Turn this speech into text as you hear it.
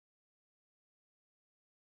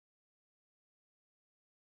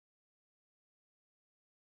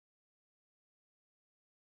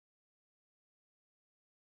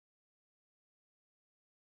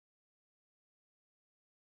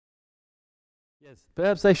Yes,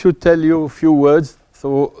 perhaps I should tell you a few words.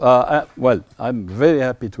 So, well, I'm very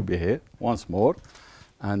happy to be here once more.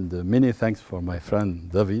 And many thanks for my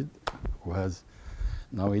friend David, who has,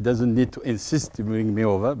 now he doesn't need to insist to bring me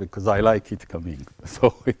over because I like it coming.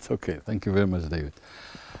 So it's okay. Thank you very much, David.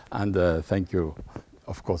 And thank you,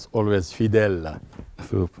 of course, always Fidel,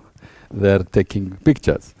 who they're taking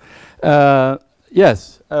pictures.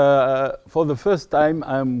 Yes, for the first time,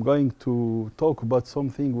 I'm going to talk about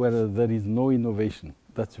something where there is no innovation.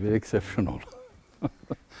 That's very exceptional.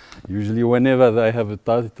 Usually, whenever I have a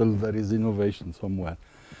title, there is innovation somewhere.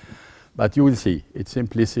 But you will see, it's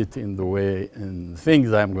implicit in the way, in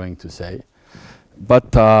things I'm going to say.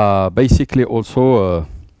 But basically, also,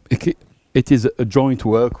 it is a joint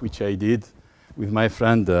work which I did with my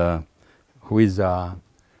friend who is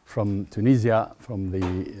from Tunisia, from the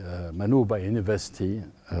Manouba University,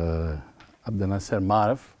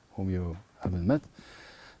 Abdelkader, whom you haven't met.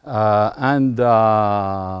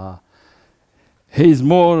 He's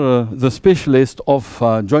more the specialist of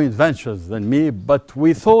joint ventures than me, but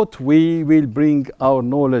we thought we will bring our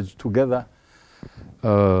knowledge together.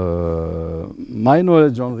 My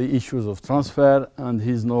knowledge on the issues of transfer and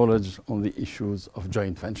his knowledge on the issues of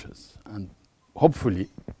joint ventures. And hopefully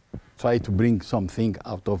try to bring something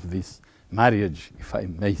out of this marriage, if I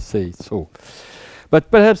may say so. But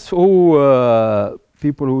perhaps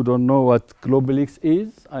people who don't know what GlobalX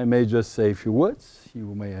is, I may just say a few words.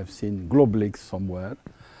 You may have seen GlobalX somewhere.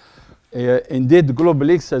 Indeed,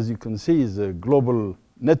 GlobalX, as you can see, is a global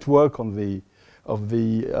network on the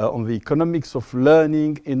economics of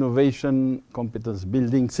learning, innovation, competence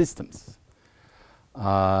building systems.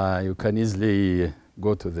 You can easily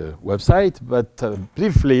go to the website, but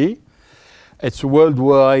briefly, it's a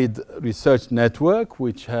worldwide research network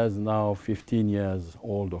which has now 15 years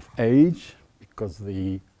old of age, because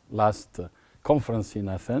the last conference in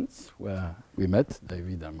Athens, where we met,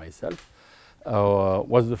 David and myself,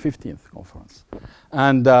 was the 15th conference.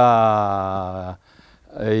 And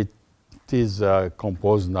it is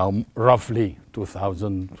composed now roughly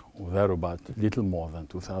 2,000 or thereabout, little more than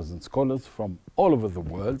 2,000 scholars from all over the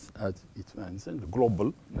world, as it mentioned, a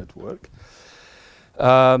global network.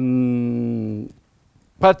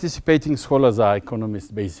 Participating scholars are economists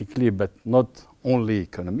basically, but not only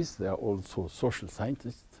economists, they are also social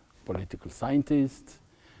scientists, political scientists,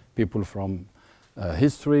 people from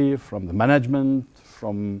history, from the management,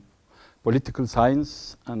 from political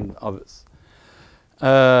science, and others.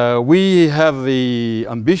 We have the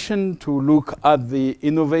ambition to look at the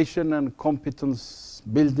innovation and competence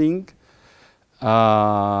building,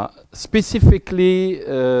 specifically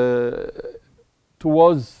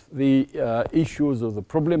towards the issues of the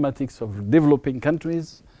problematics of developing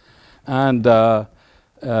countries, and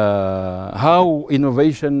how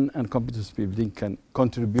innovation and competence building can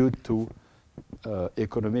contribute to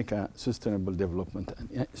economic and sustainable development,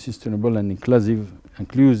 and sustainable and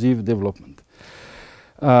inclusive development.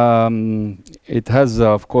 It has,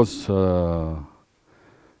 of course, done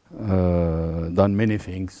many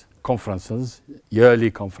things, conferences,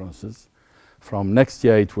 yearly conferences. From next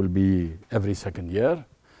year, it will be every second year.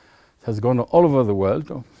 It has gone all over the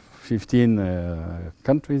world, 15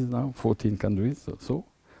 countries now, 14 countries or so.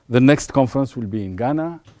 The next conference will be in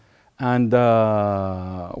Ghana. And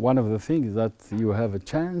one of the things that you have a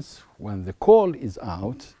chance when the call is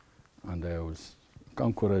out, and I will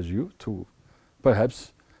encourage you to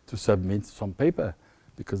perhaps to submit some paper,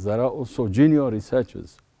 because there are also junior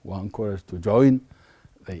researchers who are encouraged to join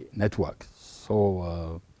the network.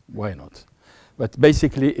 So why not? But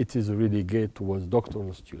basically, it is really geared towards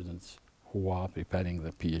doctoral students who are preparing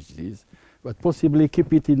the PhDs. But possibly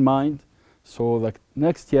keep it in mind so that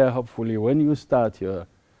next year, hopefully, when you start your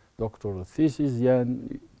doctoral thesis,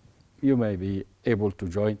 then you may be able to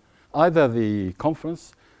join either the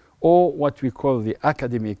conference or what we call the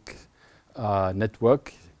academic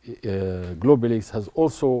network. GlobalX has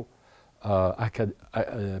also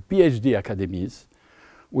PhD academies,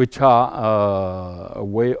 which are a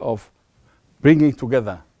way of bringing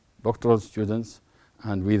together doctoral students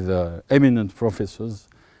and with eminent professors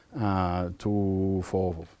for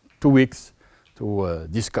 2 weeks to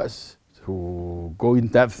discuss, to go in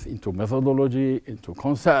depth into methodology, into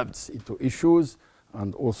concepts, into issues,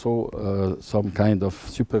 and also some kind of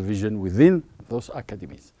supervision within those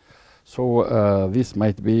academies. So this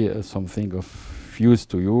might be something of use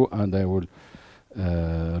to you, and I would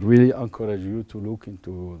really encourage you to look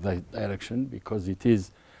into that direction, because it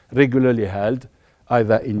is regularly held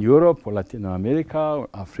either in Europe or Latin America or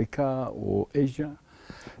Africa or Asia.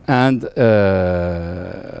 And the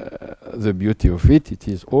beauty of it, it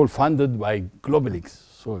is all funded by GlobalX.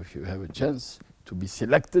 So if you have a chance to be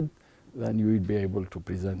selected, then you will be able to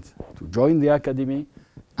present, to join the academy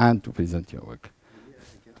and to present your work. Maybe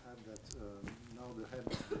I can add that now the head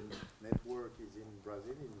of the network is in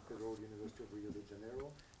Brazil, in the Federal University of Rio de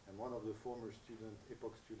Janeiro, and one of the former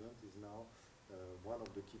EPOG students is now one of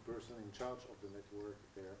the key persons in charge of the network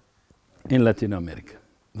there. In Latin America.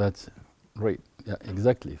 That's great. Yeah,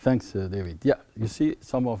 exactly. Thanks, David. Yeah, you see,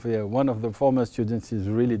 one of the former students is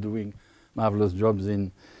really doing marvelous jobs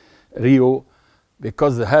in Rio,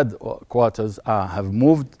 because the headquarters have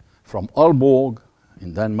moved from Aalborg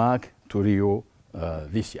in Denmark to Rio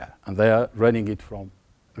this year, and they are running it from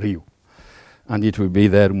Rio. And it will be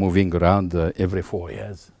there moving around every 4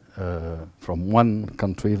 years from one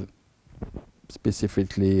country,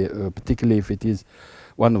 specifically, particularly if it is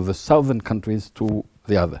one of the southern countries, to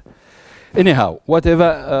the other. Anyhow,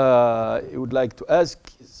 whatever you would like to ask,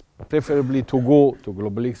 is preferably to go to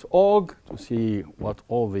globalix.org to see what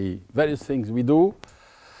all the various things we do.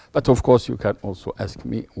 But of course, you can also ask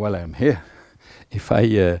me while I'm here if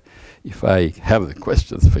I have the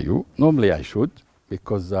questions for you. Normally I should,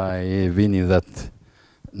 because I've been in that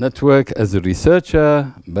network as a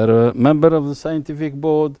researcher, member of the scientific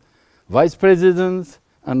board, vice president,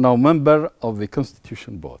 and now member of the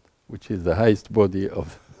Constitution Board, which is the highest body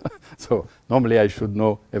of. So normally I should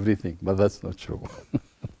know everything, but that's not true.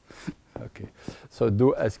 Okay, so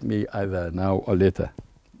do ask me either now or later,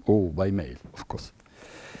 or by mail, of course.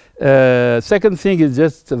 Second thing is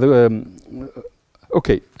just the,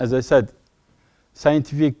 okay, as I said,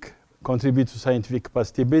 contribute to scientific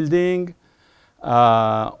capacity building,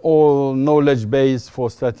 all knowledge base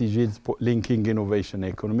for strategies linking innovation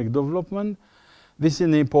and economic development. This is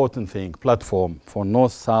an important thing, platform for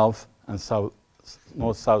North-South and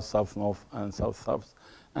North-South, South-North and South-South,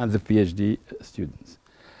 and the PhD students.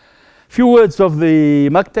 Few words of the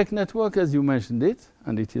MacTech network, as you mentioned it,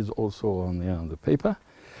 and it is also on the paper.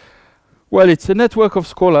 Well, it's a network of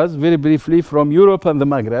scholars, very briefly, from Europe and the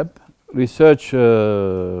Maghreb,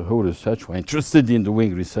 who were interested in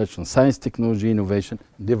doing research on science, technology, innovation,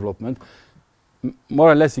 development,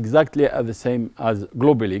 more or less exactly at the same as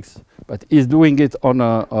globalix, but is doing it on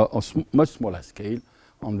a much smaller scale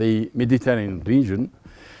on the Mediterranean region.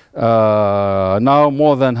 Now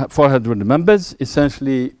more than 400 members,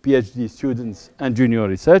 essentially PhD students and junior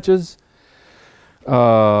researchers.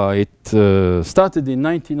 It started in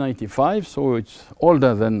 1995, so it's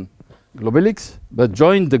older than globalix, but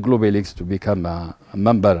joined the globalix to become a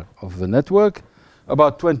member of the network.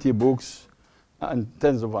 About 20 books and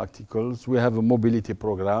tens of articles. We have a mobility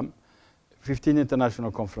program, 15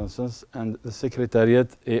 international conferences, and the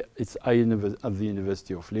secretariat it's at the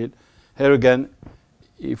University of Lille. Here again,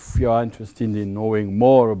 if you are interested in knowing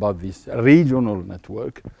more about this regional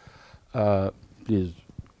network, please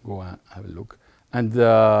go and have a look. And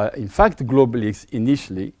in fact, globalix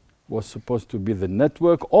initially was supposed to be the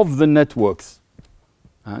network of the networks,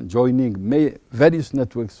 joining various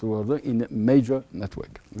networks together in a major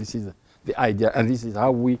network. This is the idea, and this is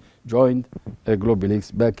how we joined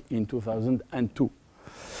globalix back in 2002.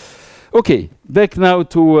 Okay, back now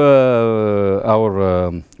to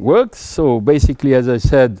our work. So basically, as I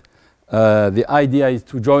said, the idea is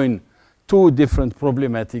to join two different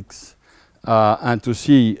problematics and to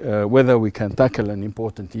see whether we can tackle an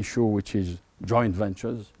important issue, which is joint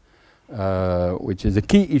ventures, which is a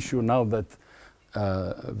key issue now that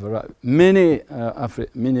there are many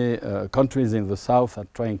countries in the south are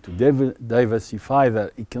trying to diversify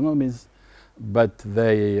their economies, but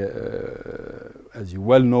they, as you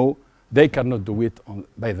well know, they cannot do it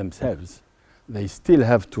by themselves. They still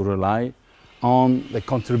have to rely on the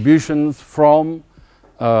contributions from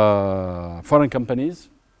foreign companies,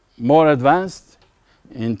 more advanced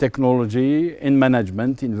in technology, in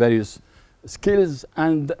management, in various skills,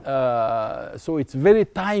 and so it's very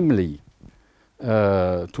timely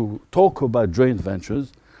to talk about joint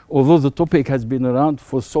ventures, although the topic has been around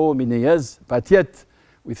for so many years, but yet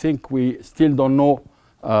we think we still don't know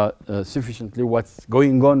sufficiently what's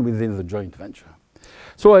going on within the joint venture.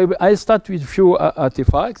 So I start with a few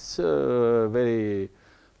artifacts, very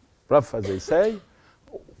rough as I say.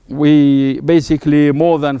 We basically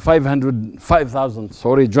more than 5,000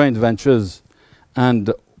 joint ventures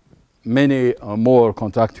and many more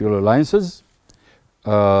contractual alliances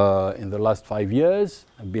in the last 5 years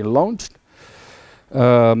have been launched.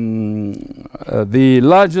 The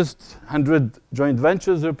largest 100 joint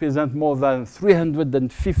ventures represent more than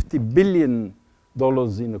 $350 billion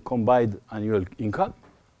in a combined annual income.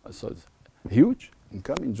 So it's huge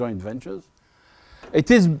income in joint ventures. It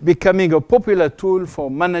is becoming a popular tool for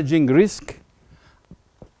managing risk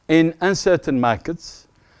in uncertain markets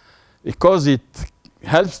because it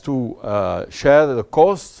helps to share the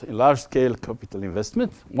costs in large-scale capital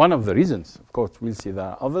investment. One of the reasons, of course, we'll see there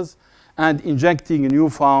are others, and injecting a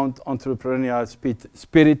newfound entrepreneurial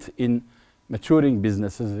spirit in maturing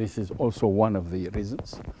businesses. This is also one of the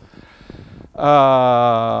reasons.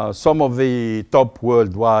 Some of the top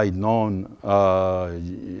worldwide known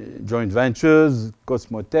joint ventures,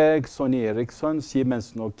 Cosmotech, Sony Ericsson,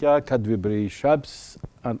 Siemens Nokia, Cadbury Schweppes,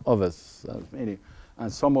 and others. Many.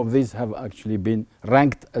 And some of these have actually been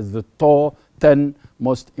ranked as the top 10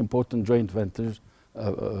 most important joint ventures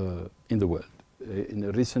in the world in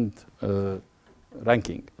a recent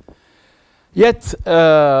ranking. Yet,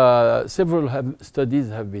 several studies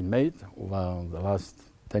have been made over the last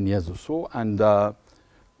 10 years or so, and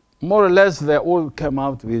more or less they all came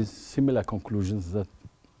out with similar conclusions that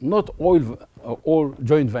not all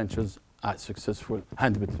joint ventures are successful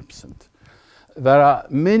 100%. There are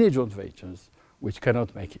many joint ventures which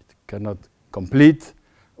cannot make it, cannot complete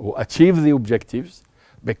or achieve the objectives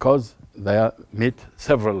because they meet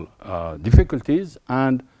several difficulties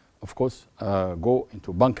and, of course, go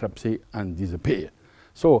into bankruptcy and disappear.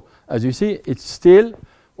 So, as you see, it's still,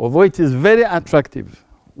 although it is very attractive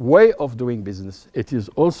way of doing business, it is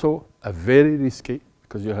also a very risky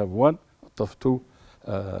because you have one out of two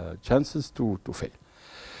chances to fail.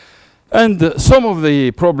 And some of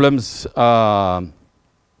the problems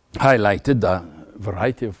highlighted a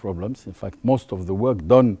variety of problems. In fact, most of the work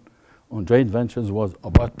done on joint ventures was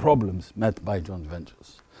about problems met by joint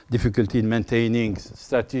ventures. Difficulty in maintaining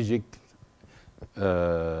strategic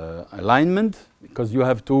alignment because you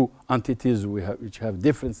have two entities which have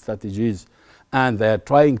different strategies and they are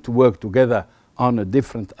trying to work together on a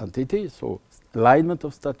different entity. So alignment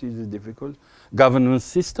of strategies is difficult. Governance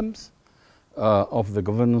systems of the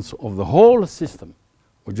governance of the whole system.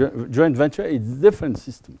 Joint venture is a different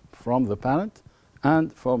system from the parent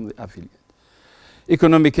and from the affiliate.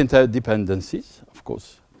 Economic interdependencies, of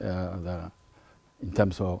course, in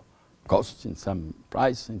terms of costs, in some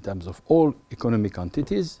price, in terms of all economic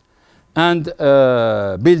entities, and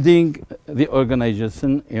building the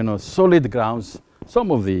organization, solid grounds,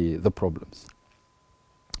 some of the problems.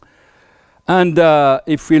 And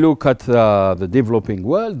if we look at the developing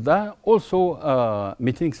world, they're also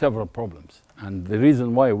meeting several problems. And the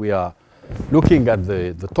reason why we are looking at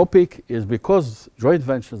the topic is because joint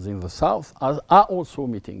ventures in the South are also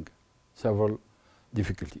meeting several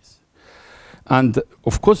difficulties. And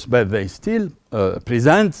of course, but they still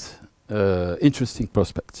present interesting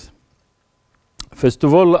prospects. First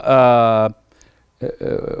of all,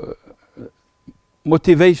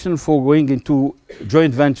 motivation for going into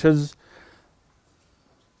joint ventures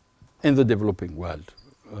in the developing world,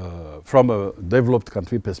 from a developed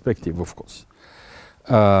country perspective, of course.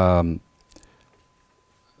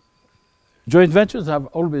 Joint ventures have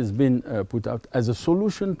always been put out as a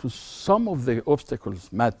solution to some of the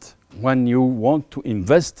obstacles met when you want to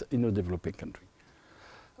invest in a developing country.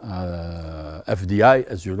 FDI,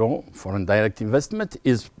 as you know, foreign direct investment,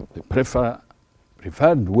 is the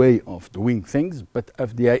preferred way of doing things, but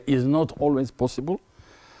FDI is not always possible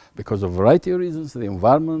because of a variety of reasons, the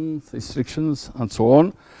environment, restrictions, and so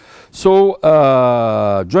on. So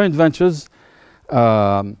joint ventures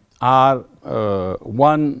are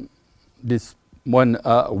one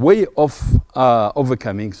way of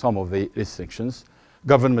overcoming some of the restrictions,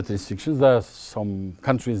 government restrictions. There are some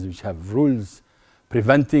countries which have rules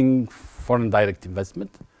preventing foreign direct investment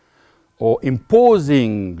or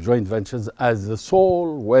imposing joint ventures as the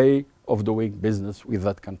sole way of doing business with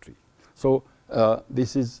that country. So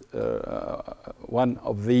this is one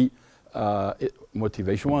of the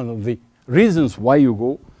motivation, one of the reasons why you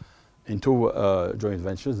go into joint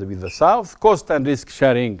ventures with the South. Cost and risk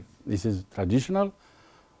sharing, this is traditional.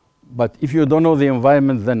 But if you don't know the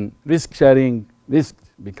environment, then risk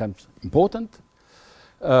becomes important.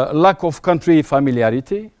 Lack of country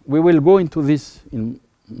familiarity. We will go into this in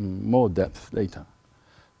more depth later.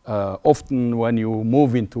 Often when you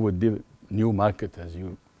move into a new market, as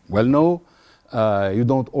you well know, you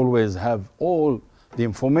don't always have all the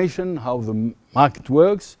information, how the market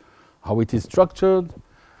works, how it is structured,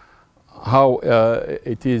 how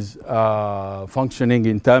it is functioning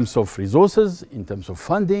in terms of resources, in terms of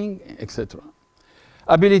funding, etc.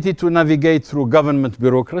 Ability to navigate through government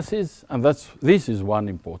bureaucracies, and this is one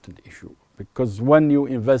important issue, because when you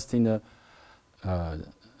invest in a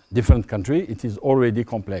different country, it is already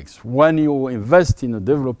complex. When you invest in a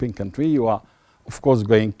developing country, you are, of course,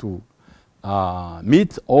 going to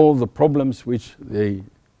meet all the problems which the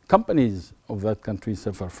companies of that country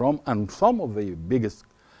suffer from, and some of the biggest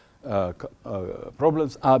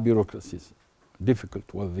problems are bureaucracies,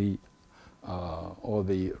 difficult with all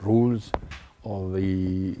the rules, or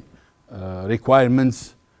the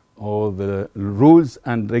requirements or the rules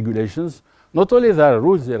and regulations. Not only there are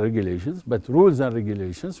rules and regulations, but rules and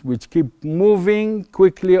regulations which keep moving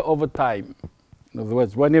quickly over time. In other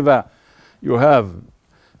words, whenever you have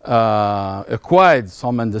acquired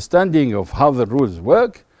some understanding of how the rules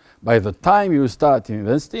work, by the time you start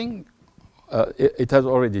investing, it has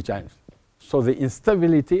already changed. So the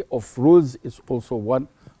instability of rules is also one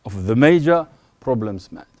of the major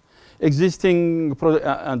problems met. Existing,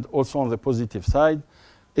 and also on the positive side,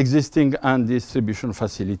 existing and distribution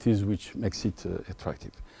facilities, which makes it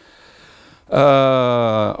attractive.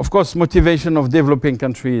 Of course, motivation of developing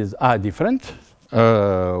countries are different.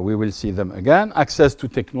 We will see them again. Access to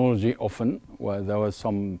technology often, where there were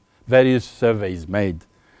some various surveys made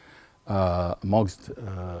amongst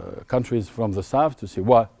countries from the South to see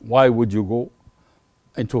why would you go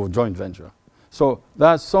into a joint venture. So there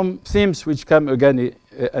are some themes which come again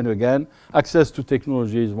and again. Access to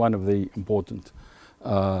technology is one of the important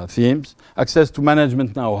themes. Access to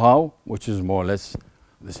management know-how, which is more or less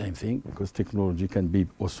the same thing, because technology can be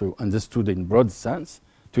also understood in broad sense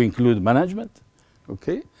to include management.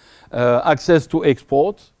 Okay, access to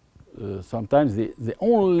export. Sometimes the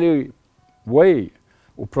only way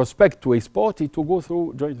or prospect to export is to go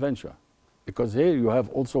through joint venture, because here you have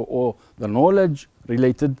also all the knowledge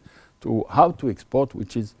related to how to export,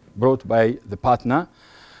 which is brought by the partner,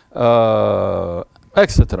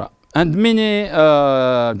 etc. And many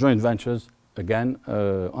joint ventures, again,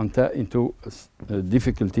 enter into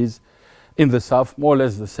difficulties in the South, more or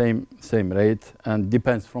less the same rate, and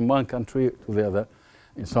depends from one country to the other.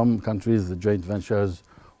 In some countries, the joint ventures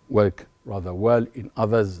work rather well. In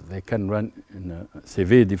others, they can run in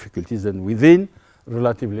severe difficulties, and within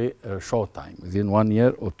relatively a short time, within 1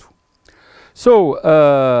 year or two. So,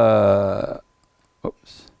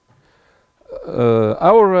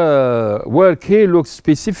 our work here looks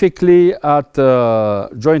specifically at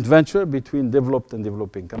joint venture between developed and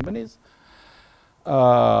developing companies.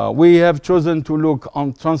 We have chosen to look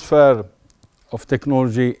on transfer of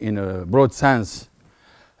technology in a broad sense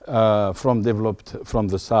from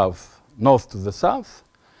the south, north to the south,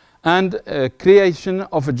 and creation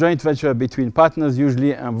of a joint venture between partners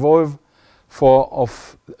usually involved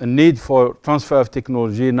of a need for transfer of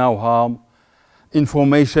technology, know-how,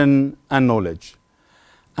 information and knowledge.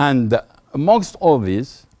 And amongst all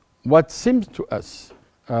this, what seems to us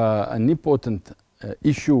an important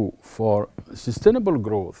issue for sustainable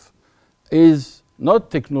growth is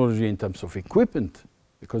not technology in terms of equipment,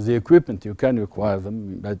 because the equipment, you can acquire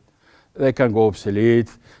them, but they can go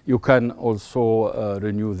obsolete. You can also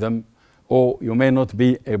renew them, or you may not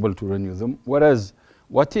be able to renew them. Whereas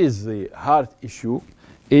what is the hard issue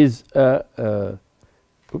is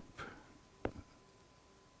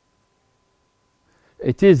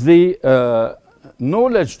it is the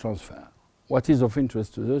knowledge transfer. What is of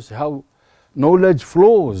interest to us, how knowledge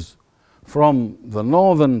flows from the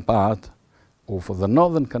northern part, or for the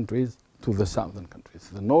northern countries, to the southern countries.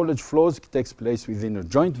 The knowledge flows takes place within a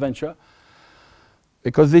joint venture,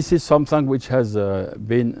 because this is something which has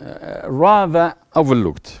been rather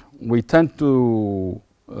overlooked. We tend to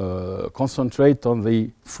concentrate on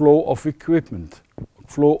the flow of equipment,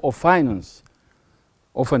 flow of finance.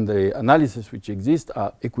 Often the analysis which exists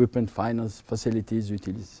are equipment, finance, facilities,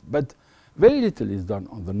 utilities. But very little is done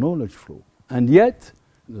on the knowledge flow. And yet,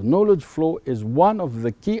 the knowledge flow is one of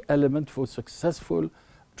the key elements for successful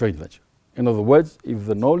joint venture. In other words, if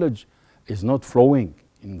the knowledge is not flowing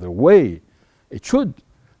in the way it should,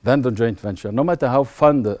 then the joint venture, no matter how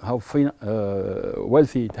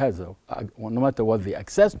wealthy it has, no matter what the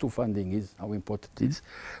access to funding is, how important it is,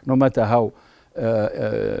 no matter how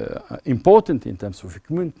important in terms of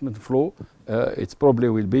equipment flow, it probably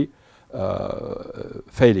will be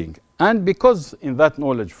failing. And because in that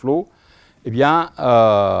knowledge flow,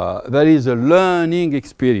 there is a learning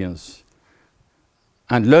experience.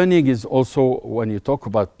 And learning is also, when you talk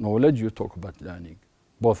about knowledge, you talk about learning.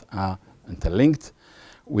 Both are interlinked,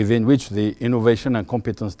 within which the innovation and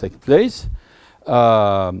competence take place.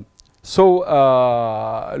 Learning,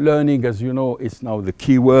 as you know, is now the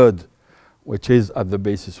key word which is at the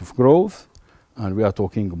basis of growth. And we are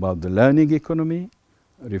talking about the learning economy,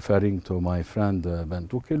 referring to my friend Ben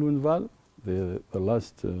Toukelunval, the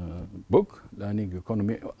last book, Learning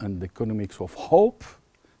Economy and the Economics of Hope,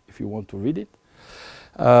 if you want to read it.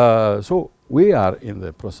 So we are in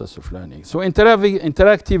the process of learning. So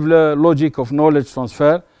interactive logic of knowledge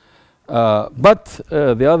transfer, but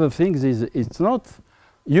the other thing is it's not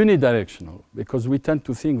unidirectional, because we tend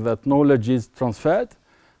to think that knowledge is transferred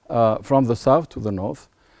from the south to the north,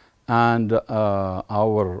 and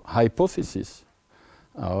our hypothesis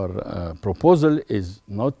Our proposal is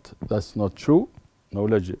that's not true.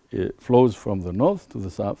 Knowledge flows from the north to the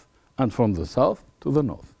south and from the south to the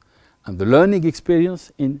north. And the learning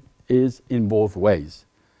experience is in both ways.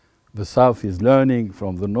 The south is learning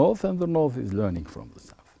from the north and the north is learning from the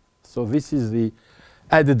south. So this is the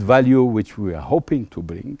added value which we are hoping to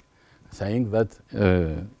bring, saying that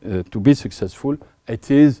to be successful, it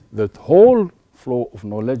is the whole flow of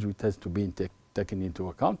knowledge which has to be taken into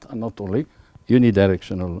account and not only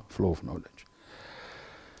unidirectional flow of knowledge.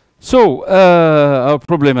 So our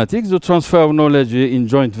problematics, the transfer of knowledge in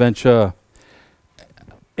joint venture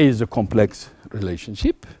is a complex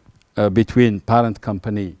relationship between parent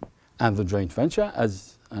company and the joint venture.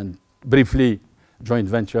 And briefly, joint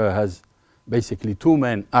venture has basically two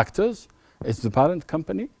main actors. It's the parent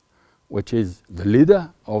company, which is the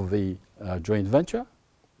leader of the joint venture,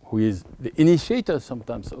 who is the initiator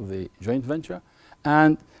sometimes of the joint venture,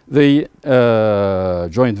 and the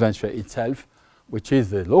joint venture itself, which is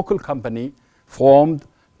the local company formed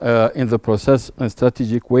in the process and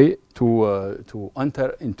strategic way to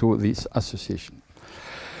enter into this association.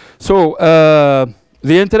 So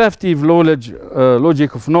the interactive knowledge,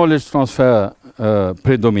 logic of knowledge transfer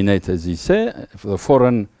predominates, as he said, for the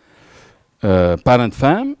foreign parent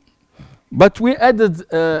firm, but we added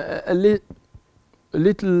a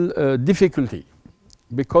little difficulty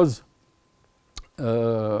because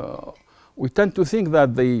we tend to think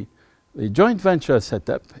that the joint venture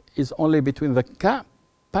setup is only between the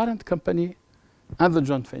parent company and the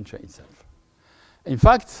joint venture itself. In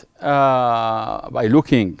fact, by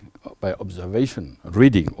looking, by observation,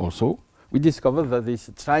 reading also, we discovered that this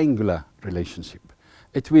triangular relationship.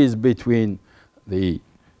 It is between the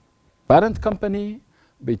parent company,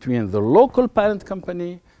 between the local parent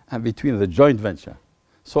company, and between the joint venture.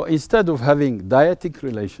 So instead of having dyadic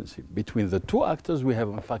relationship between the two actors, we have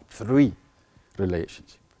in fact three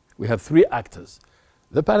relationships. We have three actors: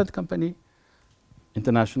 the parent company,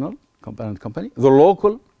 international parent company, the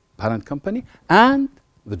local parent company, and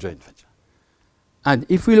the joint venture. And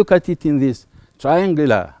if we look at it in this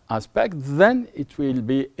triangular aspect, then it will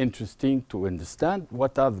be interesting to understand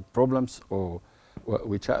what are the problems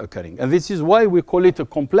which are occurring. And this is why we call it a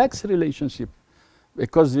complex relationship,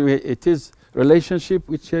 because it is a relationship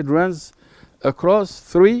which runs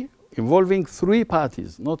across involving three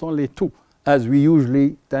parties, not only two, as we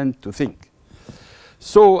usually tend to think.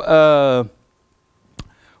 So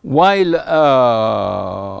while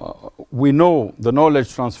we know the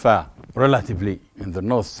knowledge transfer relatively in the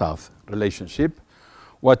north-south relationship,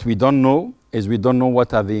 what we don't know is we don't know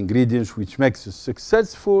what are the ingredients which makes a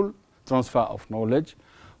successful transfer of knowledge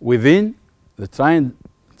within the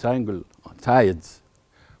triangle or triads.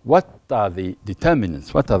 What are the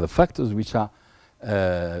determinants? What are the factors which are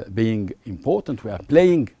being important, which are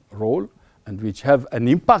playing a role, and which have an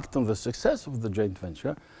impact on the success of the joint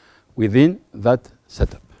venture within that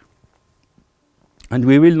setup? And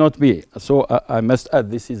we will not be. So I must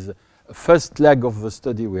add, this is the first leg of the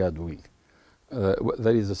study we are doing.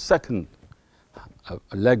 There is a second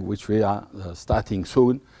leg which we are starting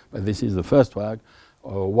soon, but this is the first leg.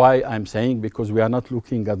 Why I'm saying? Because we are not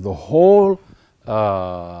looking at the whole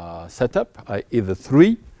setup, i.e. the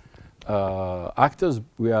three actors,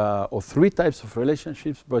 or three types of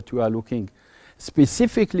relationships, but we are looking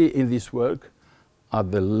specifically in this work at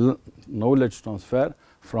the knowledge transfer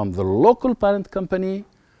from the local parent company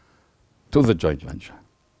to the joint venture.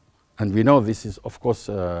 And we know this is, of course,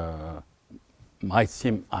 might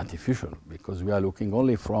seem artificial because we are looking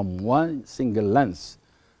only from one single lens,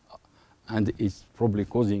 and it's probably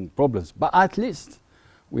causing problems. But at least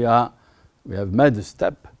we have made a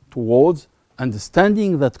step towards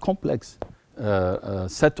understanding that complex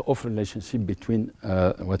set of relationship between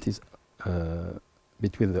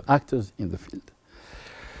between the actors in the field.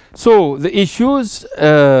 So the issues,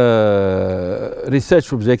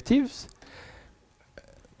 research objectives.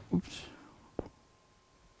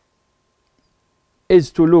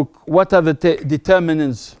 Is to look what are the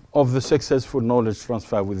determinants of the successful knowledge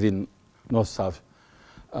transfer within North-South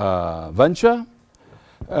venture.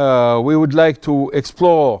 We would like to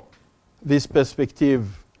explore this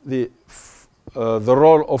perspective, the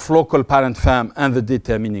role of local parent firm and the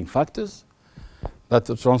determining factors that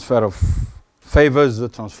the transfer of favors the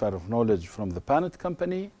transfer of knowledge from the parent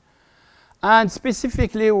company. And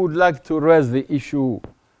specifically, we would like to raise the issue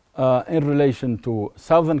in relation to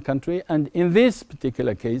southern country, and in this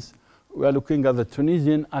particular case, we are looking at the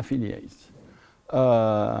Tunisian affiliates.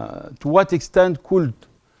 To what extent could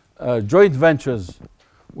joint ventures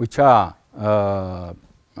which are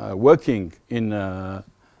working in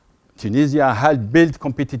Tunisia help build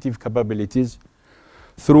competitive capabilities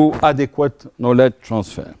through adequate knowledge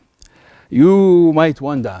transfer. You might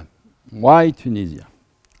wonder, why Tunisia?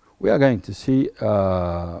 We are going to see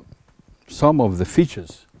some of the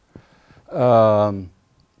features.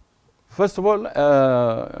 First of all,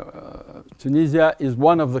 Tunisia is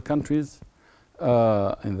one of the countries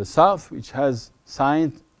in the south which has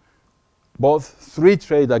signed both free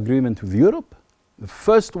trade agreements with Europe, the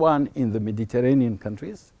first one in the Mediterranean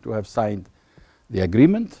countries to have signed the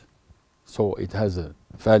agreement. So it has a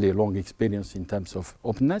fairly long experience in terms of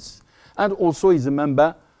openness, and also is a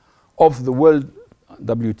member of the World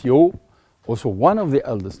WTO, also one of the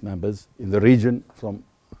eldest members in the region from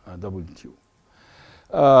WTO.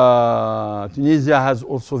 Tunisia has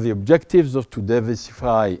also the objectives of to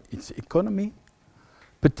diversify its economy,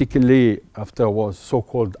 particularly after was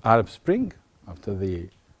so-called Arab Spring, after the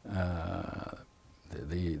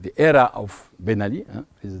era of Ben Ali,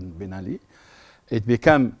 President Ben Ali. It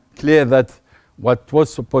became clear that what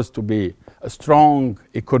was supposed to be a strong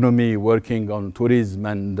economy working on tourism,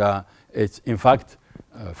 and it's in fact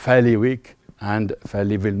fairly weak and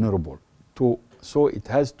fairly vulnerable. So it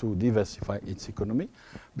has to diversify its economy,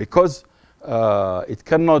 because it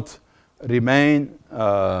cannot remain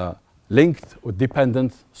linked or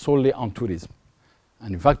dependent solely on tourism.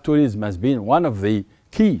 And in fact, tourism has been one of the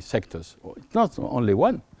key sectors. It's not only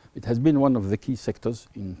one, it has been one of the key sectors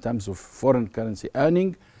in terms of foreign currency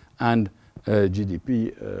earning and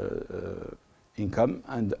GDP income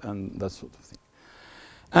and that sort of thing.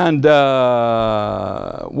 And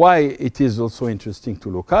why it is also interesting to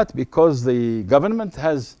look at, because the government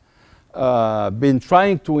has been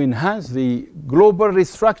trying to enhance the global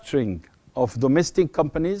restructuring of domestic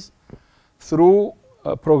companies through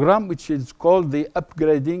a program which is called the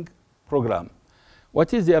upgrading program.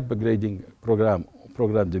 What is the upgrading program?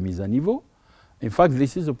 Programme de mise à niveau. In fact,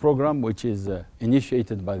 this is a program which is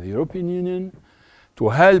initiated by the European Union to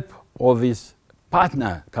help all these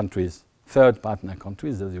partner countries, third partner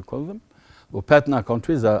countries as you call them. The partner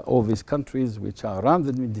countries are all these countries which are around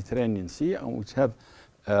the Mediterranean Sea and which have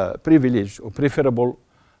privileged or preferable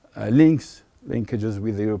linkages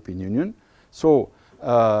with the European Union. So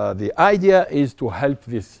the idea is to help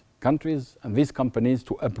these countries and these companies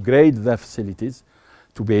to upgrade their facilities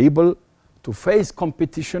to be able to face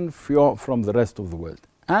competition from the rest of the world,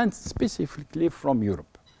 and specifically from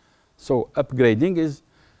Europe. So upgrading is,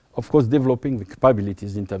 of course, developing the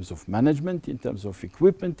capabilities in terms of management, in terms of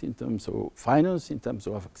equipment, in terms of finance, in terms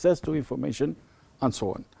of access to information, and so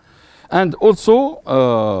on. And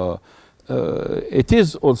also, it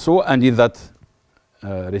is also, and in that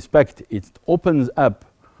respect, it opens up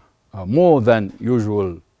more than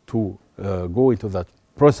usual to go into that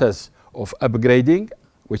process of upgrading,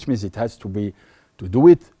 which means it has to be to do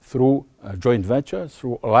it through joint venture,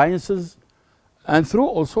 through alliances, and through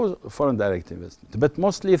also foreign direct investment, but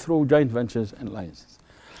mostly through joint ventures and alliances.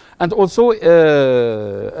 And also,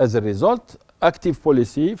 as a result, active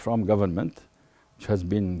policy from government, which has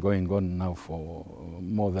been going on now for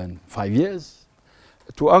more than 5 years,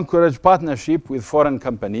 to encourage partnership with foreign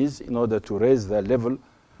companies in order to raise their level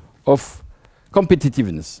of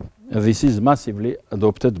competitiveness. This is massively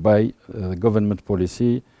adopted by the government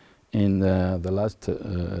policy in the last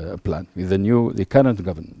plan with the current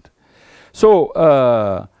government. So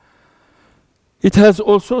it has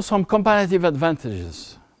also some comparative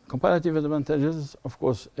advantages. Comparative advantages, of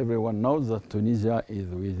course, everyone knows that Tunisia is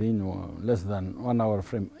within less than 1 hour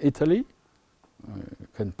from Italy. You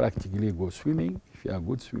can practically go swimming if you are a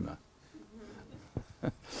good swimmer.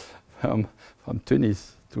 From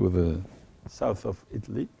Tunis to the south of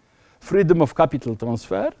Italy. Freedom of capital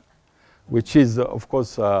transfer, which is, of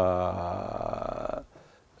course,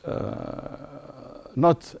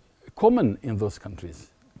 not common in those countries.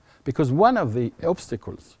 Because one of the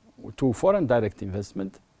obstacles to foreign direct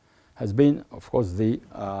investment has been, of course, the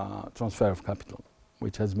transfer of capital,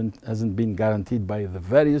 which hasn't been guaranteed by the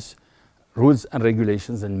various rules and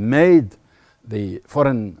regulations and made the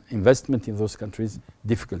foreign investment in those countries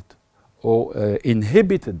difficult or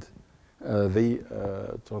inhibited the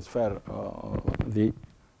transfer of the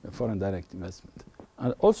foreign direct investment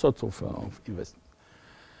and all sorts of investment.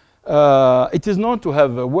 It is known to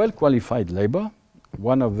have a well-qualified labor,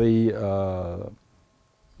 one of the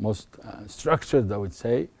most structured, I would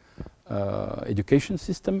say, education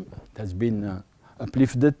system has been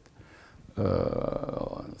uplifted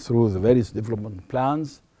through the various development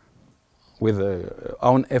plans with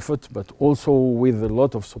own effort, but also with a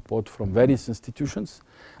lot of support from various institutions.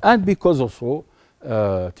 And because also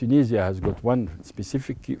Tunisia has got one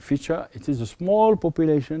specific feature, it is a small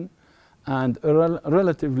population and a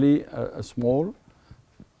relatively small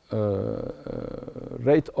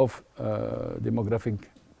rate of demographic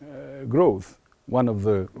growth, one of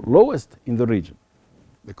the lowest in the region,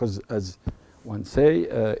 because as one say,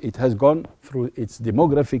 it has gone through its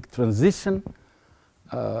demographic transition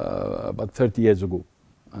about 30 years ago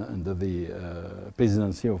under the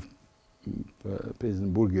presidency of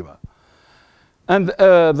President Bourguiba. And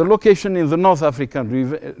the location in the North African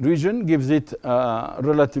region gives it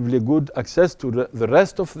relatively good access to the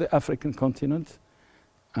rest of the African continent.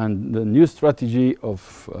 And the new strategy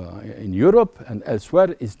of in Europe and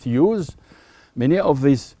elsewhere is to use many of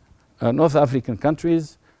these North African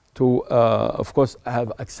countries to, of course,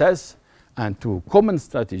 have access and to common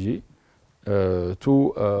strategy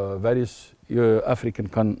to various African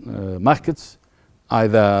markets,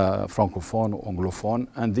 either francophone or anglophone,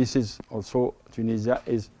 and this is also Tunisia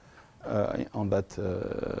is on that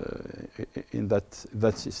in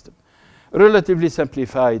that system. A relatively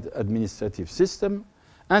simplified administrative system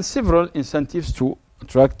and several incentives to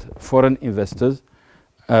attract foreign investors.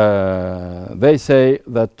 They say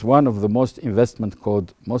that one of the most advanced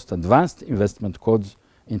investment codes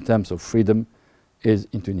in terms of freedom is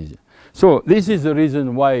in Tunisia. So this is the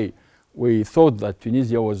reason why we thought that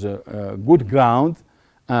Tunisia was a good ground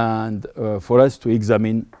and for us to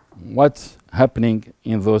examine what's happening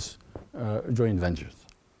in those joint ventures.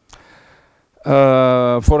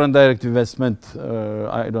 Foreign direct investment,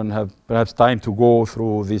 I don't have perhaps time to go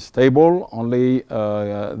through this table, only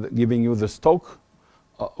giving you the stock,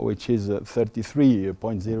 which is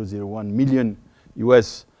 33.001 million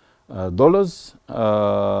US dollars.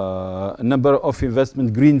 Number of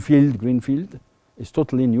investment, greenfield is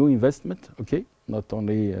totally new investment, okay, not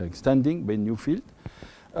only extending, but new field.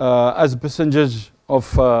 As a percentage of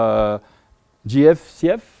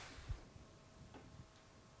GFCF,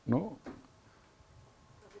 no?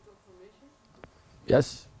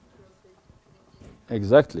 Yes,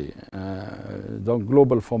 exactly. The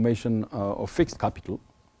global formation of fixed capital,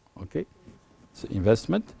 okay, it's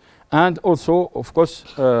investment. And also, of course,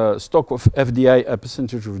 stock of FDI, a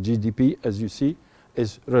percentage of GDP, as you see,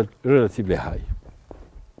 is relatively high.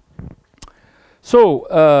 So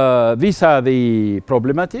these are the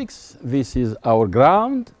problematics, this is our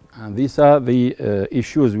ground, and these are the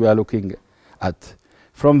issues we are looking at.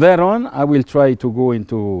 From there on, I will try to go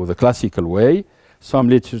into the classical way, some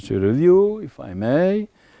literature review, if I may,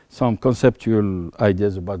 some conceptual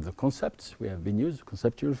ideas about the concepts we have been used,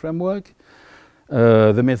 conceptual framework,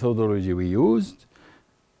 the methodology we used,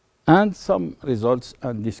 and some results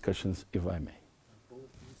and discussions, if I may. Both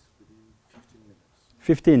these within 15 minutes.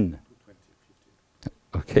 15.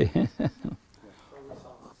 Okay.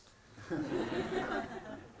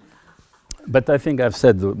 But I think I've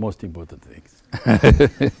said the most important things.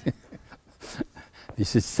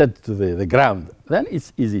 This is set to the ground. Then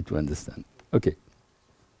it's easy to understand. Okay.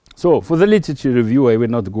 So for the literature review, I will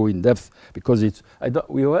not go in depth because it's.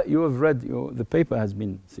 You have read the paper has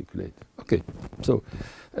been circulated. Okay. So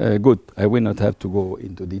good. I will not have to go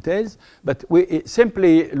into details. But we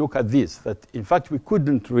simply look at this. That in fact we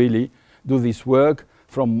couldn't really do this work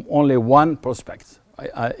from only one prospect,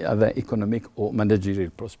 either economic or managerial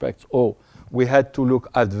prospects, or we had to look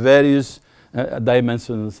at various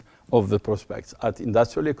dimensions of the prospects, at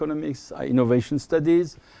industrial economics, innovation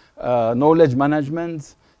studies, knowledge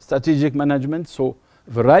management, strategic management, so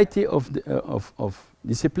variety of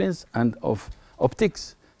disciplines and of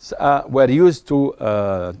optics were used to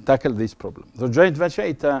tackle this problem. The joint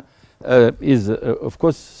venture is, of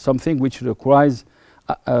course, something which requires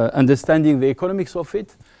understanding the economics of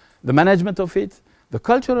it, the management of it, the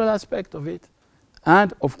cultural aspect of it,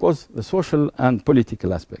 and of course the social and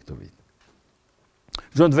political aspect of it.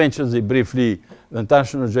 Joint ventures, briefly, the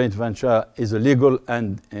international joint venture is a legal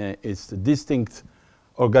and it's a distinct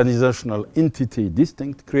organizational entity,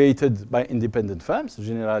 created by independent firms,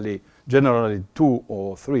 generally 2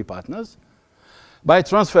 or 3 partners, by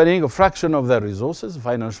transferring a fraction of their resources,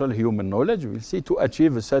 financial, human knowledge, we'll see, to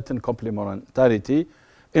achieve a certain complementarity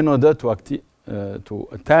in order to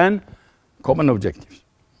attain common objectives.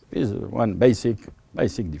 This is one basic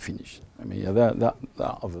definition. I mean, there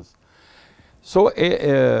are others. So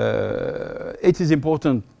it is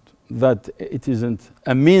important that it isn't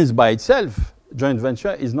a means by itself. Joint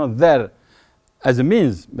venture is not there as a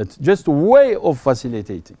means, but just a way of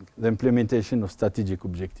facilitating the implementation of strategic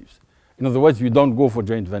objectives. In other words, you don't go for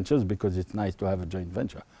joint ventures because it's nice to have a joint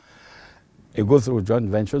venture. You go through joint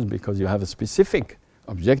ventures because you have a specific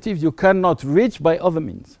objective you cannot reach by other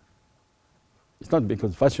means. It's not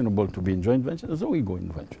because it's fashionable to be in joint ventures, so we go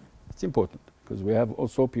in venture. It's important because we have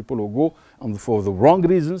also people who go for the wrong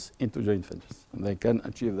reasons into joint ventures, and they can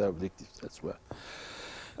achieve their objectives as well.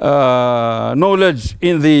 Knowledge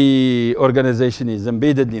in the organization is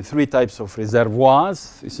embedded in 3 types of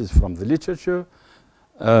reservoirs. This is from the literature.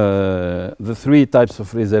 The 3 types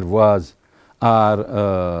of reservoirs are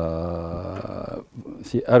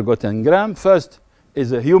ergot and gram. First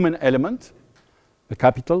is a human element, the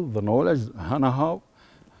capital, the knowledge, know-how,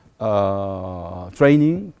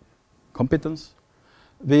 training, competence.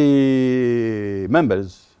 The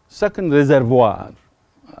members. Second, reservoir.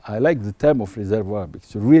 I like the term of reservoir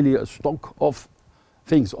because it's really a stock of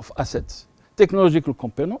things, of assets. Technological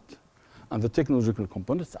component, and the technological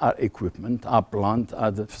components are equipment, are plant,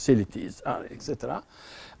 are the facilities, are etc.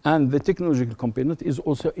 And the technological component is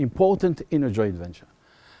also important in a joint venture.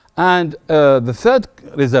 And the third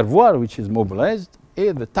reservoir, which is mobilized,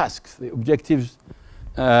 is the tasks, the objectives,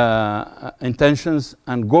 intentions,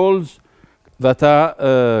 and goals that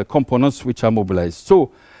are components which are mobilized.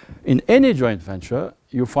 So in any joint venture,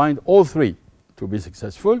 you find all 3 to be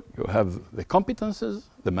successful. You have the competences,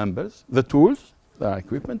 the members, the tools, the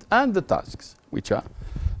equipment, and the tasks, which are.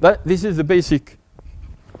 This is the basic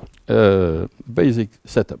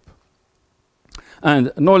setup.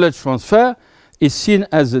 And knowledge transfer is seen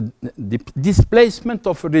as a displacement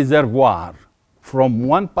of a reservoir from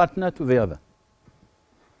one partner to the other.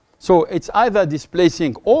 So it's either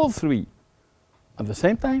displacing all 3 at the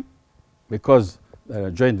same time, because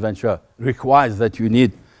the joint venture requires that you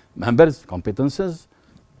need members, competences,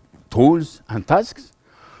 tools, and tasks,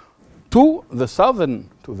 to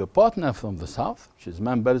the partner from the south, which is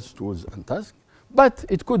members, tools, and tasks. But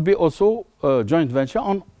it could be also a joint venture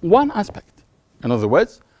on one aspect. In other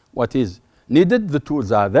words, what is needed, the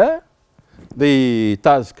tools are there, the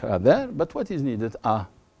tasks are there, but what is needed are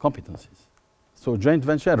competencies. So joint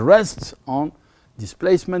venture rests on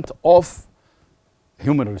displacement of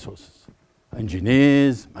human resources,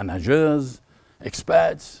 engineers, managers,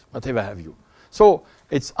 experts, whatever have you. So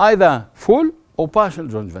it's either full or partial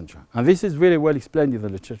joint venture. And this is very well explained in the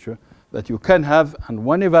literature, that you can have, and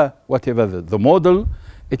whatever the model,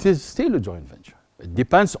 it is still a joint venture. It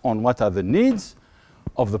depends on what are the needs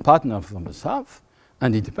of the partner from the south,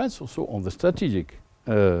 and it depends also on the strategic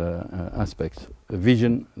aspects, the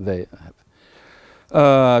vision they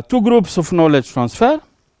have. 2 groups of knowledge transfer.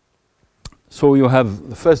 So you have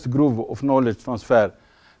the first group of knowledge transfer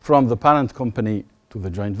from the parent company to the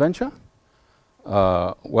joint venture,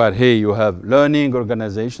 where here you have learning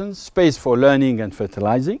organizations, space for learning and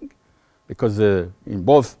fertilizing, because in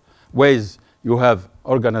both ways you have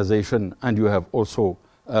organization and you have also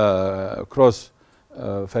cross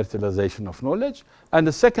fertilization of knowledge. And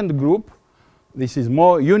the second group, this is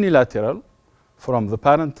more unilateral from the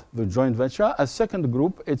parent, the joint venture. A second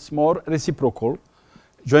group, it's more reciprocal.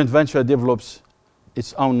 Joint venture develops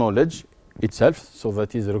its own knowledge itself, so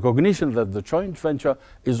that is recognition that the joint venture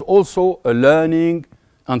is also a learning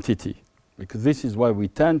entity. Because this is why we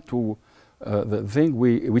tend to, the thing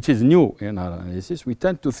which is new in our analysis, we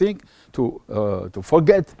tend to think, to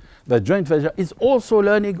forget that joint venture is also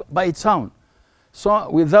learning by its own. So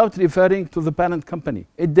without referring to the parent company,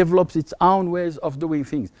 it develops its own ways of doing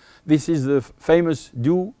things. This is the famous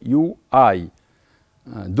do, you, I.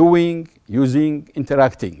 Doing, using,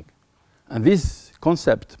 interacting. And this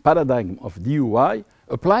concept, paradigm of DUI,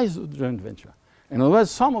 applies to the joint venture. In other words,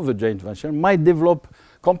 some of the joint venture might develop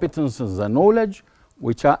competences and knowledge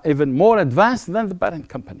which are even more advanced than the parent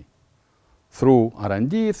company. Through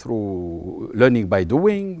R&D, through learning by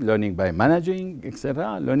doing, learning by managing,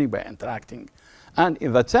 etc., learning by interacting. And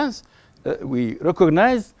in that sense, we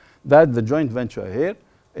recognize that the joint venture here,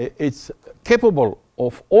 it's capable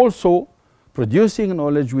of also producing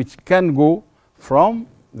knowledge which can go from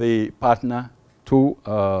the partner to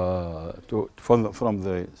from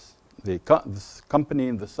the company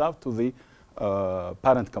in the south to the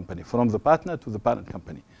parent company, from the partner to the parent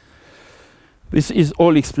company. This is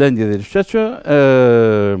all explained in the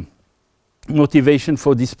literature. Motivation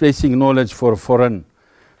for displacing knowledge for foreign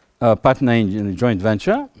partner in a joint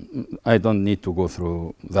venture. I don't need to go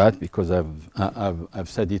through that because I've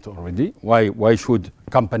said it already. Why should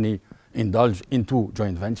company indulge into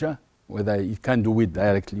joint venture, whether it can do it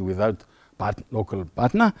directly without local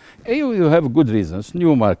partner? You have good reasons.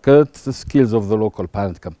 New market, the skills of the local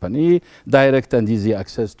parent company, direct and easy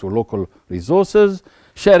access to local resources,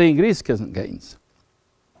 sharing risks and gains.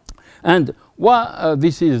 And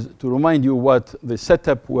this is to remind you what the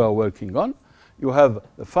setup we are working on. You have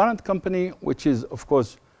the parent company, which is, of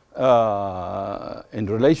course, in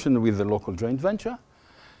relation with the local joint venture.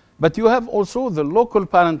 But you have also the local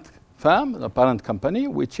parent firm, the parent company,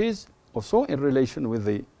 which is also in relation with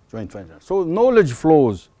the joint venture. So knowledge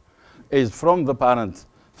flows is from the parent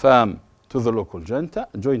firm to the local joint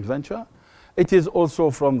venture. It is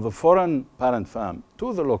also from the foreign parent firm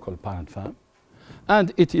to the local parent firm.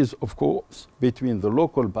 And it is, of course, between the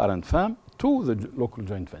local parent firm to the local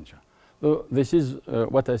joint venture. So this is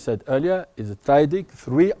what I said earlier, is a triadic,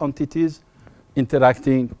 3 entities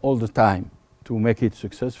interacting all the time to make it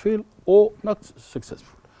successful or not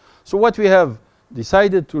successful. So what we have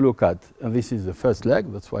decided to look at, and this is the first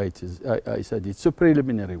leg, that's why it is, I said it's a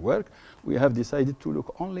preliminary work, we have decided to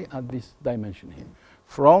look only at this dimension here,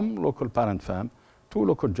 from local parent firm to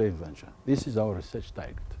local joint venture. This is our research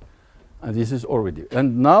target. And this is already.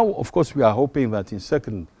 And now, of course, we are hoping that in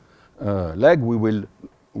second leg, we will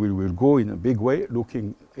go in a big way,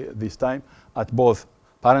 looking this time at both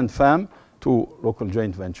parent firm to local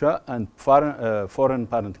joint venture and foreign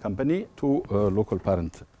parent company to local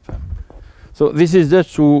parent firm. So this is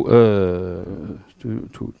just to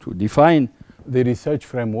define the research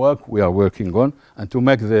framework we are working on and to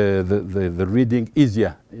make the reading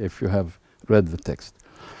easier if you have read the text.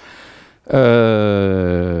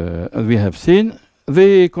 We have seen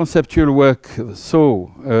the conceptual work.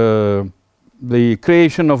 So the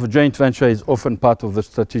creation of a joint venture is often part of the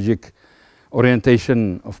strategic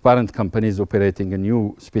orientation of parent companies operating a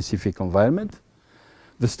new specific environment.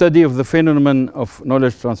 The study of the phenomenon of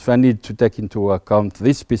knowledge transfer needs to take into account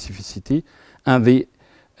this specificity and the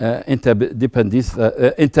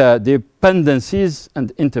interdependencies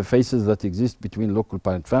and interfaces that exist between local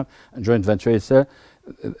parent firm and joint venture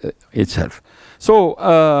itself. So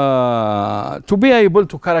to be able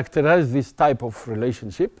to characterize this type of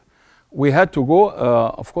relationship, we had to go,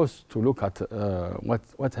 of course, to look at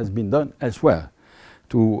what has been done elsewhere,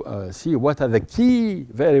 to see what are the key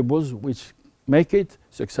variables which make it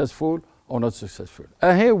successful or not successful.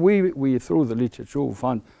 And here we through the literature, we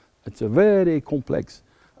found it's a very complex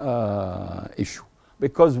issue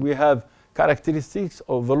because we have characteristics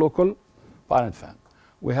of the local parent firm.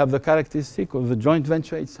 We have the characteristic of the joint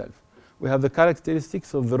venture itself. We have the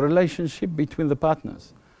characteristics of the relationship between the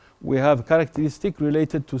partners. We have characteristics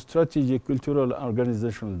related to strategic, cultural,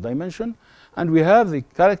 organizational dimension. And we have the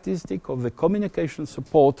characteristic of the communication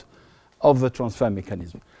support of the transfer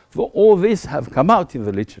mechanism. So all these have come out in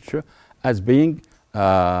the literature as being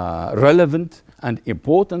relevant and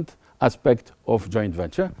important aspect of joint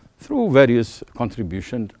venture through various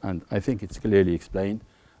contributions. And I think it's clearly explained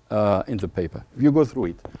in the paper. You go through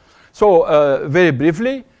it. So very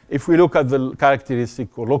briefly, if we look at the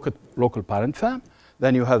characteristic of local parent firm,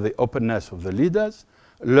 then you have the openness of the leaders,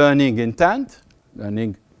 learning intent,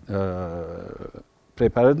 learning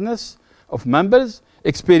preparedness of members,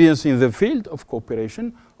 experience in the field of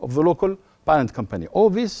cooperation of the local parent company. All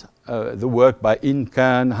this, the work by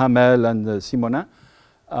Incan, Hamel, and Simonin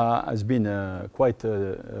has been quite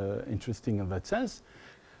interesting in that sense.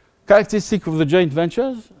 Characteristic of the joint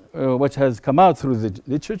ventures, what has come out through the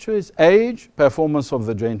literature is age, performance of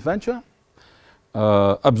the joint venture,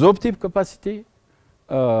 absorptive capacity,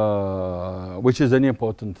 which is an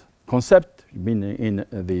important concept in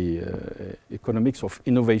the economics of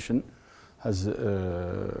innovation, has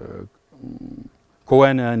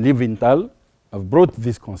Cohen and Levinthal have brought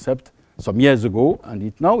this concept some years ago,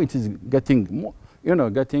 and now it is getting more,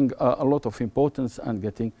 getting a lot of importance and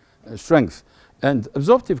getting strength. And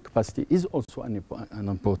absorptive capacity is also an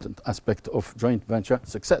important aspect of joint venture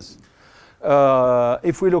success.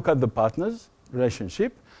 If we look at the partners'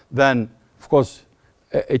 relationship, then, of course,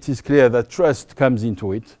 it is clear that trust comes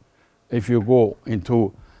into it. If you go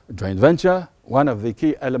into a joint venture, one of the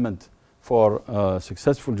key elements for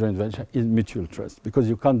successful joint venture is mutual trust, because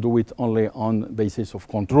you can't do it only on the basis of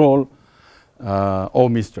control or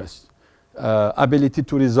mistrust. Ability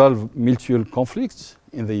to resolve mutual conflicts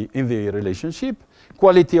in the relationship,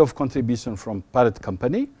 quality of contribution from parent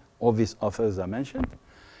company, all these authors I mentioned.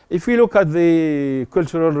 If we look at the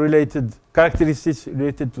cultural related characteristics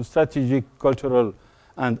related to strategic, cultural,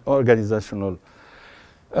 and organizational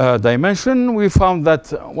dimension, we found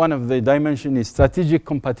that one of the dimensions is strategic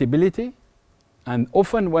compatibility. And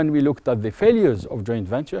often when we looked at the failures of joint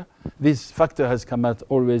venture, this factor has come out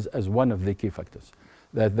always as one of the key factors.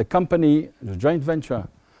 That the company, the joint venture,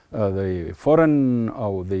 the foreign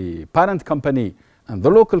or the parent company and the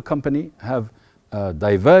local company have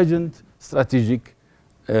divergent strategic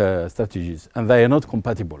strategies, and they are not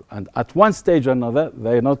compatible. And at one stage or another,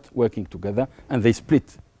 they are not working together, and they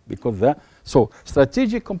split because they're so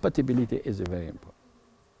strategic compatibility is very important.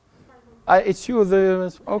 It's you,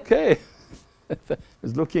 okay. I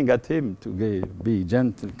was looking at him to be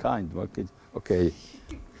gentle, kind. Okay.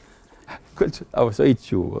 Oh, so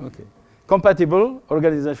it's you. Okay. Compatible,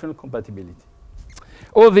 organizational compatibility.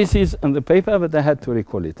 All this is on the paper, but I had to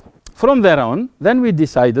recall it. From there on, then we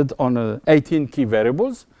decided on 18 key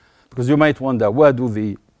variables Because you might wonder, where do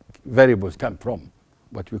the variables come from?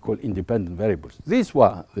 What we call independent variables. These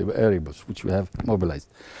were the variables which we have mobilized.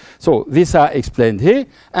 So these are explained here,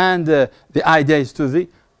 and the idea is to the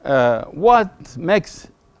what makes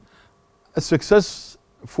a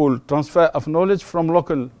successful transfer of knowledge from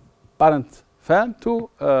local parent firm to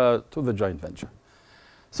the joint venture.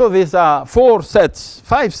 So these are 5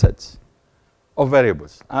 sets of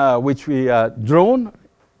variables which we are drawn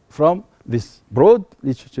from this broad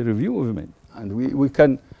literature review we've made, and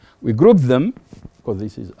we group them, because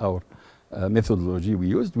this is our methodology we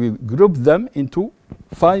used. We group them into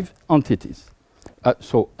 5 entities.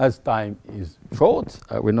 So as time is short,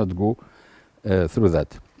 I will not go through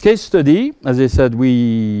that. Case study, as I said,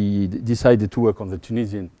 we decided to work on the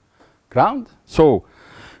Tunisian ground. So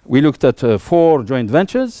we looked at 4 joint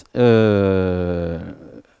ventures. Here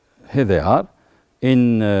they are,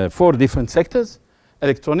 in 4 different sectors: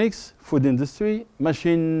 electronics, food industry,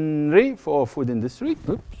 machinery for food industry.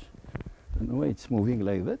 Oops. I don't know why it's moving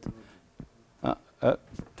like that.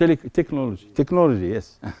 Technology,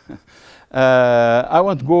 yes. I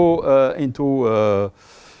won't go into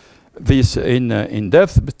this in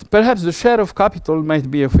depth, but perhaps the share of capital might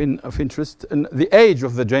be of interest. And the age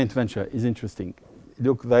of the joint venture is interesting.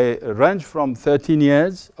 Look, they range from 13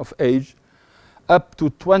 years of age up to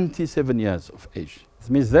 27 years of age. It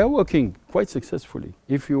means they're working quite successfully.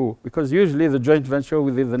 Because usually the joint venture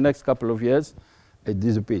within the next couple of years, it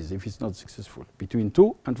disappears if it's not successful, between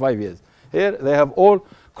 2 and 5 years. Here, they have all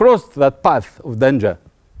crossed that path of danger.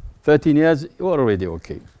 13 years, you're already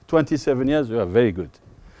okay. 27 years, you are very good.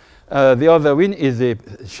 The other win is the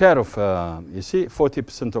share of, you see,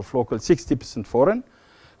 40% of local, 60% foreign,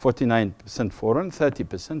 49% foreign,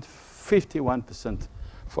 30%, 51%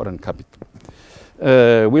 foreign capital.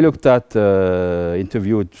 We looked at,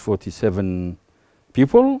 interviewed 47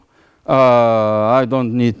 people. I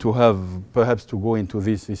don't need to have, perhaps, to go into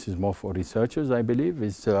this. This is more for researchers, I believe.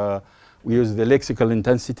 We use the lexical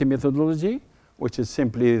intensity methodology, which is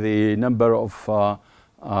simply the number of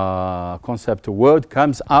concept word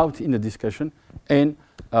comes out in a discussion in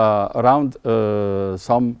around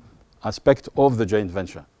some aspect of the joint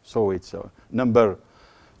venture. So it's a number,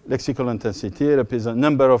 lexical intensity represents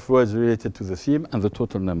number of words related to the theme and the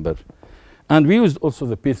total number. And we used also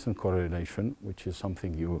the Pearson correlation, which is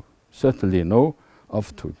something you certainly know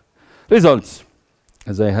of too. Results,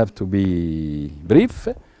 as I have to be brief.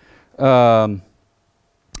 It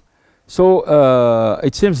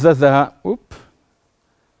seems that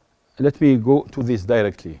let me go to this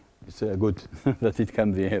directly. It's good that it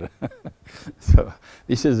comes here. So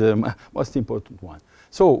this is the most important one.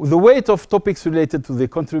 So the weight of topics related to the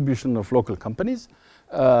contribution of local companies,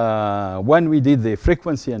 when we did the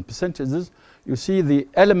frequency and percentages, you see the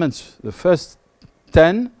elements, the first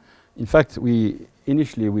 10. In fact,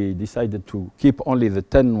 initially we decided to keep only the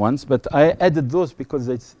 10 ones, but I added those because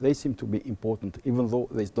they seem to be important, even though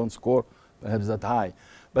they don't score perhaps that high.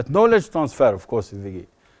 But knowledge transfer, of course, is the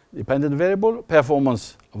dependent variable.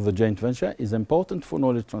 Performance of the joint venture is important for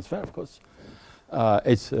knowledge transfer, of course.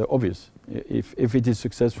 It's obvious. If it is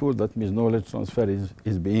successful, that means knowledge transfer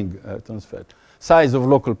is being transferred. Size of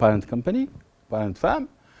local parent company, parent firm.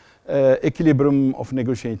 Equilibrium of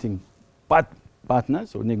negotiating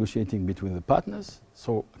partners, or negotiating between the partners.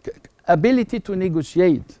 So ability to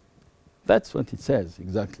negotiate, that's what it says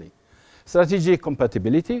exactly. Strategic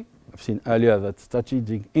compatibility. I've seen earlier that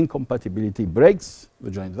strategic incompatibility breaks the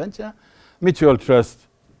joint venture. Mutual trust,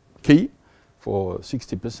 key for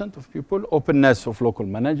 60% of people. Openness of local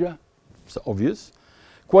manager, it's obvious.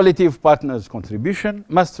 Quality of partners' contribution.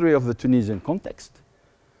 Mastery of the Tunisian context.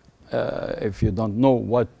 If you don't know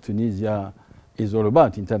what Tunisia is all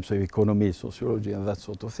about in terms of economy, sociology, and that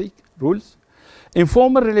sort of thing, rules.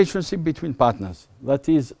 Informal relationship between partners. That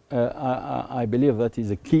is, I believe that is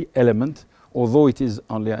a key element, although it is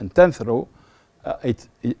only in 10th row.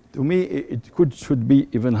 To me, it should be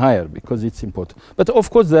even higher because it's important. But of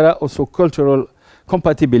course, there are also cultural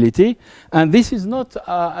compatibility, and this is not,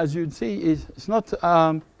 as you'd see, it's not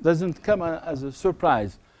doesn't come as a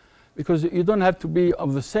surprise, because you don't have to be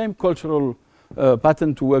of the same cultural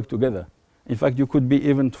pattern to work together. In fact, you could be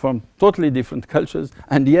even from totally different cultures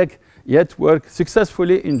and yet work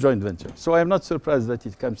successfully in joint venture. So I'm not surprised that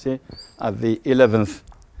it comes here at the 11th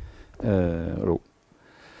row.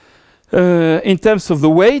 In terms of the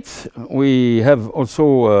weight, we have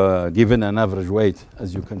also given an average weight.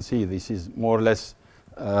 As you can see, this is more or less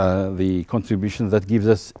the contribution that gives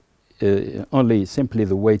us only simply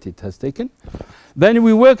the weight it has taken. Then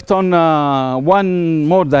we worked on one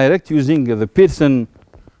more direct using the Pearson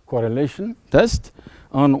correlation test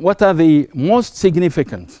on what are the most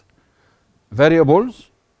significant variables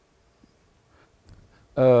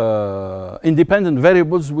independent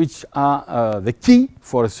variables which are the key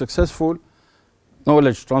for a successful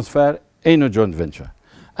knowledge transfer in a joint venture.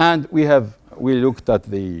 And we looked at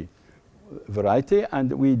the variety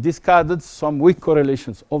and we discarded some weak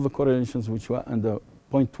correlations. All the correlations which were under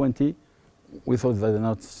 0.20, we thought that they're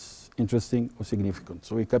not interesting or significant.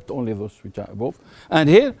 So we kept only those which are above. And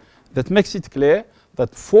here, that makes it clear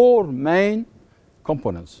that 4 main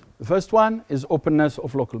components. The first one is openness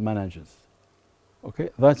of local managers. Okay,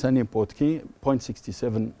 that's an important key,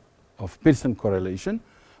 0.67 of Pearson correlation.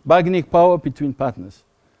 Bargaining power between partners.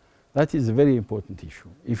 That is a very important issue.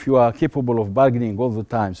 If you are capable of bargaining all the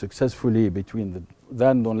time successfully between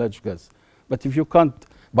the knowledge guys, but if you can't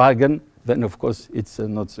bargain, then of course it's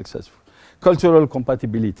not successful. Cultural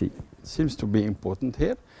compatibility seems to be important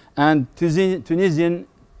here. And Tunisian,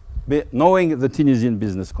 knowing the Tunisian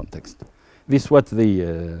business context. This is what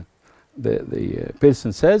the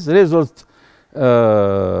Pearson says. The result,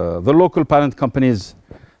 the local parent companies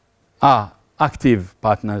are active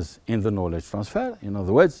partners in the knowledge transfer. In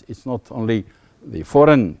other words, it's not only the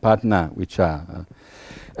foreign partner which are,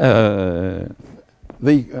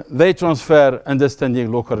 they transfer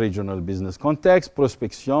understanding local regional business context,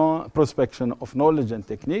 prospection of knowledge and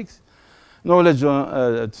techniques, knowledge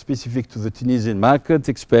specific to the Tunisian market,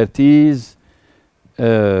 expertise,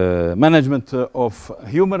 management of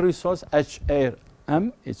human resource,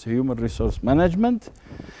 HRM, it's human resource management,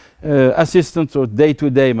 assistance or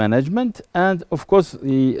day-to-day management, and of course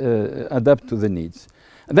the adapt to the needs.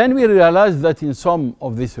 Then we realized that in some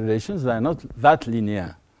of these relations they are not that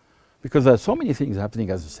linear, because there are so many things happening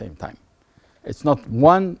at the same time. It's not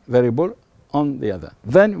one variable on the other.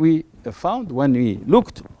 Then we found, when we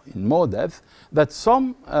looked in more depth, that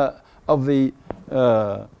some of the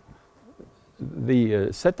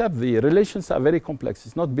setup, the relations are very complex.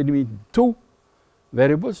 It's not between 2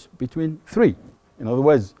 variables, between 3. In other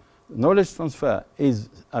words, knowledge transfer is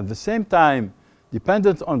at the same time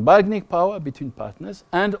dependent on bargaining power between partners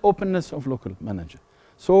and openness of local manager.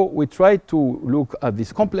 So we tried to look at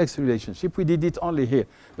this complex relationship. We did it only here,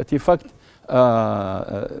 but in fact,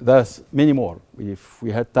 there's many more. If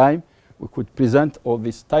we had time, we could present all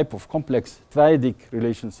this type of complex triadic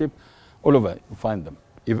relationship all over. You find them.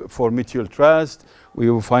 If for mutual trust, we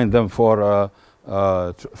will find them for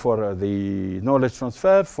the knowledge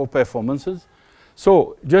transfer, for performances.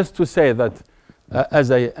 So just to say that,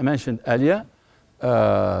 as I mentioned earlier,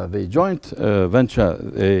 the joint venture,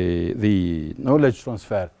 the knowledge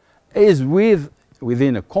transfer is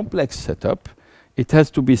within a complex setup. It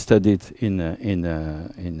has to be studied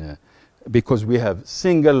because we have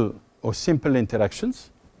single or simple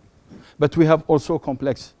interactions, but we have also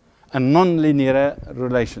complex and non-linear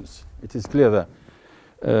relations. It is clear that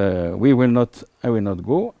I will not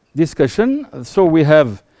go. Discussion. So we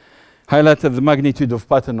have highlighted the magnitude of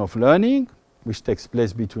pattern of learning, which takes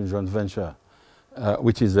place between joint venture,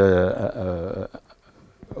 which is a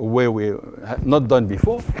way we have not done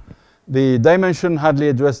before. The dimension hardly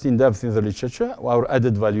addressed in depth in the literature. Our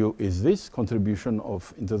added value is this contribution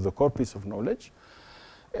into the corpus of knowledge.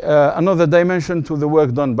 Another dimension to the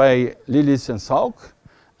work done by Lillis and Sauk,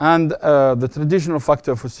 and the traditional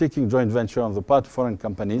factor for seeking joint venture on the part of foreign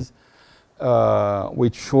companies,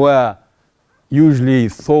 which were usually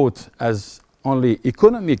thought as only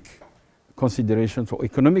economic considerations, or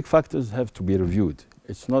economic factors have to be reviewed.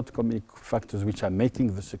 It's not economic factors which are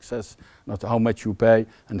making the success, not how much you pay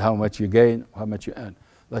and how much you gain, how much you earn.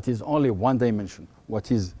 That is only one dimension. What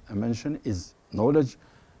is a mention is knowledge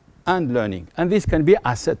and learning. And this can be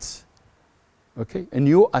assets, okay? A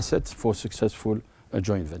new assets for successful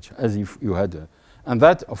joint venture, as if you had and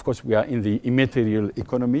that, of course, we are in the immaterial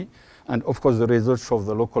economy. And of course, the research of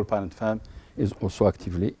the local parent firm is also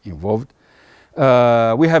actively involved.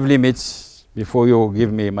 We have limits. Before you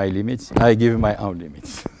give me my limits, I give my own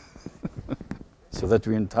limits. So that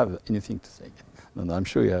we don't have anything to say. No, I'm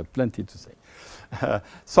sure you have plenty to say.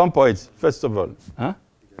 Some points, first of all. Hein?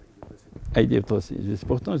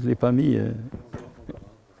 Pourtant, je ne l'ai pas mis.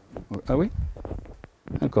 Ah oui?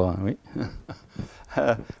 Encore un, oui.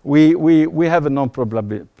 We have a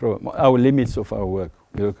non-probabilistic, our limits of our work,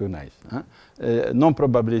 we recognize.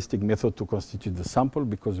 Non-probabilistic method to constitute the sample,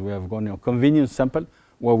 because we have gone a convenience sample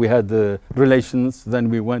where we had the relations, then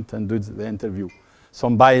we went and did the interview.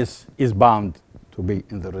 Some bias is bound to be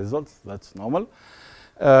in the results, that's normal.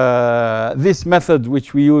 This method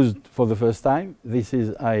which we used for the first time, this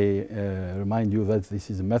is, I remind you that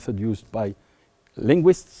this is a method used by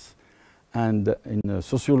linguists and in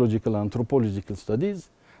sociological and anthropological studies,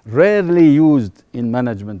 rarely used in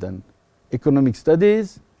management and economic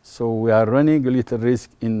studies, so we are running a little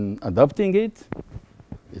risk in adopting it.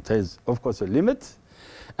 It has, of course, a limit.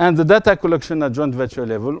 And the data collection at joint venture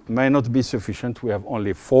level may not be sufficient. We have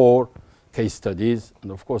only 4 case studies.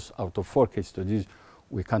 And of course, out of 4 case studies,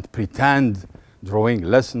 we can't pretend drawing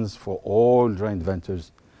lessons for all joint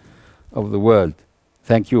ventures of the world.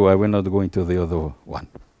 Thank you. I will not go into the other one.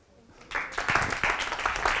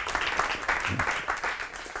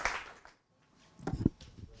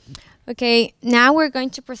 Okay, now we're going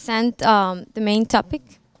to present the main topic,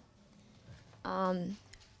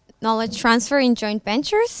 knowledge transfer in joint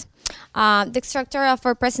ventures. The structure of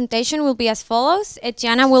our presentation will be as follows.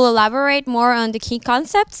 Eltjana will elaborate more on the key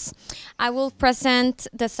concepts. I will present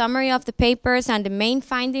the summary of the papers and the main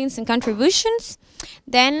findings and contributions.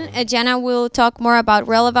 Then Eltjana will talk more about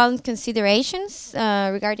relevant considerations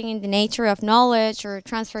regarding the nature of knowledge or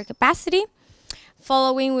transfer capacity.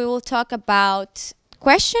 Following, we will talk about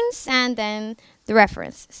questions and then the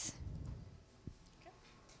references.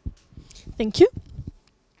 Thank you.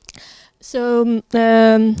 So,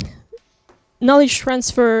 knowledge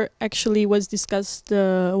transfer actually was discussed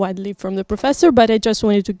widely from the professor, but I just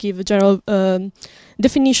wanted to give a general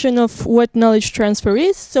definition of what knowledge transfer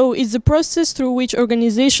is. So it's a process through which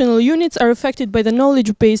organizational units are affected by the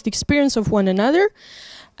knowledge-based experience of one another.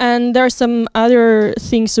 And there are some other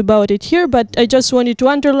things about it here, but I just wanted to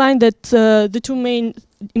underline that the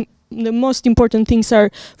most important things are,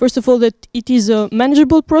 first of all, that it is a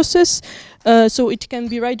manageable process, so it can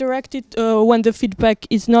be redirected when the feedback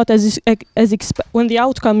is not when the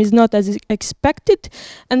outcome is not as expected,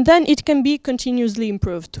 and then it can be continuously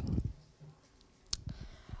improved.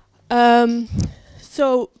 We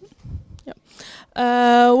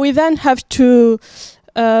then have to.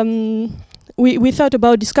 We thought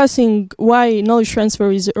about discussing why knowledge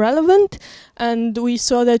transfer is relevant, and we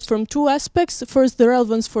saw that from 2 aspects. First, the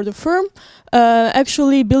relevance for the firm,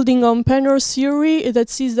 actually building on Penrose's theory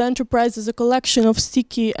that sees the enterprise as a collection of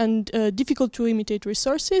sticky and difficult to imitate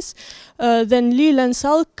resources. Then Lille and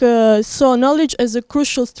Salk saw knowledge as a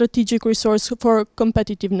crucial strategic resource for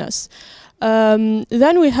competitiveness.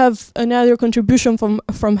 Then we have another contribution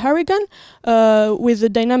from Harrigan with the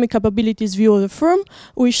dynamic capabilities view of the firm,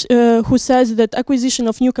 which who says that acquisition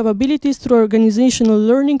of new capabilities through organizational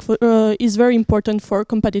learning is very important for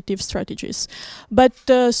competitive strategies. But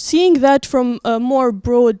seeing that from a more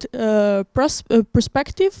broad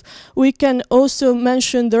perspective, we can also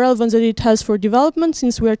mention the relevance that it has for development,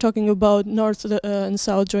 since we are talking about North and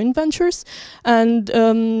South joint ventures. And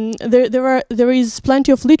there is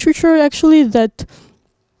plenty of literature actually that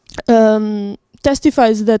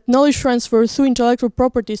testifies that knowledge transfer through intellectual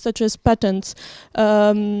property, such as patents,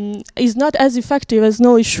 is not as effective as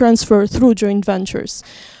knowledge transfer through joint ventures.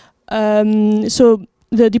 So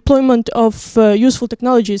the deployment of useful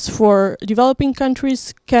technologies for developing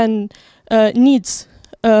countries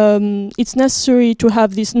it's necessary to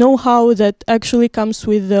have this know-how that actually comes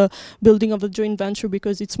with the building of a joint venture,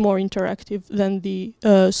 because it's more interactive than the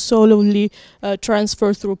solely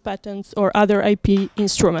transfer through patents or other IP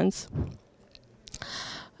instruments.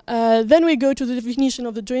 Then we go to the definition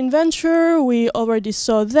of the joint venture. We already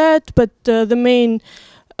saw that, but the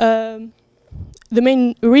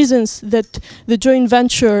main reasons that the joint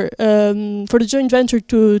venture, for the joint venture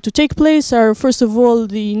to take place are, first of all,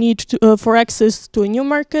 the need for access to a new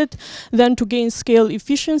market, then to gain scale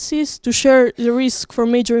efficiencies, to share the risk for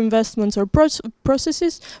major investments or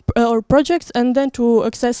processes or projects, and then to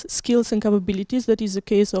access skills and capabilities. That is the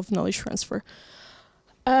case of knowledge transfer.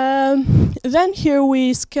 Then here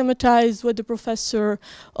we schematize what the professor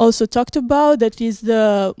also talked about, that is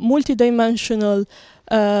the multidimensional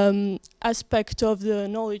aspect of the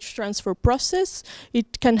knowledge transfer process.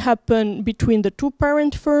 It can happen between the 2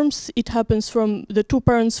 parent firms. It happens from the 2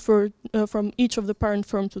 parents from each of the parent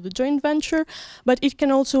firm to the joint venture, but it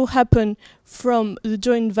can also happen from the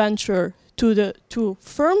joint venture to the 2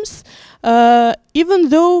 firms, even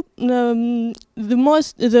though the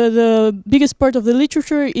biggest part of the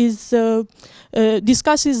literature is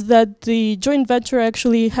discusses that the joint venture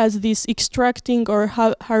actually has this extracting or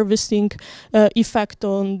harvesting effect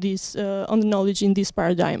on this on the knowledge in this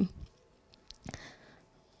paradigm.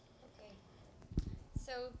 Okay.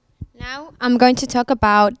 So now I'm going to talk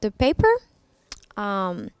about the paper.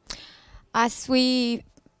 As we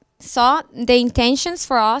saw, the intentions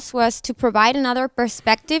for us was to provide another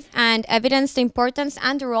perspective and evidence the importance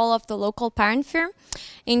and the role of the local parent firm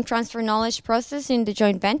in transfer knowledge process in the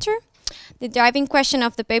joint venture. The driving question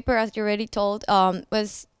of the paper, as you already told,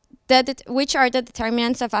 was which are the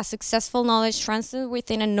determinants of a successful knowledge transfer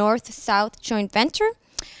within a North-South joint venture.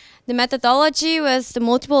 The methodology was the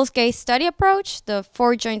multiple case study approach, the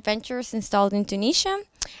 4 joint ventures installed in Tunisia,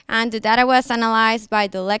 and the data was analyzed by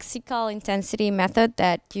the lexical intensity method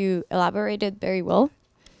that you elaborated very well.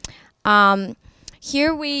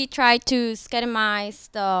 Here we try to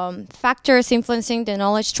schematize the factors influencing the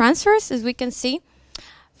knowledge transfers, as we can see.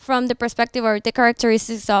 From the perspective or the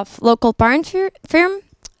characteristics of local parent firm,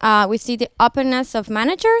 we see the openness of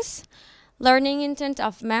managers, learning intent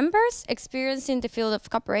of members, experience in the field of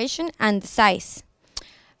cooperation, and the size.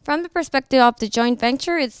 From the perspective of the joint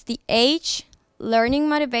venture, it's the age, learning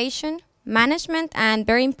motivation, management, and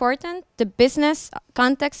very important, the business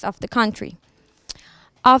context of the country.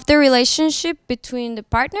 Of the relationship between the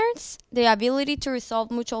partners, the ability to resolve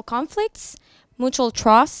mutual conflicts, mutual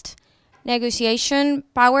trust, negotiation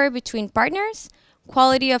power between partners,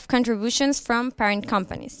 quality of contributions from parent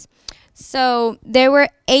companies. So there were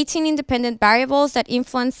 18 independent variables that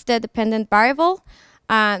influenced the dependent variable,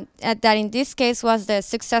 that in this case was the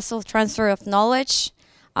successful transfer of knowledge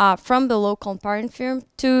from the local parent firm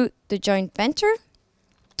to the joint venture.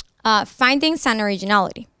 Findings and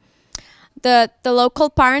originality. The local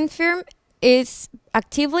parent firm is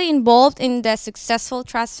actively involved in the successful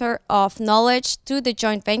transfer of knowledge to the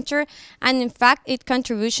joint venture, and in fact, its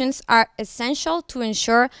contributions are essential to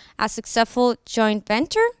ensure a successful joint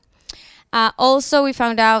venture. Also, we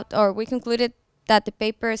found out, or we concluded that the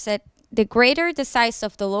paper said the greater the size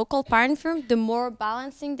of the local parent firm, the more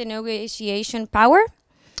balancing the negotiation power.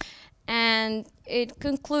 And it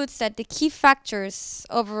concludes that the key factors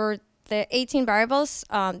over the 18 variables,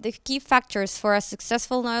 the key factors for a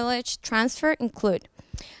successful knowledge transfer include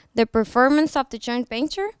the performance of the joint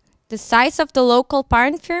venture, the size of the local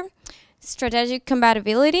parent firm, strategic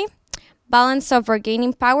compatibility, balance of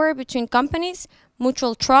bargaining power between companies,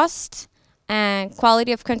 mutual trust, and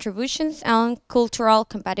quality of contributions, and cultural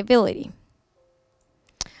compatibility.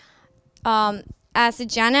 As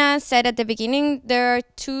Eltjana said at the beginning, there are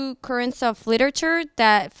two currents of literature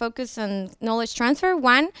that focus on knowledge transfer.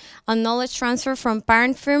 One, on knowledge transfer from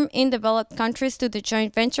parent firm in developed countries to the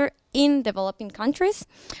joint venture in developing countries.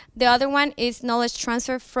 The other one is knowledge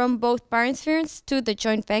transfer from both parent firms to the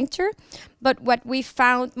joint venture. But what we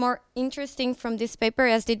found more interesting from this paper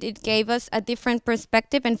is that it gave us a different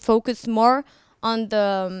perspective and focused more on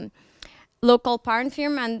the local parent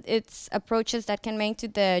firm and its approaches that can make to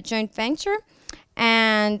the joint venture.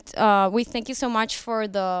 And we thank you so much for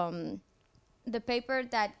the paper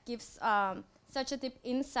that gives such a deep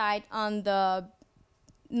insight on the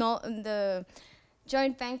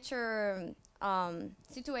joint venture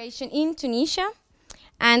situation in Tunisia.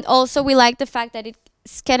 And also we like the fact that it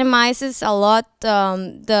schematizes a lot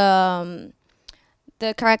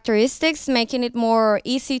the characteristics, making it more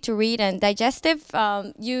easy to read and digestive.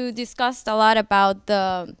 You discussed a lot about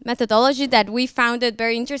the methodology that we found it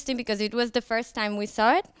very interesting because it was the first time we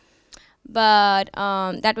saw it. But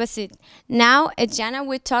that was it. Now, Eltjana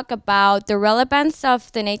will talk about the relevance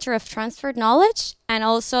of the nature of transferred knowledge and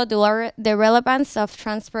also the relevance of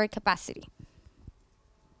transfer capacity.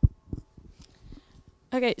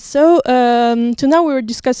 Okay, so to now we were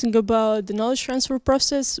discussing about the knowledge transfer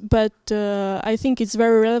process, but I think it's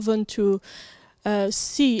very relevant to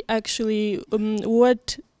see actually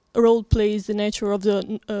what role plays the nature of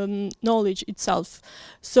the knowledge itself.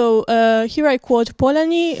 So here I quote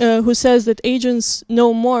Polanyi, who says that agents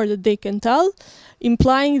know more than they can tell,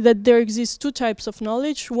 implying that there exist two types of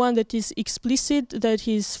knowledge, one that is explicit, that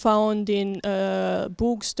is found in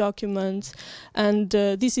books, documents, and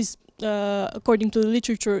this is according to the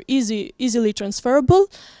literature, easily transferable.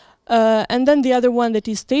 And then the other one that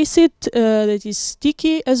is tacit, that is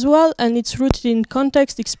sticky as well, and it's rooted in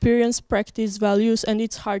context, experience, practice, values, and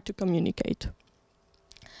it's hard to communicate.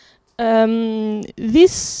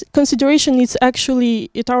 This consideration is actually,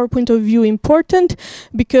 at our point of view, important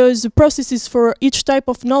because the processes for each type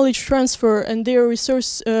of knowledge transfer and their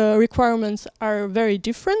resource requirements are very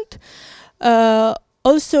different.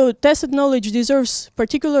 Also, tacit knowledge deserves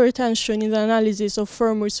particular attention in the analysis of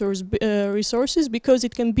firm resources because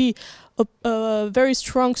it can be a very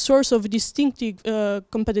strong source of distinctive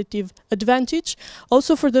competitive advantage.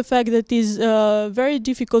 Also for the fact that it is very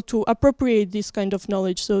difficult to appropriate this kind of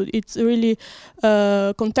knowledge. So it's really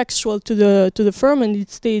contextual to the firm and it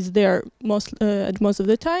stays there at most of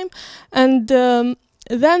the time. And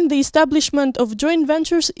then the establishment of joint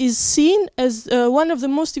ventures is seen as one of the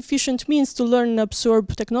most efficient means to learn and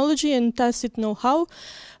absorb technology and tacit know-how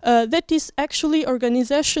that is actually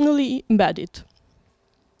organizationally embedded.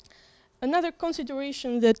 Another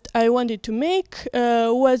consideration that I wanted to make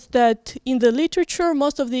was that in the literature,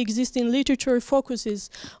 most of the existing literature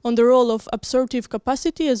focuses on the role of absorptive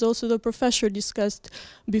capacity, as also the professor discussed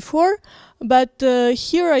before. But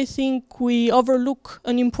here I think we overlook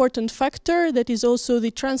an important factor that is also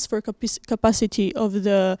the transfer capacity of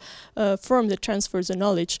the firm that transfers the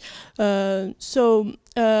knowledge.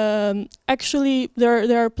 Actually,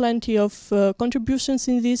 there are plenty of contributions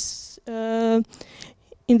in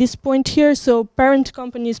this point here. So parent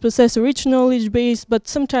companies possess a rich knowledge base, but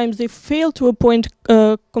sometimes they fail to appoint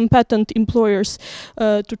competent employers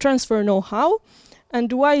to transfer know-how.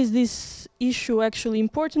 And why is this issue actually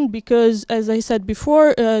important? Because, as I said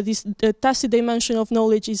before, this tacit dimension of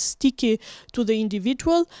knowledge is sticky to the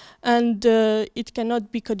individual, and it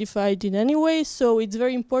cannot be codified in any way. So it's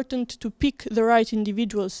very important to pick the right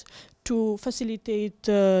individuals to facilitate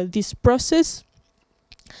this process.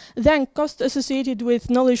 Then cost associated with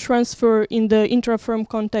knowledge transfer in the intra-firm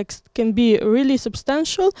context can be really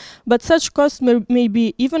substantial, but such costs may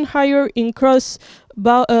be even higher in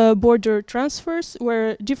cross-border transfers,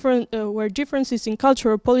 where differences in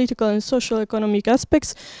cultural, political, and social economic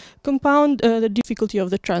aspects compound the difficulty of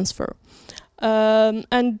the transfer.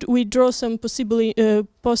 And we draw some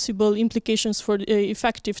possible implications for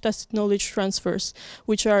effective tacit knowledge transfers,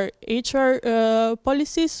 which are HR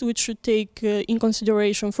policies, which should take in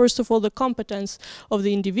consideration, first of all, the competence of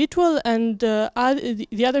the individual, and the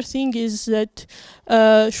other thing is that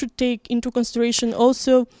should take into consideration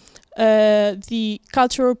also the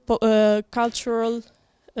cultural,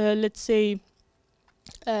 let's say,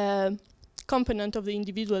 component of the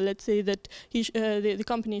individual. Let's say that the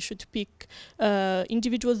company should pick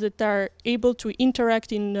individuals that are able to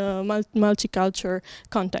interact in multicultural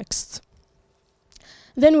contexts.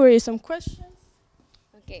 Then there is some questions.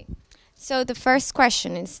 Okay. So the first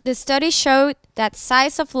question is, the study showed that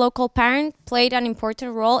size of local parent played an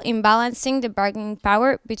important role in balancing the bargaining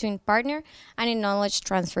power between partner and in knowledge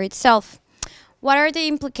transfer itself. What are the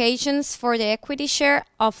implications for the equity share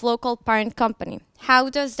of local parent company? How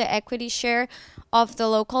does the equity share of the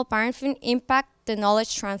local parent firm impact the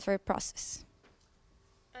knowledge transfer process?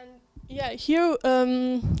 And yeah, here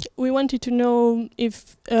we wanted to know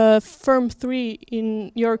if firm 3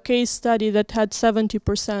 in your case study that had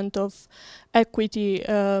 70% of equity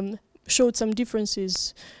showed some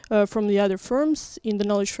differences from the other firms in the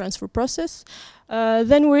knowledge transfer process.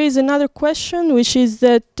 Then there is another question, which is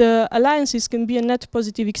that alliances can be a net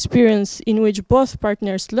positive experience in which both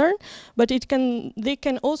partners learn, but they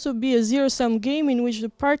can also be a zero-sum game in which the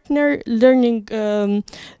partner learning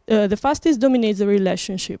the fastest dominates the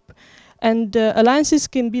relationship. And alliances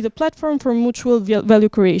can be the platform for mutual value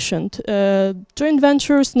creation. Joint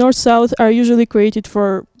ventures, north-south, are usually created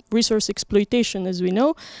for resource exploitation, as we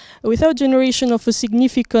know, without generation of a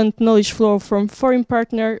significant knowledge flow from foreign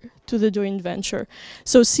partner to the joint venture.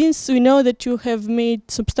 So since we know that you have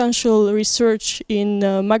made substantial research in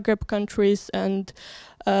Maghreb countries and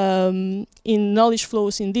in knowledge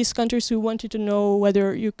flows in these countries, we wanted to know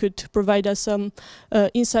whether you could provide us some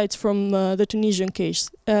insights from the Tunisian case.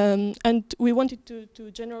 And we wanted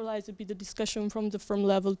to generalize a bit the discussion from the firm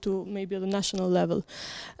level to maybe the national level.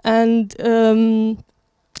 And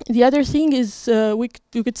the other thing is, we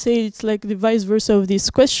could say it's like the vice versa of this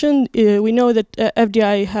question. We know that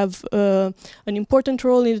FDI have an important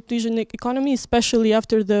role in the Tunisian economy, especially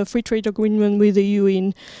after the free trade agreement with the EU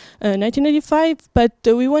in 1995. But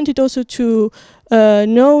we wanted also to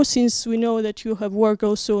know, since we know that you have worked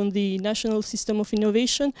also on the national system of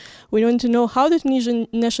innovation, we want to know how the Tunisian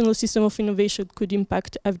national system of innovation could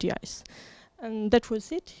impact FDIs. And that was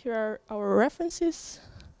it. Here are our references,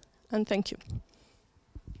 and thank you.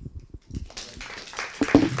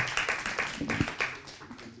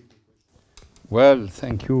 Well,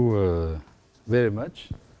 thank you very much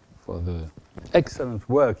for the excellent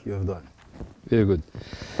work you have done. Very good.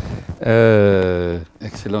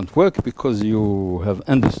 Excellent work, because you have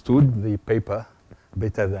understood the paper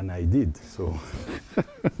better than I did. So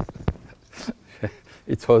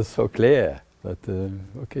it was so clear. But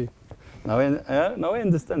okay, now I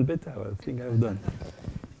understand better what I think I've done.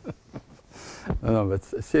 No, but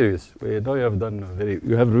serious. We know you have done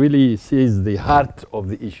you have really seized the heart of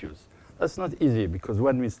the issues. That's not easy, because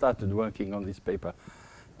when we started working on this paper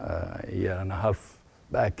a year and a half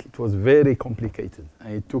back, it was very complicated.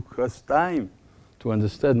 And it took us time to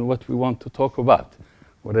understand what we want to talk about.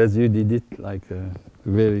 Whereas you did it like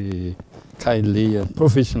very kindly and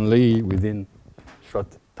professionally within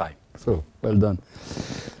short time. So, well done.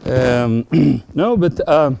 No, but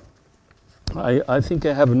I think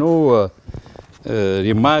I have no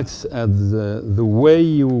remarks at the way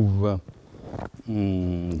you've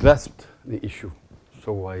grasped the issue.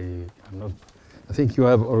 So I think you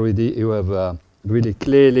have really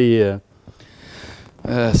clearly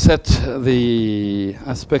set the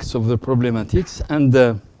aspects of the problematics,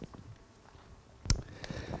 and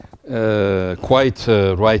quite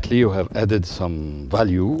rightly you have added some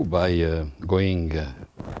value by going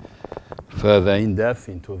further in depth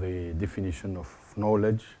into the definition of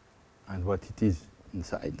knowledge and what it is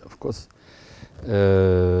inside, of course.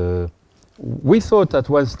 We thought at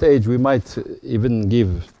one stage we might even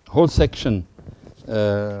give whole section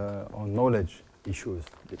on knowledge issues,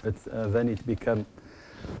 but then it became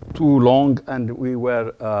too long, and we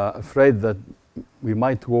were afraid that we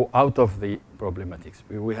might go out of the problematics.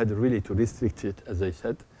 We had really to restrict it, as I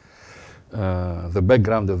said. The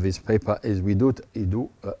background of this paper is we do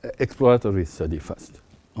exploratory study first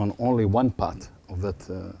on only one part of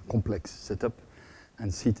that complex setup,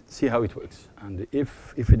 and see how it works. And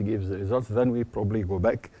if it gives the results, then we probably go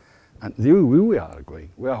back, and we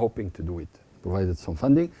are hoping to do it, provided some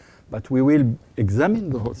funding, but we will examine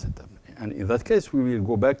the whole setup. And in that case, we will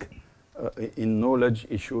go back in knowledge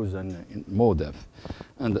issues and in more depth.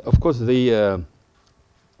 And of course, you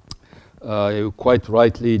quite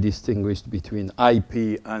rightly distinguished between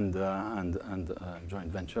IP and joint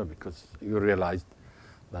venture, because you realized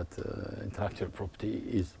that intellectual property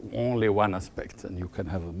is only one aspect, and you can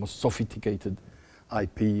have a most sophisticated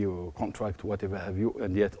IP or contract, whatever have you,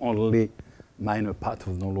 and yet only minor part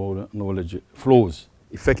of the knowledge flows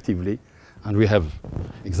effectively. And we have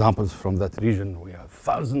examples from that region. We have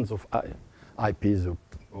thousands of IPs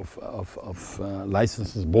of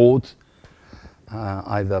licenses bought,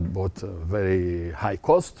 either bought very high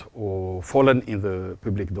cost or fallen in the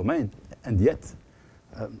public domain, and yet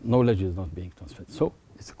knowledge is not being transferred. So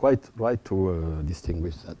it's quite right to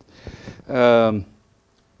distinguish that.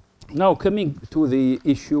 Now coming to the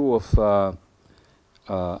issue of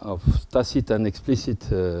tacit and explicit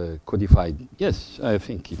codified. Yes, I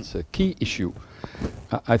think it's a key issue.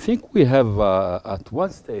 I think we have, at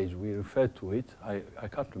one stage, we referred to it, I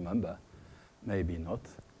can't remember, maybe not.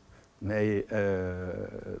 Even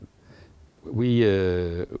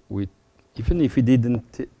if we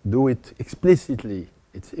didn't do it explicitly,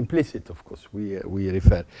 it's implicit, of course, we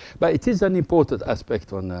refer. But it is an important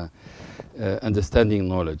aspect on understanding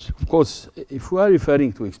knowledge. Of course, if we are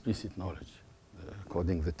referring to explicit knowledge,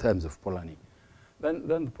 according to the terms of Polanyi,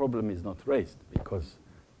 then the problem is not raised, because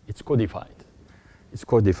it's codified. It's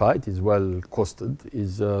codified, it's well costed,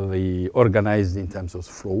 is organized in terms of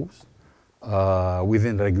flows,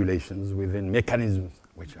 within regulations, within mechanisms,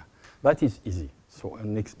 that is easy. So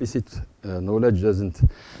an explicit knowledge doesn't,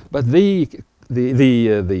 but the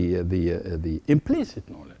implicit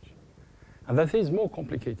knowledge, and that is more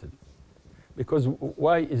complicated. Because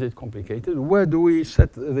why is it complicated? Where do we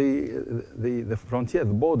set the frontier,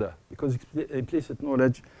 the border? Because implicit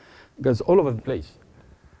knowledge goes all over the place.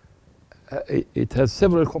 It has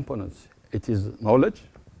several components. It is knowledge,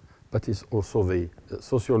 but it's also the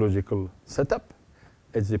sociological setup.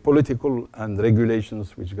 It's the political and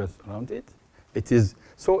regulations which goes around it.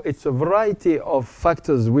 So it's a variety of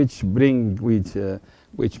factors which makes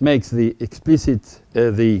the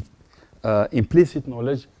implicit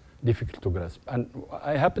knowledge difficult to grasp. And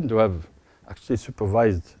I happen to have actually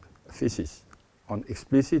supervised a thesis on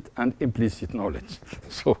explicit and implicit knowledge.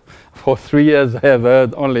 So for 3 years I have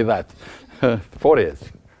heard only that. 4 years.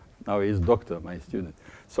 Now he's doctor, my student.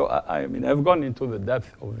 So I mean, I've gone into the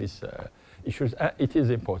depth of these issues. It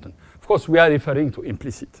is important. Of course, we are referring to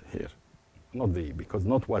implicit here, because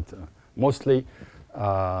not what, mostly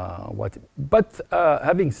what. But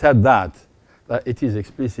having said that it is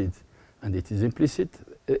explicit and it is implicit,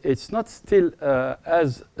 it's not still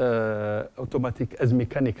as automatic, as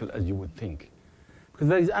mechanical as you would think. Because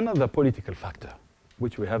there is another political factor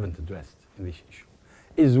which we haven't addressed in this issue,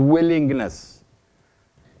 is willingness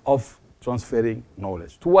of transferring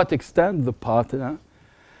knowledge. To what extent the partner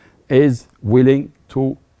is willing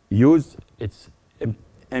to use its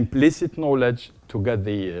implicit knowledge to get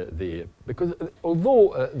because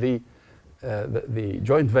although the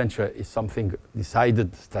joint venture is something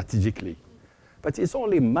decided strategically, but it's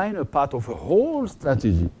only a minor part of a whole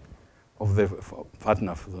strategy of the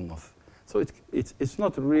partner for the North. So it's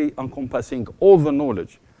not really encompassing all the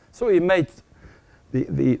knowledge. So it made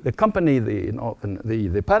the company,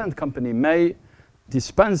 the parent company may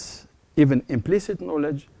dispense even implicit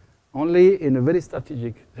knowledge only in a very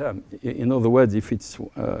strategic term. In other words, if it's,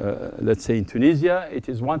 let's say in Tunisia, it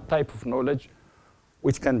is one type of knowledge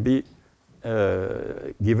which can be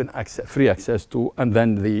given free access to, and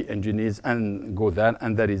then the engineers go there,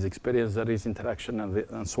 and there is experience, there is interaction,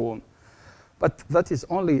 and so on. But that is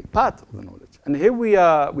only part of the knowledge. And here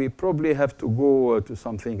we probably have to go to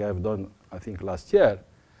something I've done, I think, last year,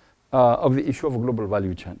 of the issue of global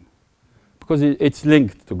value chain. Because it's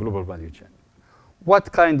linked to global value chain.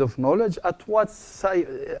 What kind of knowledge at what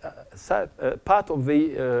part of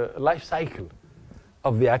the life cycle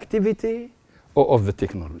of the activity or of the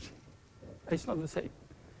technology? It's not the same.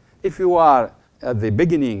 If you are at the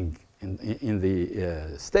beginning in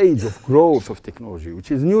the stage of growth of technology,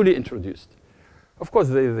 which is newly introduced, of course,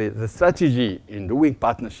 the strategy in doing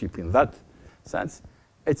partnership in that sense,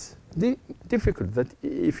 it's difficult that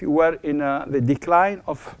if you were in the decline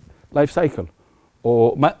of life cycle,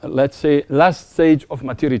 or let's say last stage of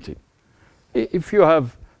maturity. If you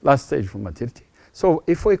have last stage of maturity. So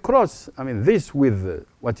if we cross, I mean, this with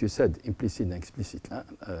what you said, implicit and explicit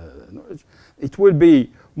knowledge, it will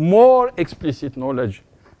be more explicit knowledge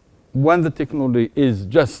when the technology is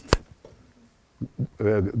just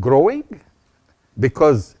growing,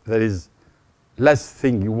 because there is less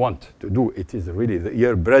thing you want to do. It is really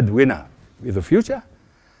your breadwinner with the future.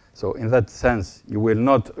 So in that sense, you will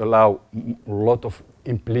not allow a lot of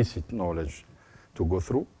implicit knowledge to go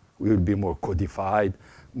through. We will be more codified,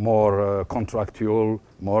 more contractual,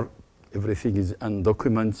 more everything is on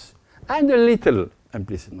documents, and a little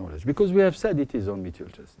implicit knowledge, because we have said it is on mutual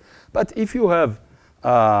trust. But if you have,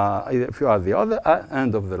 if you are the other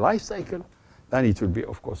end of the life cycle, then it will be,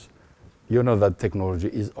 of course, you know that technology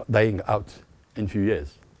is dying out in a few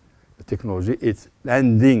years. The technology is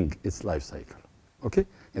ending its life cycle, okay?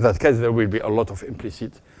 In that case, there will be a lot of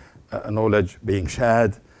implicit knowledge being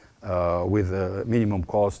shared with minimum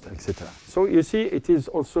cost, etc. So you see, it is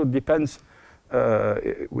also depends.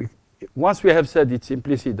 Once we have said it's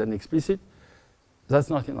implicit and explicit, that's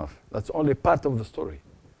not enough. That's only part of the story.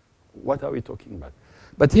 What are we talking about?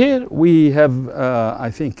 But here we have,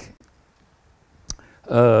 I think,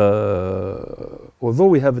 although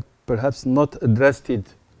we have perhaps not addressed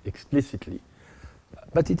it explicitly,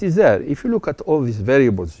 but it is there. If you look at all these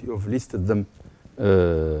variables, you have listed them,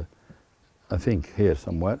 I think, here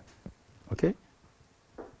somewhere. Okay?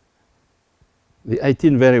 The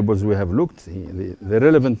 18 variables we have looked, the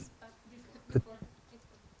relevant.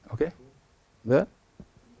 Okay? There?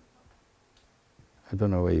 I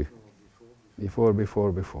don't know where you. Before.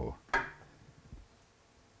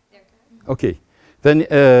 Okay. Then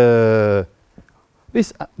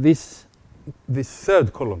this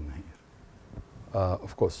third column here.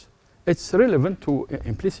 Of course, it's relevant to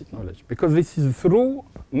implicit knowledge, because this is through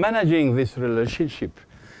managing this relationship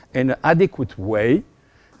in an adequate way,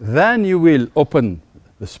 then you will open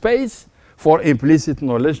the space for implicit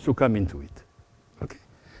knowledge to come into it. Okay.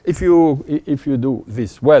 If you do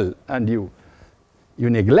this well and you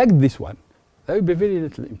neglect this one, there will be very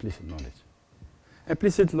little implicit knowledge.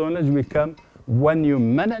 Implicit knowledge will come when you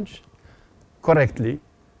manage correctly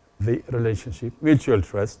the relationship, mutual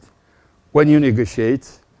trust. When you negotiate,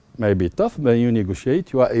 maybe tough, but you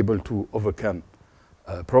negotiate, you are able to overcome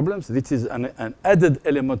problems. This is an added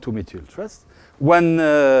element to mutual trust. When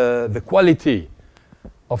the quality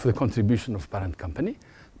of the contribution of parent company,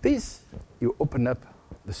 this, you open up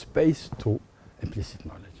the space to implicit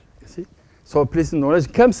knowledge, you see? So implicit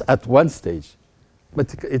knowledge comes at one stage,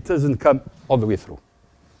 but it doesn't come all the way through.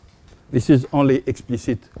 This is only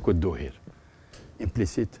explicit could do here,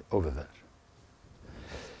 implicit over there.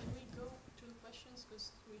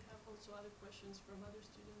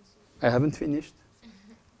 I haven't finished.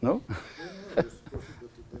 No?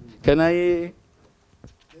 Can I?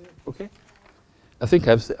 Okay. I think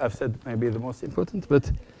I've said maybe the most important,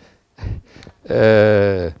 but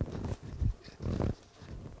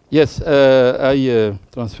yes, I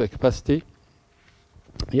transfer capacity.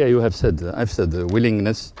 Yeah, you have said. I've said the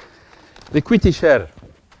willingness, the equity share.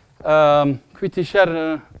 Equity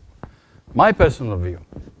share. My personal view,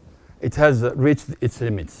 it has reached its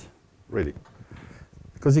limits, really.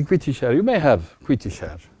 Because equity share, you may have equity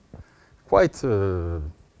share, quite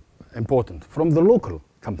important, from the local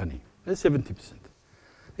company, 70%.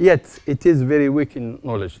 Yet, it is very weak in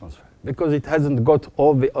knowledge transfer, because it hasn't got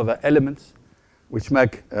all the other elements which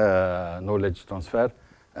make knowledge transfer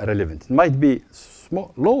relevant. It might be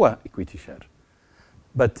lower equity share,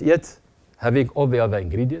 but yet having all the other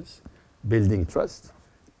ingredients, building trust,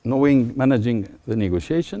 managing the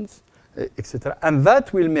negotiations, etc. And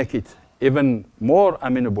that will make it even more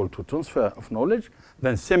amenable to transfer of knowledge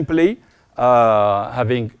than simply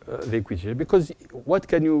having the equity. Because what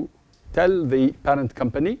can you tell the parent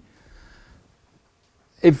company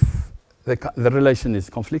if the relation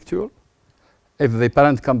is conflictual, if the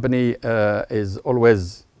parent company is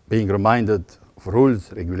always being reminded of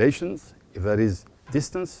rules, regulations, if there is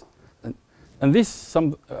distance, And this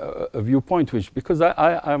some a viewpoint which, because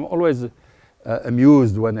I'm always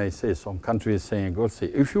amused when I say some countries saying, "Well, see,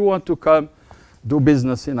 if you want to come do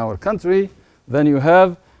business in our country, then you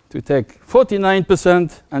have to take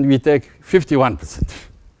 49% and we take 51%.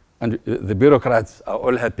 And the bureaucrats are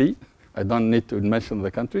all happy. I don't need to mention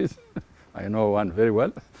the countries. I know one very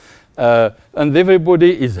well. And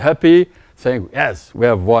everybody is happy, saying, yes, we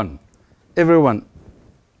have won. Everyone,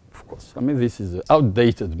 of course, I mean, this is an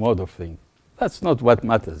outdated mode of thing. That's not what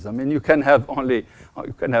matters. I mean, you can have only,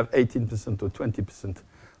 you can have 18% or 20%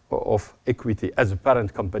 of equity as a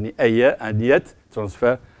parent company a year, and yet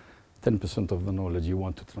transfer 10% of the knowledge you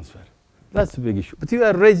want to transfer. That's a big issue. But you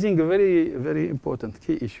are raising a very, very important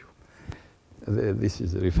key issue. This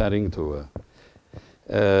is referring to,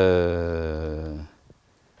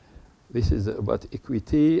 this is about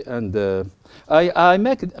equity, and I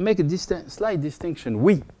make a slight distinction,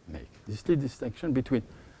 we make this slight distinction between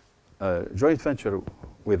joint venture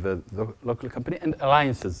with the local company and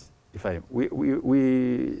alliances. If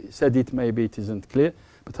we said it, maybe it isn't clear,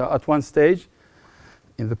 but at one stage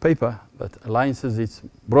in the paper, that alliances is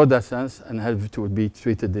broader sense and have to be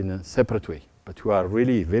treated in a separate way. But we are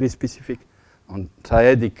really very specific on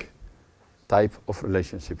triadic type of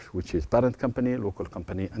relationships, which is parent company, local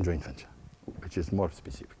company, and joint venture, which is more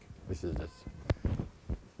specific. This is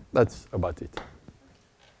that's about it.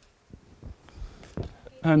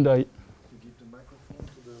 And I. Give the microphone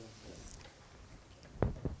to the.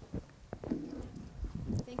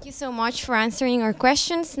 Thank you so much for answering our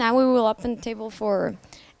questions. Now we will open the table for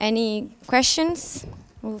any questions.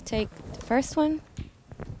 We'll take the first one.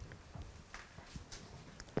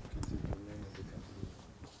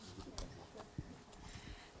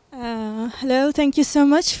 Hello, thank you so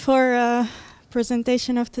much for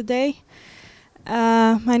presentation of today.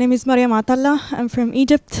 My name is Mariam Atalla. I'm from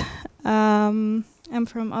Egypt. I'm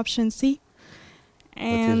from option C.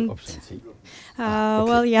 And what is option C? Okay.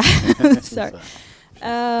 Well, yeah, sorry.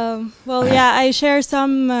 Well, yeah, I share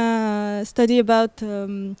some study about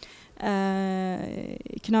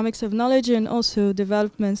economics of knowledge and also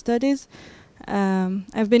development studies.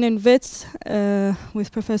 I've been in WITS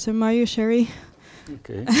with Professor Mario Sherry.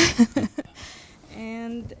 Okay.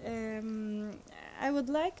 And I would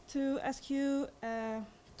like to ask you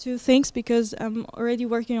two things, because I'm already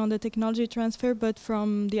working on the technology transfer, but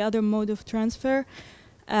from the other mode of transfer,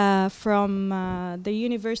 from the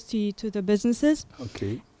university to the businesses.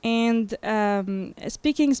 Okay. And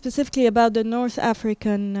speaking specifically about the North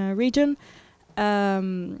African region,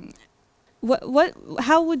 how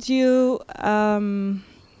would you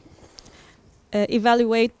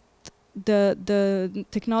evaluate the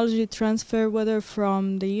technology transfer, whether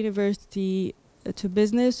from the university to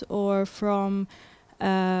business or from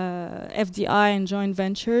FDI and joint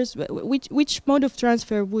ventures? Which mode of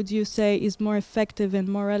transfer would you say is more effective and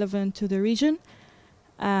more relevant to the region?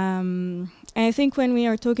 And I think when we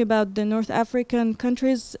are talking about the North African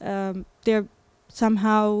countries, they're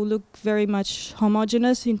somehow look very much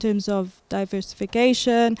homogeneous in terms of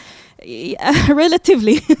diversification,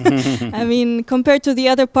 relatively. I mean, compared to the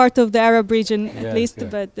other part of the Arab region, at least. Yeah.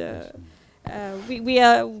 But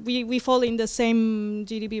we fall in the same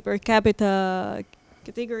GDP per capita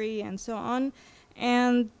category and so on.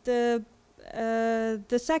 And the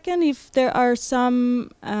second, if there are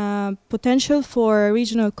some potential for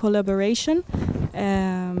regional collaboration.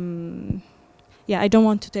 Yeah, I don't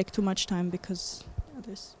want to take too much time because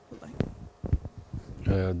others would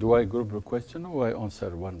like. Do I group the question or I answer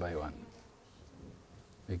one by one?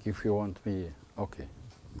 Like if you want me, okay.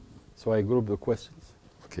 So I group the questions.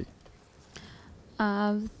 Okay.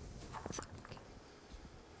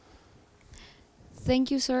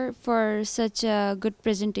 Thank you, sir, for such a good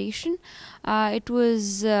presentation. It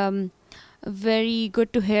was very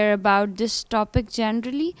good to hear about this topic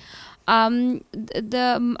generally. I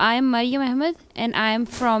am Mariam Ahmed, and I am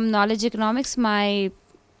from Knowledge Economics. My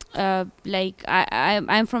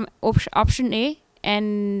I'm from option A,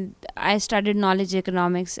 and I studied Knowledge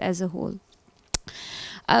Economics as a whole.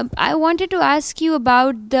 I wanted to ask you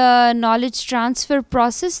about the knowledge transfer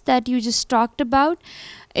process that you just talked about.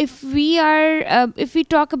 If we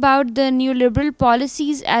talk about the neoliberal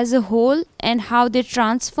policies as a whole and how they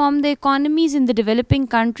transform the economies in the developing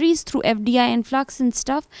countries through FDI influx and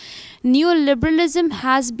stuff, neoliberalism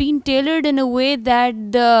has been tailored in a way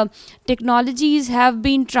that the technologies have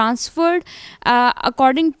been transferred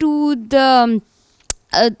according to the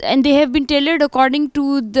and they have been tailored according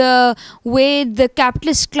to the way the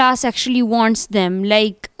capitalist class actually wants them.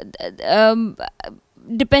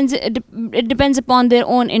 it depends upon their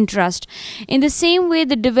own interest. In the same way,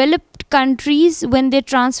 the developed countries, when they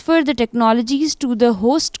transfer the technologies to the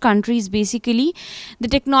host countries, basically, the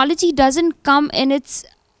technology doesn't come in its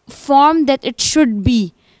form that it should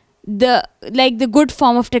be, the good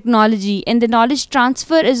form of technology, and the knowledge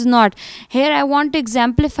transfer is not. Here I want to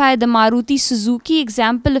exemplify the Maruti Suzuki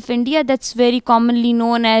example of India, that's very commonly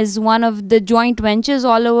known as one of the joint ventures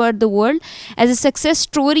all over the world as a success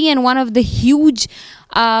story, and one of the huge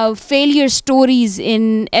failure stories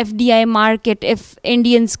in FDI market, if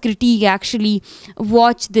Indians critique actually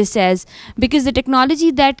watch this as, because the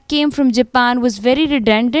technology that came from Japan was very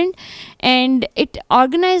redundant and it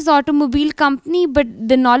organized the automobile company, but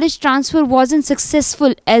the knowledge transfer wasn't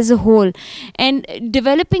successful as a whole. And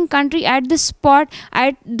developing country at this spot,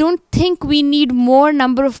 I don't think we need more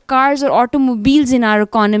number of cars or automobiles in our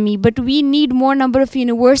economy, but we need more number of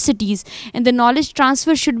universities, and the knowledge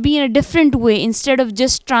transfer should be in a different way, instead of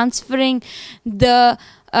just transferring the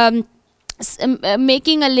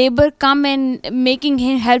making a labor come and making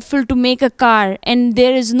him helpful to make a car, and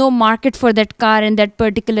there is no market for that car in that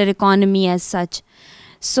particular economy as such.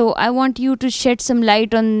 So I want you to shed some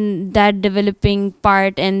light on that developing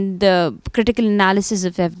part and the critical analysis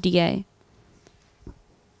of FDI.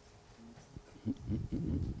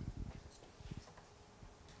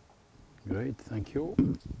 Great, thank you.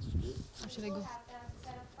 Should I go?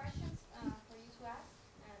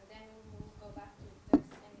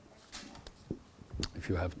 If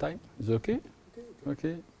you have time, is it okay?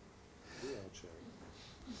 Okay.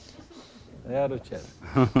 They are a chair.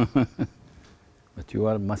 But you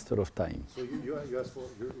are master of time. So you ask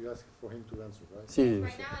for him to answer, right? Si,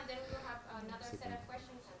 Right now, and then we will have another set of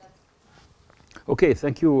questions. And that's okay,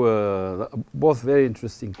 thank you. Both very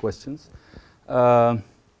interesting questions. But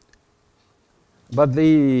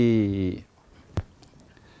the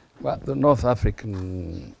North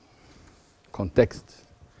African context,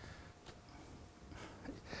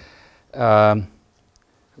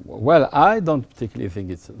 well, I don't particularly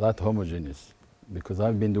think it's that homogeneous, because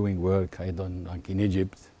I've been doing work, I done like in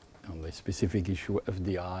Egypt on the specific issue of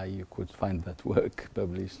FDI. You could find that work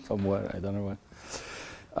published somewhere, I don't know where.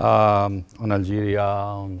 On Algeria,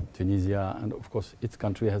 on Tunisia, and of course each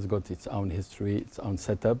country has got its own history, its own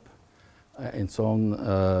setup, its own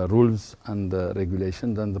rules and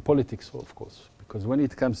regulations, and the politics, of course. Because when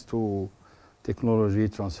it comes to technology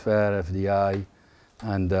transfer, FDI,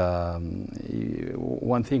 and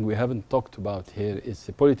one thing we haven't talked about here is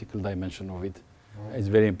the political dimension of it. It's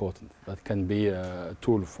very important. That can be a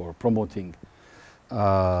tool for promoting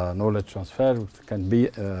knowledge transfer. It can be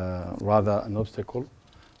rather an obstacle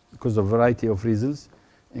because of a variety of reasons,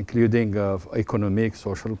 including economic,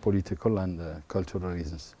 social, political, and cultural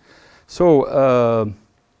reasons. So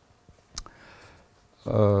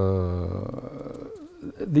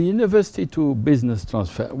the university to business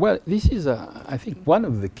transfer, well, this is, I think, one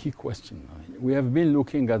of the key questions. We have been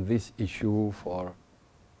looking at this issue for,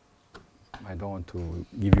 I don't want to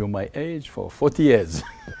give you my age, for 40 years.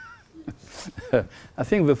 I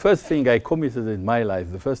think the first thing I committed in my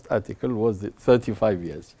life, the first article, was the 35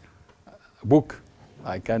 years. A book,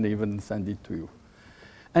 I can even send it to you.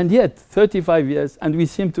 And yet, 35 years, and we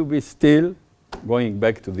seem to be still going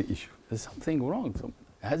back to the issue. There's something wrong, it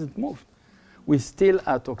hasn't moved. We still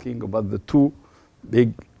are talking about the two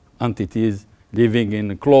big entities living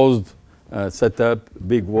in a closed setup,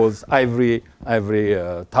 big walls, ivory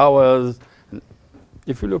towers.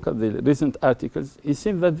 If you look at the recent articles, it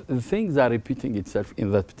seems that things are repeating itself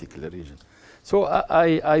in that particular region. So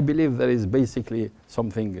I believe there is basically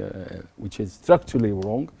something which is structurally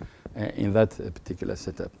wrong in that particular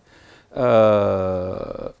setup.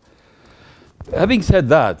 Having said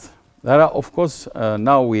that, there are, of course,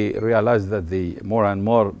 now we realize that the more and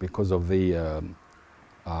more, because of the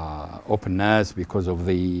openness, because of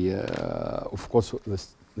the, of course,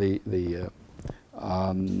 the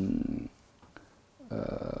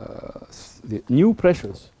new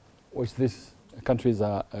pressures which these countries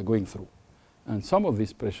are going through. And some of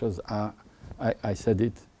these pressures are, I said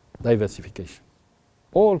it, diversification.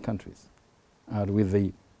 All countries are with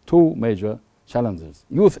the two major challenges: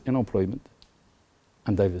 youth unemployment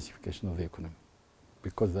and diversification of the economy,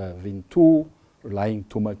 because they have been relying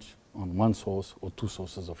too much on one source or two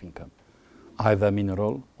sources of income, either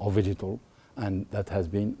mineral or vegetal, and that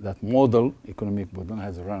economic model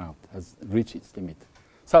has run out, has reached its limit.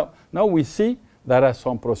 So now we see there are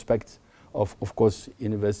some prospects of course,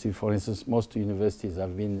 university, for instance, most universities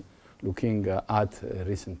have been looking at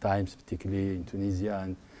recent times, particularly in Tunisia,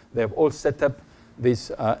 and they have all set up this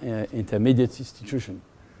intermediate institution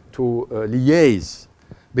to liaise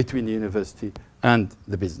between the university and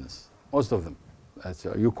the business. Most of them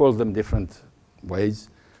you call them different ways.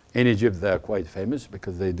 In Egypt, they are quite famous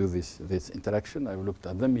because they do this interaction. I've looked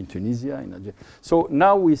at them in Tunisia, in Algeria. So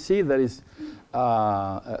now we see there is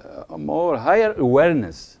a more higher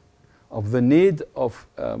awareness of the need of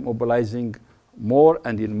mobilizing more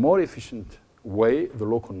and in more efficient way the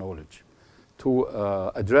local knowledge to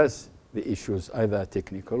address the issues, either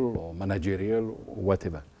technical or managerial or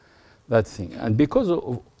whatever, that thing. And because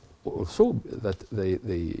of also that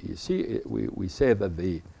you see, we say that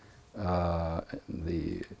the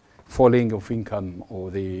falling of income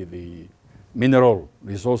or the mineral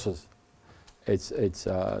resources, it's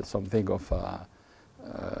something of a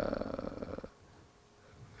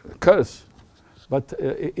curse, but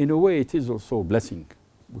in a way it is also a blessing,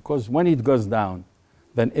 because when it goes down,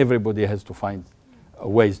 then everybody has to find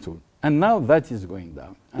ways to. And now that is going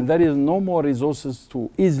down, and there is no more resources to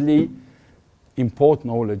easily import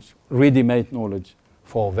knowledge, ready-made knowledge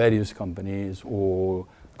for various companies or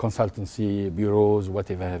consultancy bureaus,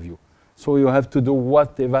 whatever have you. So you have to do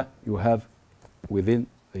whatever you have within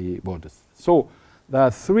the borders. So there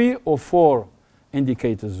are 3 or 4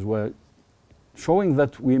 indicators where showing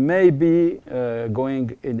that we may be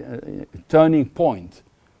going in a turning point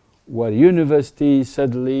where university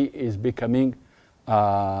suddenly is becoming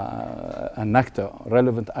an actor,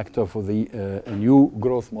 relevant actor for the new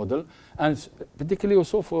growth model, and particularly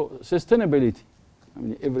also for sustainability. I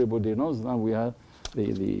mean, everybody knows now we have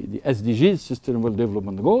the SDGs, Sustainable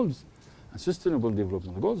Development Goals. And Sustainable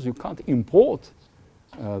Development Goals, you can't import.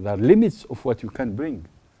 There are limits of what you can bring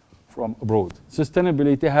from abroad.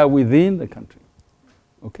 Sustainability are within the country.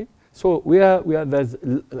 Okay, so there's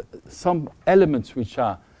some elements which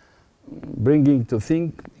are bringing to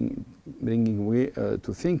think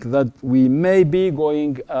that we may be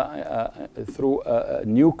going through a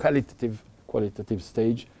new qualitative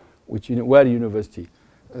stage, where university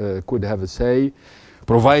could have a say,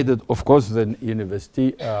 provided, of course, the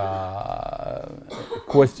university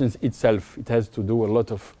questions itself. It has to do a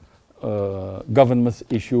lot of governance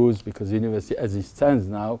issues, because university, as it stands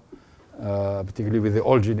now, particularly with the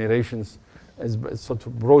old generations, is sort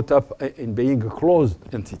of brought up in being a closed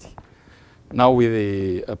entity. Now with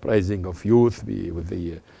the uprising of youth, with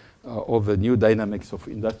the all the new dynamics of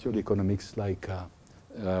industrial economics, like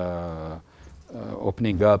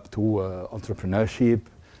opening up to entrepreneurship,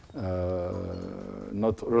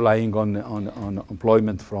 not relying on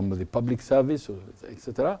employment from the public service,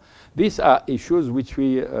 etc. These are issues which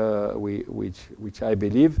which I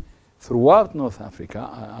believe throughout North Africa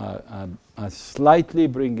are slightly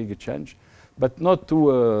bringing a change, but not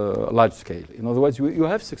to a large scale. In other words, you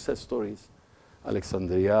have success stories.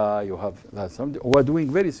 Alexandria, you have that some who are doing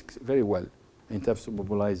very well in terms of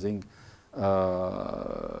mobilizing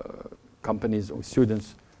companies or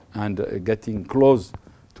students and getting close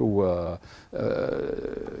to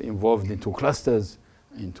involved into clusters,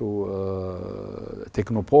 into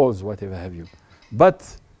technopoles, whatever have you.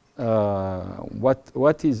 But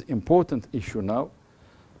what is important issue now,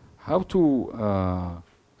 how to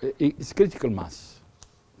it's critical mass.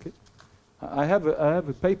 Okay? I have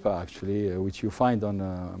a paper actually which you find on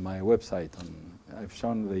my website. I've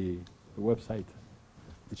shown the website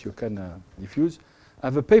which you can diffuse. I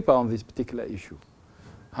have a paper on this particular issue.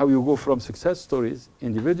 How you go from success stories,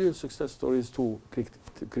 individual success stories, to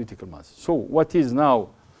critical mass. So what is now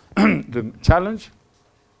the challenge?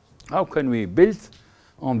 How can we build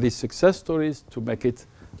on these success stories to make it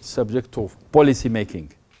subject to policy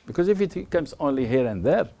making? Because if it comes only here and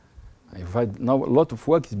there, I've had now a lot of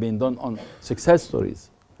work is being done on success stories.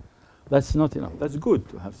 That's not enough. That's good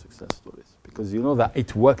to have success stories, because you know that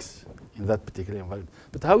it works in that particular environment.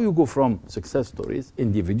 But how you go from success stories,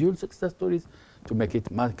 individual success stories, to make it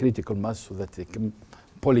critical mass, so that they can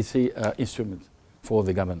policy instrument for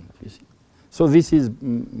the government, you see. So this is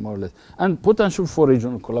more or less. And potential for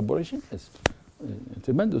regional collaboration, yes.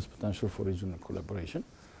 Tremendous potential for regional collaboration,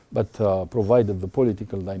 but provided the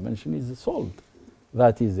political dimension is solved.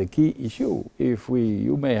 That is the key issue. If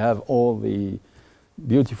you may have all the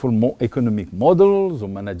beautiful economic models or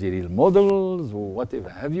managerial models or whatever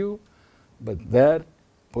have you, but their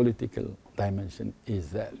political dimension is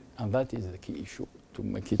there, and that is the key issue to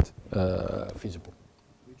make it feasible.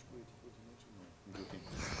 Which political dimension?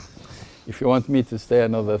 If you want me to stay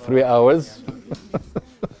another 3 hours.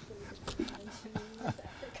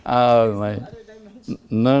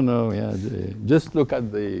 No, yeah, just look at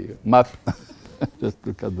the map. Just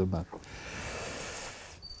look at the map.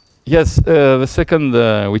 Yes, the second,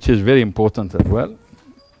 which is very important as well,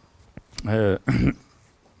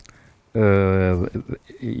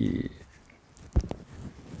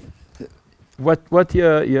 what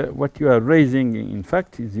you are raising, in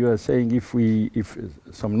fact, is you are saying if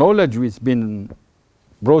some knowledge which has been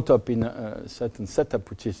brought up in a certain setup,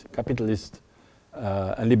 which is capitalist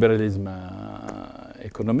and liberalism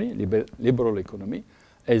economy, liberal economy,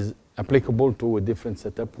 is applicable to a different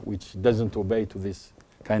setup which doesn't obey to this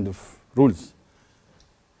kind of rules.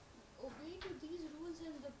 Obey to these rules,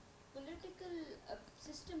 and the political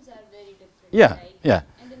systems are very different. Yeah, right? yeah.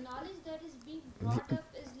 And the knowledge that is being brought up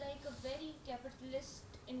is like a very capitalist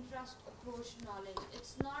interest approach knowledge.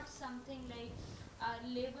 It's not something like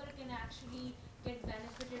labor can actually get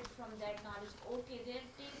benefited from that knowledge. Okay,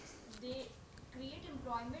 they create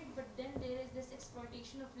employment, but then there is this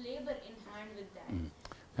exploitation of labor in hand with that.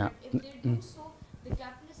 Yeah. But if they do so, the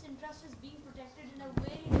capitalist interest is being protected in a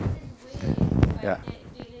very different way by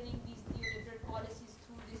tailoring these neoliberal policies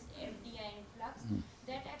through this FDI influx.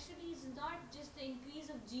 That actually is not just the increase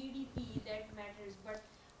of GDP that matters, but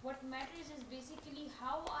what matters is basically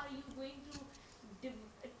how are you going to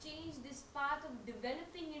change this path of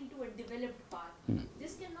developing into a developed path.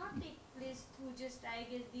 This cannot take place through just, I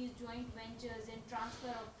guess, these joint ventures and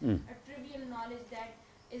transfer of a trivial knowledge that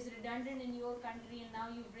is redundant in your country, and now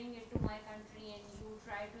you bring it to my country and you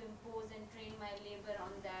try to impose and train my labor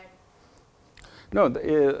on that. No,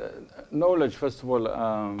 knowledge, first of all,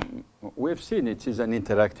 we've seen it is an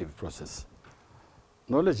interactive process.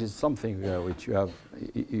 Knowledge is something which you have,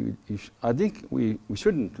 I think we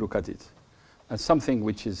shouldn't look at it as something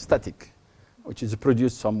which is static, which is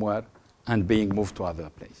produced somewhere and being moved to other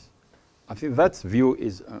place. I think that view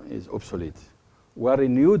is obsolete. We are a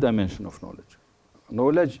new dimension of knowledge.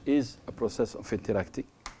 Knowledge is a process of interactive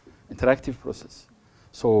process.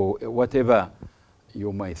 So whatever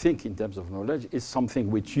you might think in terms of knowledge is something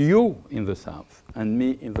which you in the south and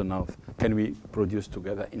me in the north can we produce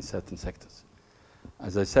together in certain sectors.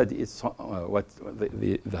 As I said, it's what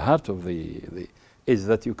the heart of the is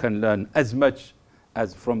that you can learn as much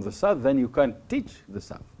as from the south, then you can teach the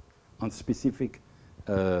south on specific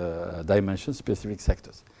dimensions, specific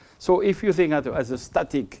sectors. So if you think as a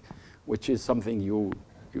static, which is something you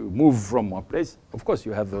move from one place, of course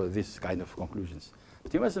you have this kind of conclusions.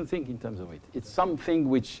 But you mustn't think in terms of it. It's something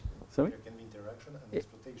which... Sorry? There can be interaction and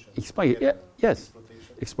exploitation. Yes,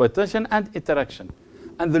 exploitation and interaction.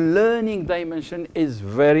 And the learning dimension is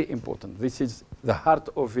very important. This is the heart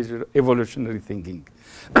of evolutionary thinking.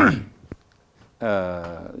 You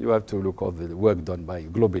have to look at the work done by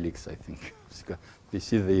Globelix, I think.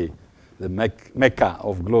 This is the mecca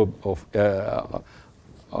of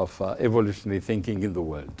evolutionary thinking in the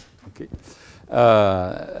world. Okay,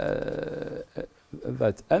 the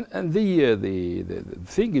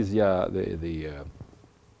thing is, the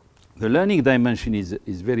learning dimension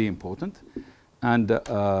is very important. And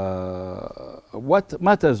what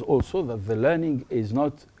matters also that the learning is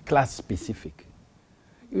not class specific.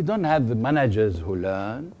 You don't have the managers who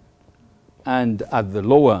learn, and at the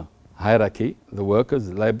lower hierarchy, the workers,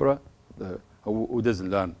 the laborer, who doesn't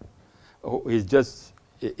learn, who is just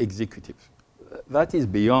executive. That is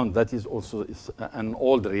beyond, that is also an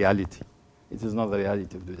old reality. It is not the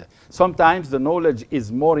reality to do that. Sometimes the knowledge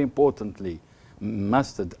is more importantly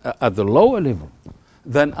mastered at the lower level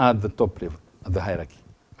than at the top level. The hierarchy,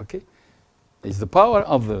 okay, it's the power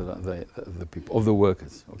of the people, of the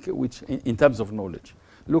workers, okay, which in terms of knowledge.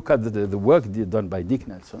 Look at the work done by Dick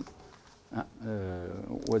Nelson,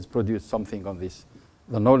 was produced something on this,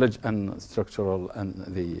 the knowledge and structural and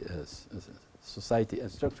the society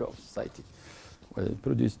and structure of society, was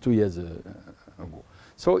produced 2 years ago.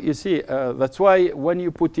 So you see, that's why when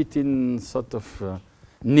you put it in sort of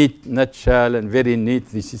neat nutshell and very neat,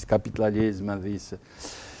 this is capitalism and this.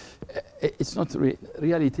 It's not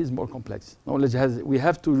reality is more complex. Knowledge we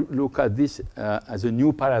have to look at this as a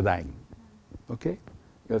new paradigm. Okay,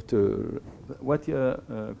 you have to what your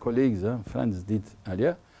colleagues, friends did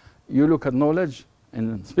earlier. You look at knowledge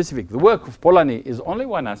and specific. The work of Polanyi is only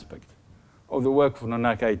one aspect, or the work of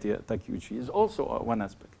Nonaka Takeuchi is also one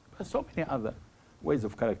aspect. There's so many other ways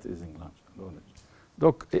of characterizing knowledge.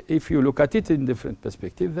 Look, if you look at it in different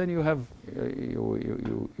perspective, then you have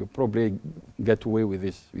you probably get away with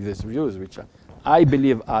these views, which I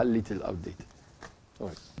believe are a little outdated.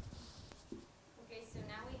 Sorry. Okay, so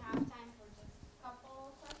now we have time for just a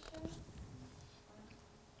couple questions.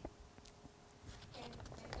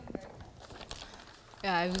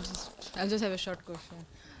 Yeah, I'll just have a short question.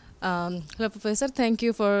 Hello, Professor. Thank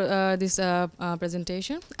you for this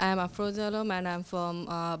presentation. I am Afroz Alam, and I'm from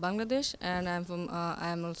Bangladesh, and I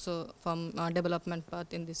am also from development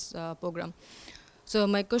path in this program. So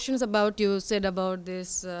my question is about, you said about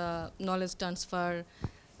this knowledge transfer.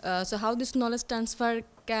 So how this knowledge transfer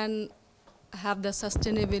can have the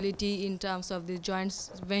sustainability in terms of the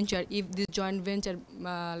joint venture, if the joint venture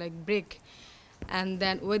like break, and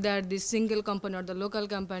then whether the single company or the local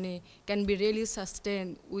company can be really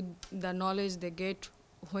sustained with the knowledge they get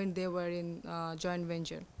when they were in joint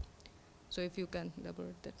venture. So if you can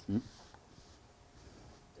elaborate that.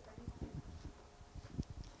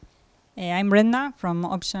 I'm Brenda from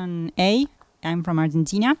option A. I'm from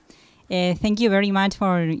Argentina. Thank you very much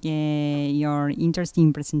for your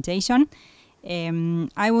interesting presentation.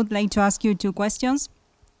 I would like to ask you two questions.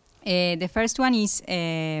 The first one is,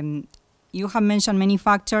 you have mentioned many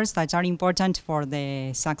factors that are important for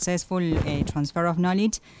the successful transfer of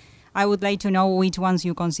knowledge. I would like to know which ones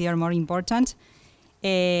you consider more important.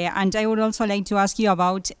 And I would also like to ask you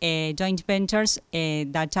about joint ventures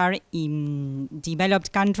that are in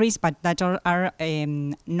developed countries, but that are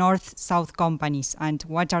north-south companies, and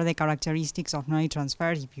what are the characteristics of knowledge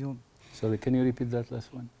transfer, if you... Sorry, can you repeat that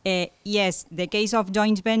last one? Yes, the case of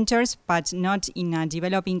joint ventures, but not in a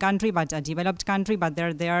developing country, but a developed country, but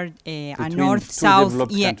they are a north-south...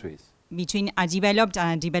 countries. Between a developed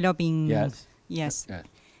and a developing... Yes. Yes. Yes.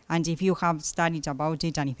 And if you have studied about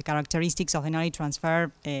it, and if the characteristics of the knowledge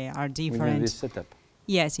transfer are different. Within this setup?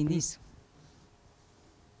 Yes, in this.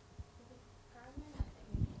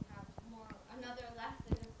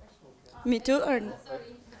 Me too, or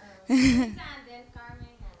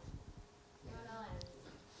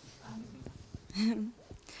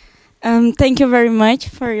thank you very much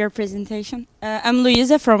for your presentation. I'm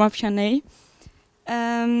Luisa from option A.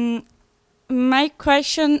 My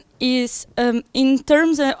question is, in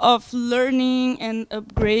terms of learning and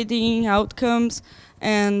upgrading outcomes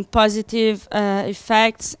and positive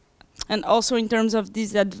effects, and also in terms of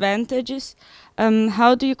disadvantages,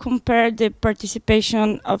 how do you compare the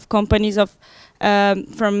participation of companies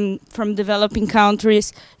from developing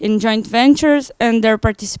countries in joint ventures and their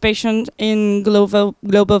participation in global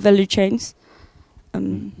value chains?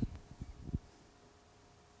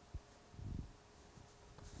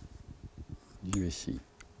 USC.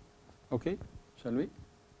 Okay, shall we?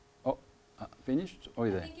 Oh, finished? Or I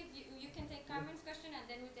there? think if you can take Carmen's question and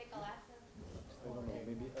then we take a last one. I don't know,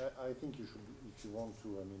 maybe I think you should, if you want to,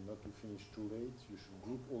 I mean, not to finish too late, you should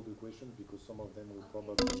group all the questions because some of them will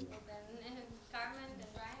probably... Then Carmen, then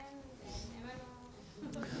Ryan, then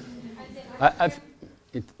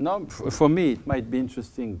Emmanuel. For me, it might be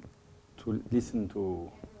interesting to listen to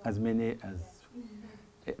as many as...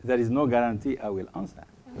 There is no guarantee I will answer.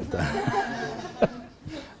 But,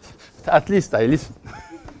 at least I listen.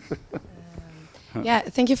 Yeah,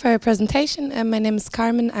 thank you for your presentation. My name is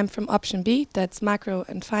Carmen. I'm from option B, that's macro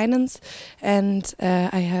and finance. And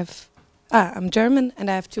I'm German and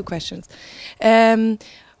I have two questions.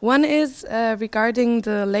 One is regarding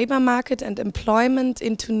the labor market and employment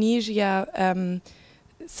in Tunisia,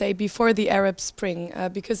 say before the Arab Spring,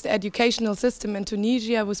 because the educational system in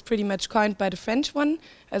Tunisia was pretty much coined by the French one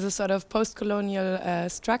as a sort of post-colonial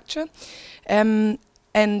structure.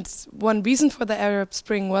 And one reason for the Arab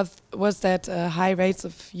Spring was that high rates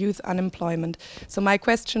of youth unemployment. So my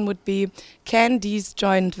question would be, can these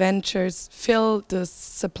joint ventures fill the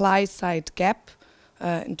supply side gap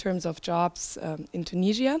in terms of jobs in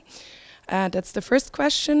Tunisia? That's the first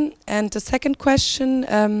question. And the second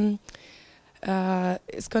question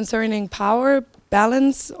is concerning power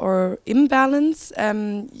balance or imbalance.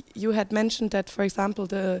 You had mentioned that, for example,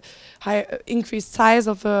 the increased size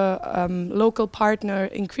of a local partner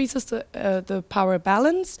increases the power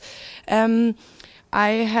balance.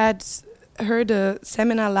 I had heard a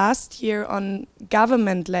seminar last year on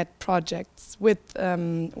government-led projects with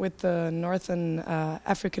the Northern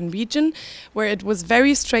African region, where it was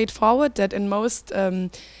very straightforward that in most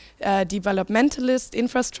developmentalist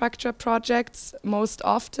infrastructure projects, most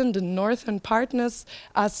often the northern partners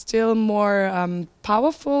are still more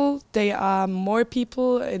powerful. They are more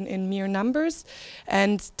people in mere numbers,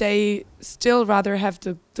 and they still rather have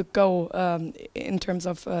the go in terms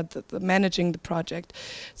of the managing the project.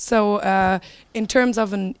 So in terms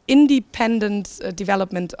of an independent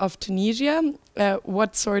development of Tunisia,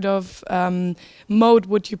 what sort of mode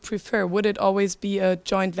would you prefer? Would it always be a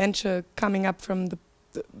joint venture coming up from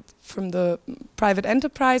the private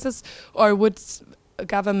enterprises, or would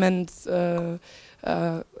government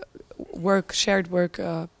shared work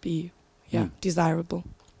be desirable?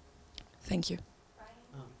 Thank you.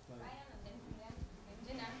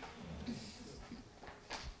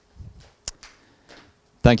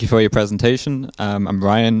 Thank you for your presentation. I'm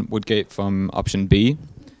Ryan Woodgate from option B,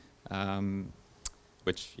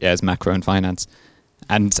 which is macro and finance.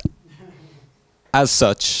 And as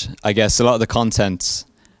such, I guess a lot of the content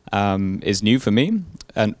is new for me.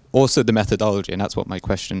 and also the methodology, and that's what my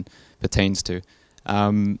question pertains to.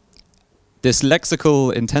 This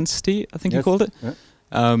lexical intensity, I think you called it,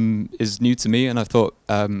 is new to me, and I thought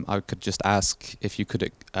I could just ask if you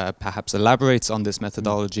could perhaps elaborate on this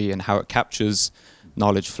methodology and how it captures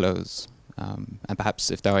knowledge flows, and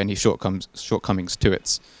perhaps if there are any shortcomings to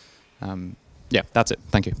it. Yeah, that's it.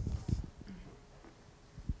 Thank you.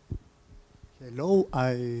 Hello,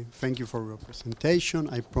 I thank you for your presentation.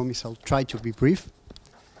 I promise I'll try to be brief.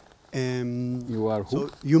 You are who? So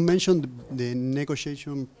you mentioned the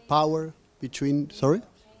negotiation power between, sorry?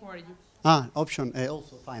 Who are you? Option A,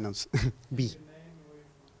 also finance, B.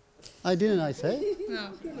 Didn't I say?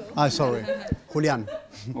 No. Sorry, Julian.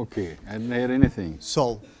 Okay, I didn't hear anything.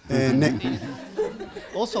 So,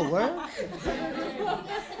 also where?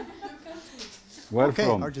 Where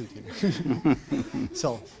from? Argentina.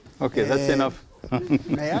 So. Okay, that's enough.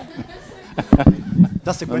 May I?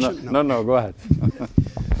 That's the question? No, go ahead.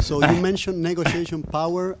 So you mentioned negotiation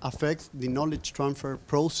power affects the knowledge transfer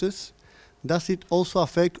process. Does it also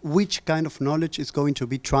affect which kind of knowledge is going to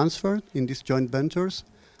be transferred in these joint ventures?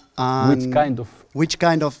 And which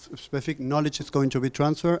kind of specific knowledge is going to be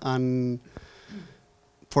transferred? And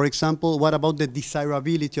for example, what about the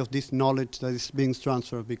desirability of this knowledge that is being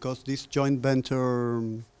transferred? Because this joint venture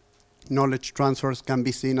knowledge transfers can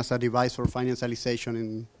be seen as a device for financialization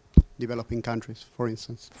in developing countries, for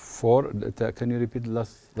instance. Can you repeat the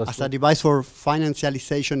last as a device for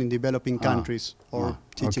financialization in developing countries, or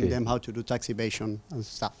teaching okay. them how to do tax evasion and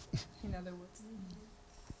stuff. In other words.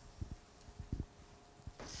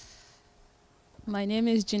 My name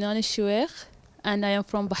is Jinan Shueikh, and I am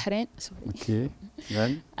from Bahrain. Sorry. Okay,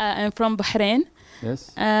 then? I am from Bahrain.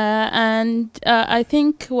 Yes. I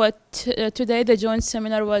think today the joint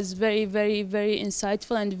seminar was very, very, very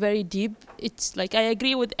insightful and very deep. It's like I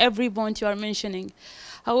agree with every point you are mentioning.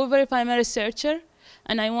 However, if I'm a researcher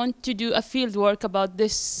and I want to do a field work about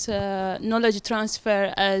this knowledge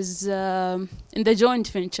transfer as in the joint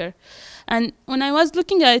venture, and when I was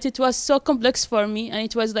looking at it, it was so complex for me, and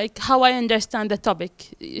it was like how I understand the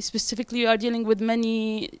topic. Specifically, you are dealing with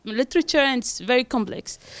many literature, and it's very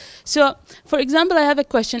complex. So, for example, I have a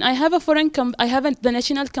question. I have the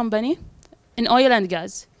national company in oil and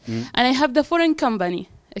gas, and I have the foreign company.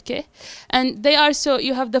 Okay, and they are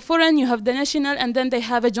you have the foreign, you have the national, and then they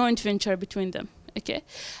have a joint venture between them. Okay,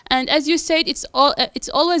 and as you said, it's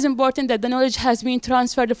always important that the knowledge has been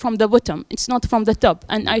transferred from the bottom. It's not from the top,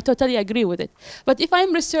 and I totally agree with it. But if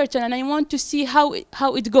I'm researcher and I want to see how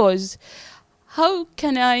it goes, how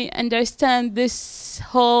can I understand this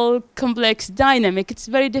whole complex dynamic? It's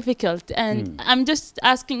very difficult, and I'm just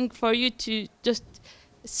asking for you to just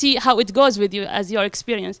see how it goes with you as your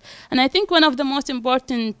experience. And I think one of the most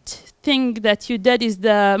important thing that you did is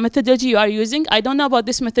the methodology you are using. I don't know about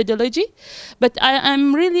this methodology, but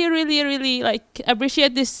I'm really, really, really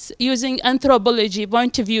appreciate this using anthropology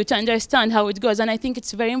point of view to understand how it goes. And I think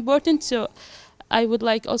it's very important. So I would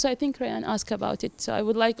like also, I think Ryan asked about it. So I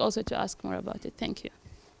would like also to ask more about it. Thank you.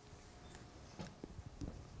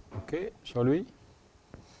 Okay, shall we?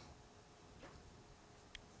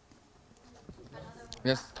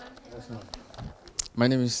 Yes. My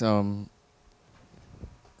name is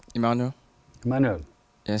Emmanuel. Emmanuel.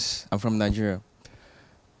 Yes, I'm from Nigeria.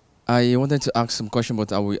 I wanted to ask some question,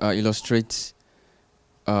 but I will illustrate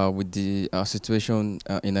with the situation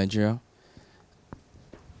in Nigeria.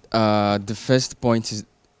 The first point is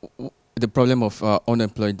the problem of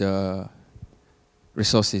unemployed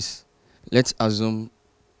resources. Let's assume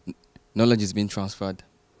knowledge is being transferred.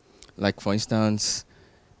 Like, for instance,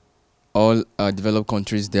 all developed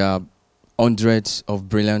countries, there are hundreds of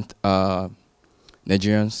brilliant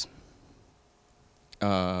Nigerians,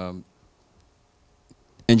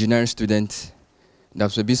 engineering students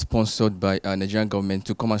that will be sponsored by Nigerian government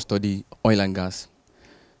to come and study oil and gas.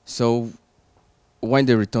 So when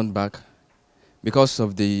they return back, because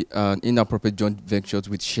of the inappropriate joint ventures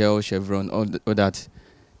with Shell, Chevron, all that,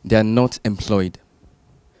 they are not employed.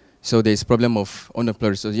 So there is problem of unemployed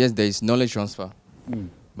resources. Yes, there is knowledge transfer.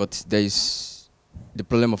 But there is the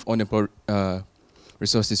problem of unemployed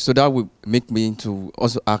resources. So that will make me to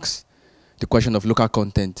also ask the question of local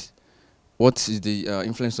content. What is the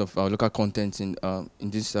influence of local content in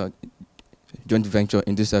this joint venture,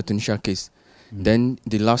 in this Tunisia case? Then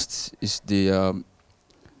the last is the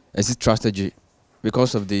exit strategy.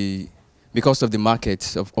 Because of the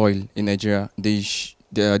markets of oil in Nigeria, they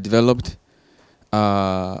developed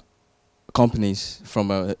companies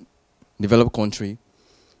from a developed country.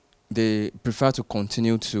 They prefer to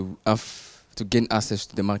continue to gain access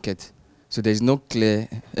to the market. So there is no clear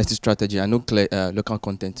exit strategy and no clear local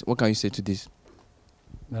content. What can you say to this?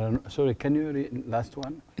 Sorry, can you read last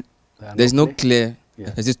one? There's no clear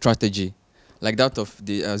Yeah. exit strategy, like that of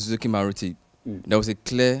the Suzuki Maruti. There was a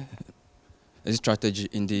clear exit strategy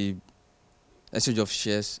in the exchange of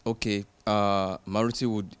shares. Okay, Maruti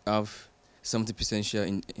would have 70% share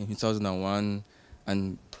in 2001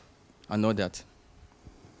 and all that.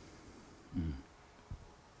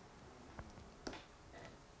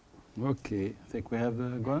 Okay, I think we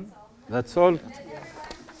have gone. That's all.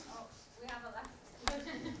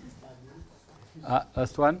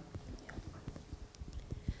 Last one.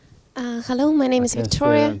 Hello, my name is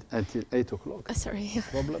Victoria. Until 8 o'clock. Sorry.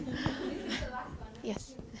 Problem?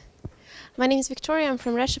 Yes. My name is Victoria. I'm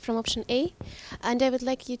from Russia, from option A. And I would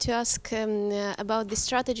like you to ask about the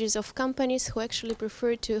strategies of companies who actually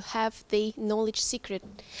prefer to have the knowledge secret.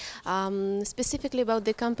 Specifically about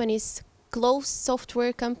the companies, closed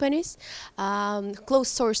software companies,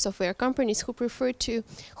 closed source software companies who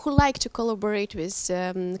like to collaborate with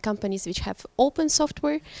companies which have open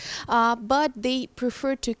software, but they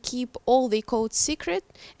prefer to keep all the code secret,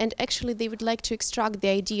 and actually they would like to extract the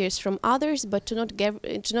ideas from others, but to not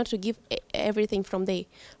give everything from the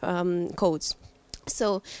codes.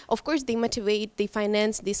 So, of course, they motivate, they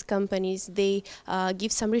finance these companies, they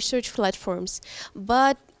give some research platforms,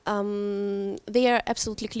 but they are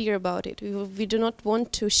absolutely clear about it. We do not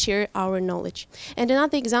want to share our knowledge. And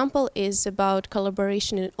another example is about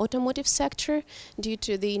collaboration in automotive sector due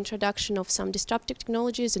to the introduction of some disruptive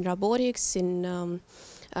technologies in robotics, in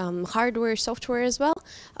hardware, software as well.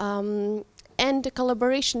 And the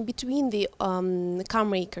collaboration between the car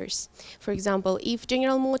makers. For example, if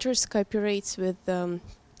General Motors cooperates with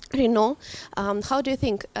Renault, how do you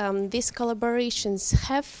think these collaborations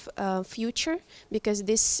have a future? Because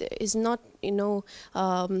this is not, it's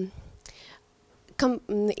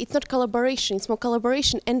not collaboration, it's more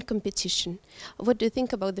collaboration and competition. What do you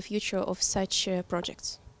think about the future of such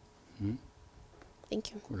projects?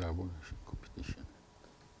 Thank you. Collaboration, competition.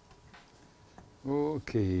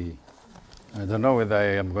 Okay. I don't know whether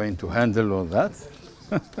I am going to handle all that.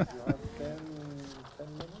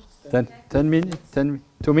 10 minutes?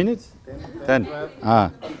 2 minutes? 10.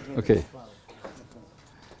 Ah, okay.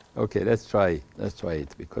 Okay, let's try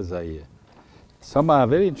it, because some are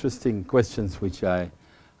very interesting questions which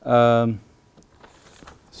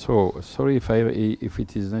so sorry if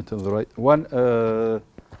it is not on the right one.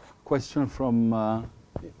 Question from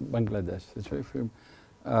Bangladesh.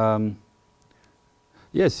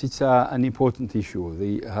 Yes, it's an important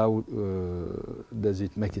issue. How does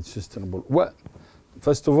it make it sustainable? Well,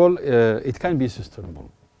 first of all, it can be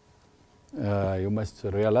sustainable. You must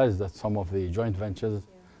realize that some of the joint ventures,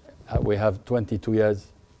 we have 22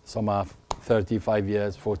 years, some have 35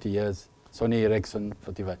 years, 40 years, Sony Ericsson,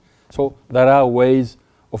 45. So there are ways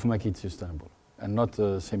of making it sustainable and not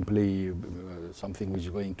simply something which is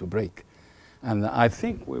going to break. And I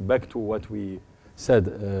think we're back to what we said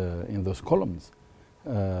in those columns.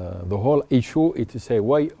 The whole issue is to say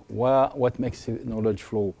what makes knowledge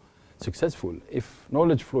flow successful. If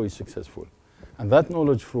knowledge flow is successful, and that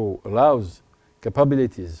knowledge flow allows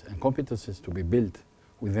capabilities and competencies to be built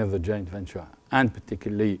within the joint venture, and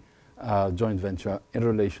particularly joint venture in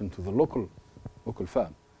relation to the local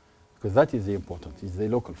firm, because that is the important, is the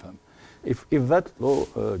local firm. If that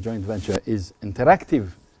joint venture is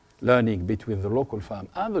interactive learning between the local firm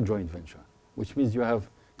and the joint venture, which means you have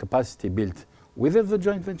capacity built within the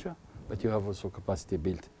joint venture, but you have also capacity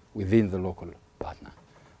built within the local partner.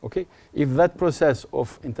 Okay? If that process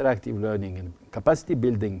of interactive learning and capacity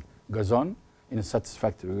building goes on in a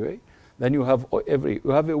satisfactory way, then you have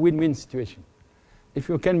a win-win situation. If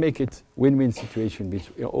you can make it win-win situation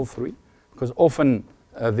between all three, because often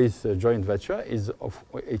this joint venture is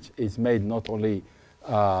made not only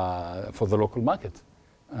for the local market,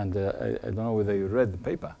 and I don't know whether you read the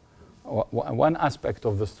paper. One aspect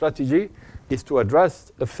of the strategy is to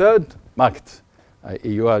address a third market.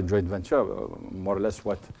 EU joint venture, more or less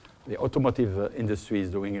what the automotive industry is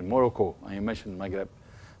doing in Morocco. I mentioned Maghreb.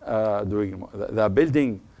 They are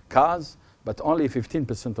building cars, but only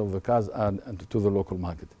 15% of the cars are to the local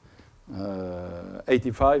market.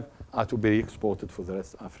 85 are to be exported for the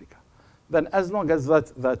rest of Africa. Then as long as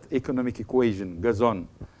that economic equation goes on,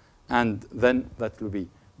 and then that will be,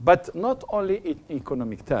 but not only in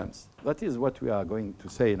economic terms. That is what we are going to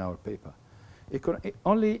say in our paper.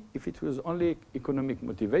 Only if it was only economic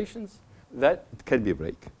motivations, that it can be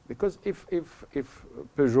break. Because if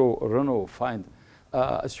Peugeot or Renault find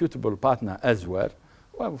a suitable partner elsewhere,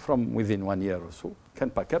 well, from within 1 year or so, can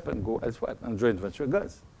pack up and go elsewhere, and joint venture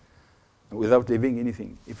goes, without leaving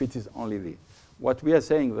anything, if it is only what we are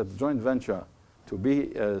saying, that joint venture, to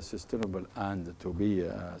be sustainable and to be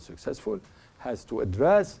successful, has to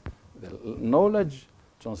address the knowledge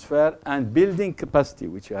transfer and building capacity,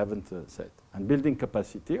 which you haven't said. And building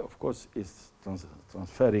capacity, of course, is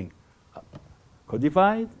transferring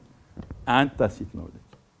codified and tacit knowledge,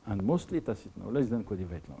 and mostly tacit knowledge than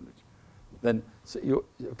codified knowledge. Then,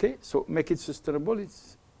 so make it sustainable.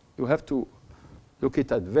 You have to look at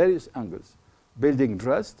various angles: building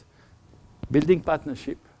trust, building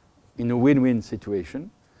partnership in a win-win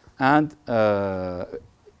situation, and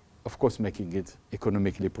of course making it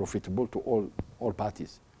economically profitable to all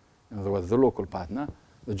parties. In other words, the local partner,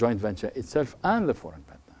 the joint venture itself, and the foreign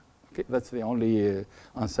partner. Okay, that's the only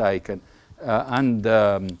answer I can. And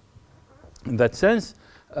in that sense,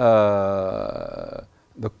 the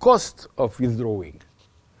cost of withdrawing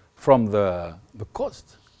from the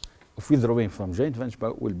cost of withdrawing from joint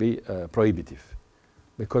venture will be prohibitive,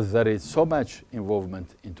 because there is so much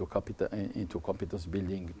involvement into competence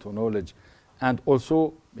building, into knowledge, and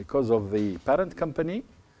also because of the parent company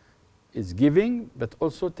is giving, but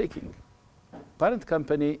also taking. Parent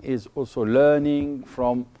company is also learning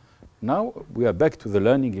from. Now we are back to the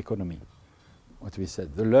learning economy. What we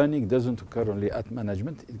said, the learning doesn't occur only at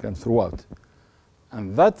management; it can throughout.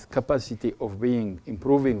 And that capacity of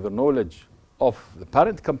improving the knowledge of the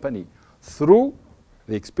parent company through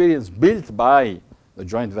the experience built by the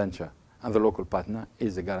joint venture and the local partner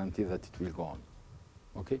is a guarantee that it will go on.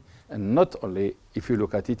 Okay? And not only if you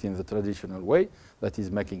look at it in the traditional way, that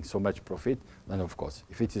is making so much profit, then of course,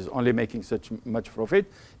 if it is only making such much profit,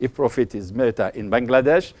 if profit is made in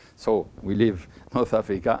Bangladesh, so we leave North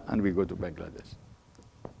Africa and we go to Bangladesh.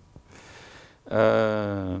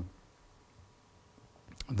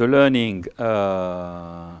 The learning,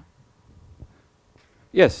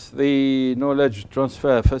 yes, the knowledge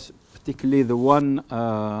transfer, particularly the one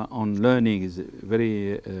on learning, is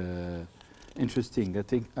very interesting.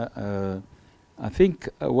 I think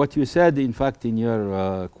what you said, in fact, in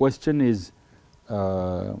your question is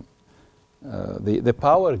the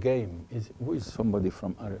power game. Who is somebody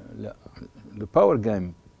from the power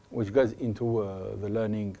game, which goes into the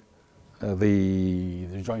learning,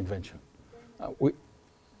 the joint venture.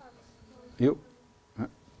 You?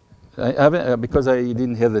 I haven't, because I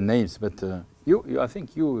didn't hear the names, but I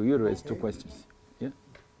think you raised two questions. Yeah,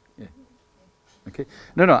 yeah. Okay.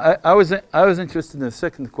 No. I was interested in the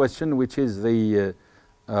second question, which is the.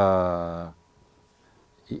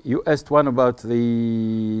 You asked one about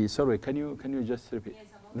the. Sorry, can you just repeat? Yes,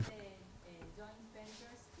 about the joint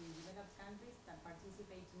ventures in developed countries that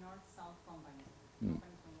participate in North-South companies.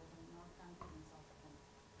 Companies from the North countries and South countries.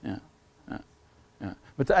 Yeah.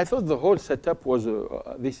 But I thought the whole setup was,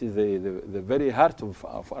 this is the very heart of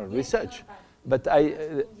our research. But I...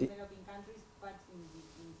 in developing countries, but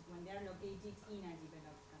when they are located in a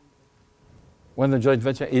developed country. When the joint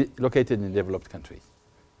venture is located in developed countries.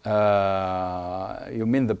 You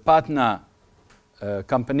mean the partner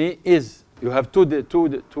company is, you have two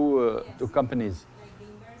companies. Like the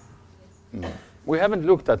inverse, yes. We haven't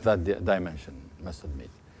looked at that dimension, must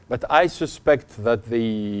admit. But I suspect that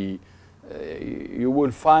you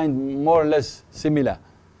will find more or less similar,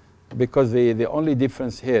 because the only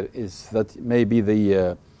difference here is that maybe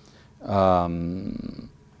the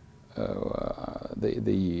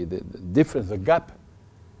difference, the gap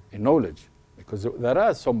in knowledge, because there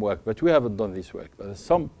are some work, but we haven't done this work. But there's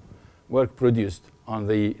some work produced on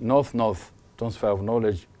the north-north transfer of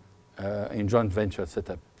knowledge in joint venture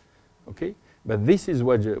setup. Okay, but this is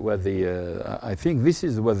where I think this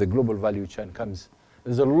is where the global value chain comes.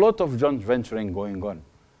 There's a lot of joint venturing going on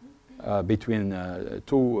between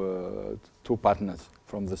two partners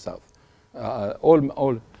from the south.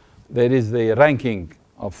 There is the ranking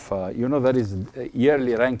of, there is a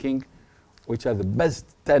yearly ranking, which are the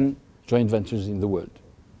best 10 joint ventures in the world.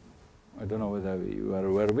 I don't know whether you are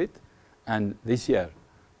aware of it. And this year,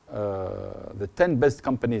 the 10 best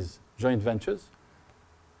companies, joint ventures,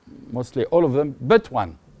 mostly all of them, but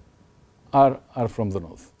one, are from the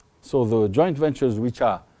north. So the joint ventures which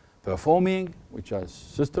are performing, which are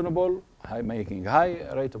sustainable, making high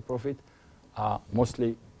rate of profit, are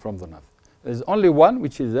mostly from the north. There's only one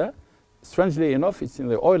which is there. Strangely enough, it's in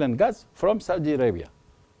the oil and gas from Saudi Arabia,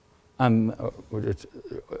 and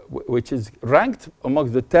which is ranked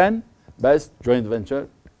among the 10 best joint venture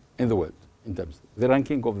in the world in terms of the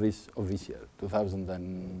ranking of this year,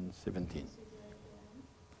 2017.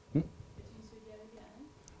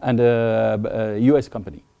 And a U.S.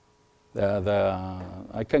 company.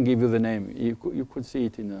 I can give you the name. You could see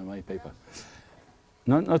it in my paper.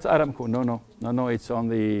 No, not Aramco. No. It's on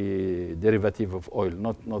the derivative of oil,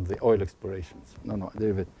 not the oil explorations. No,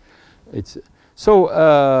 derivative. It's so.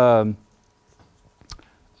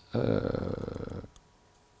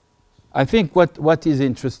 I think what is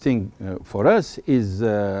interesting for us is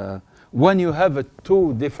when you have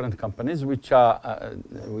two different companies which are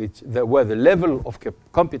where the level of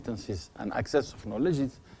competencies and access of knowledge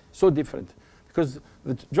is so different, because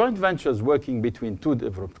the joint ventures working between two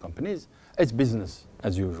developed companies, it's business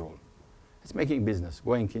as usual. It's making business,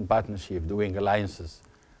 going in partnership, doing alliances,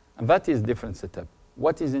 and that is different setup.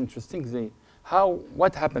 What is interesting is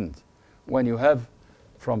what happened when you have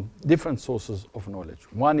from different sources of knowledge.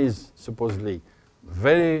 One is supposedly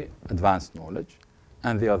very advanced knowledge,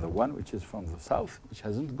 and the other one, which is from the south, which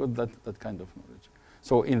hasn't got that kind of knowledge.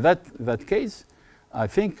 So in that case, I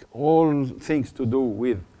think all things to do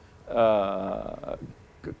with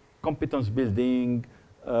competence building,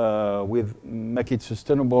 with make it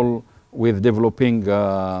sustainable, with developing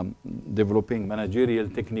managerial,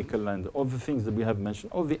 technical, and all the things that we have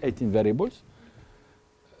mentioned, all the 18 variables,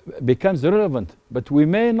 becomes relevant. But we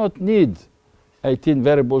may not need 18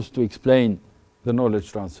 variables to explain the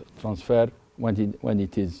knowledge transfer when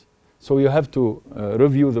it is. So you have to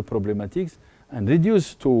review the problematics and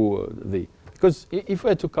reduce to because if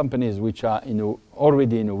we're two companies which are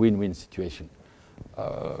already in a win-win situation,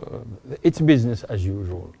 it's business as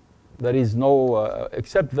usual. There is no,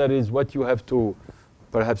 except there is what you have to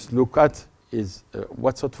perhaps look at is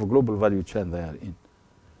what sort of global value chain they are in.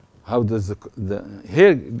 How does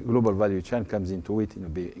here global value chain comes into it in a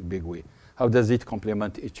big way. How does it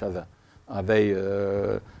complement each other? Are they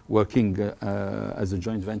working as a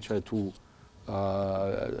joint venture to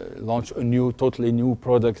launch a totally new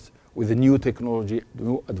product with a new technology,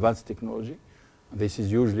 new advanced technology? This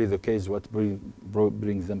is usually the case what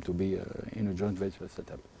brings them to be in a joint venture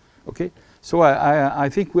setup. Okay, so I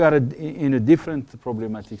think we are in a different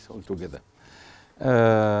problematics altogether.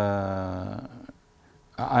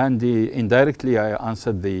 And indirectly, I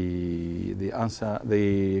answered the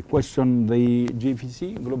question, the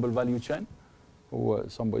GVC, global value chain, or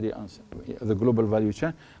somebody answered the global value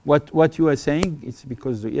chain. What you are saying, it's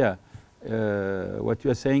because, what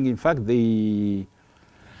you are saying, in fact, the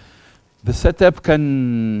setup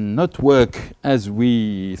can not work as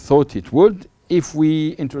we thought it would if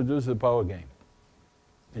we introduce the power game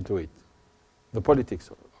into it, the politics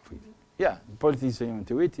of it. Yeah, the politics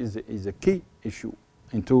into it is a key issue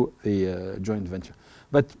into the joint venture.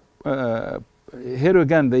 But here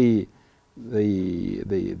again, the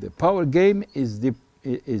power game is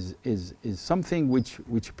something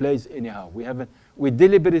which plays anyhow. We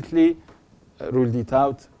deliberately ruled it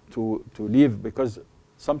out to leave, because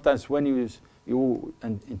sometimes when you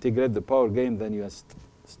integrate the power game, then you are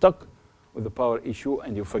stuck with the power issue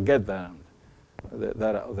and you forget that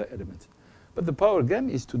there are other elements. But the power game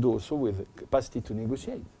is to do also with the capacity to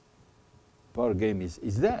negotiate. Power game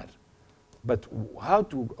is there, but how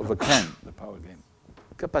to overcome the power game?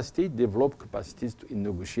 Develop capacities in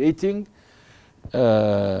negotiating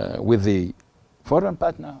with the foreign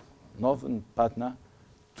partner, northern partner,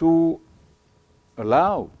 to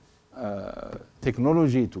allow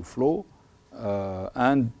technology to flow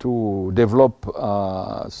and to develop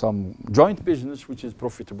some joint business which is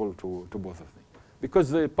profitable to both of them. Because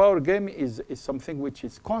the power game is something which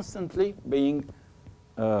is constantly being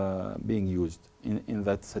used in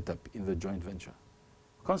that setup, in the joint venture.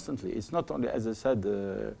 Constantly. It's not only, as I said,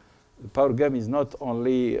 the power game is not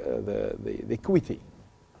only the equity.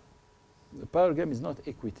 The power game is not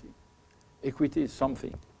equity. Equity is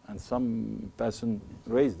something, and some person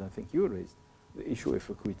raised, I think you raised, the issue of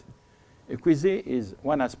equity. Equity is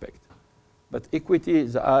one aspect, but equity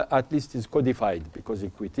is at least is codified, because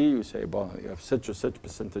equity, you say, well, you have such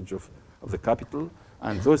percentage of the capital,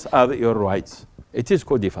 and those are your rights. It is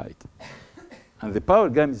codified. And the power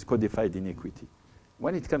game is codified in equity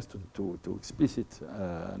when it comes to explicit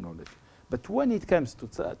knowledge. But when it comes to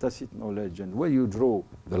tacit knowledge and where you draw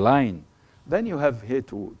the line, then you have here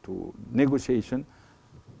to negotiation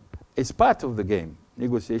is part of the game,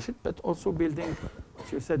 negotiation, but also building,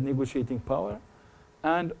 as you said, negotiating power,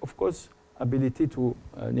 and of course, ability to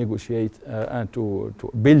negotiate and to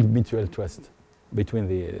build mutual trust between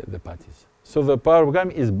the parties. So the power game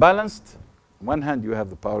is balanced. On one hand, you have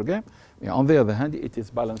the power game. On the other hand, it is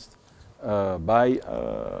balanced by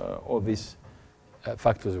all these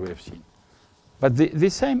factors we have seen. But the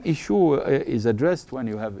same issue is addressed when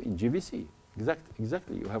you have in GVC.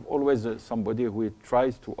 Exactly. You have always somebody who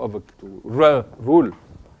tries to rule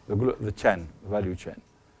the chain, value chain.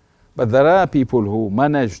 But there are people who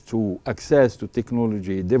manage to access to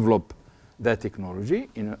technology, develop that technology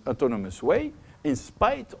in an autonomous way, in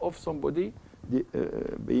spite of somebody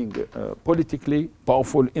being politically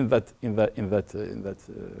powerful in that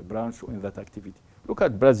branch or in that activity. Look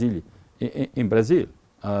at Brazil. In Brazil,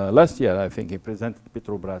 last year I think he presented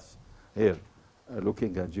Petrobras here,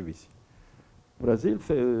 looking at GVC. Brazil,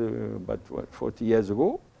 but what, 40 years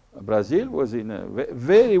ago, Brazil was in a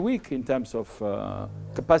very weak in terms of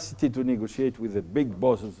capacity to negotiate with the big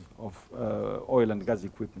bosses of oil and gas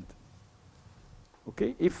equipment.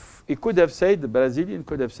 Okay, if he could have said, the Brazilian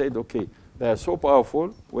could have said, okay, they are so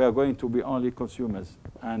powerful, we are going to be only consumers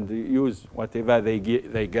and use whatever they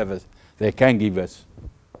give us, they can give us.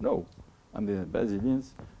 No, I mean, the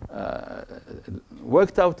Brazilians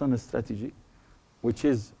worked out on a strategy, which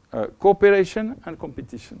is cooperation and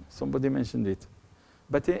competition. Somebody mentioned it,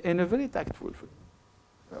 but in a very tactful way.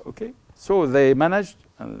 Okay, so they managed,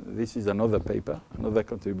 and this is another paper, another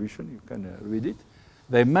contribution, you can read it.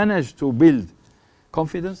 They managed to build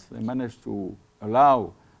confidence, they managed to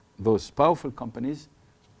allow those powerful companies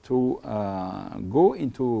to go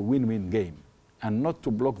into a win-win game and not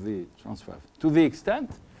to block the transfer. To the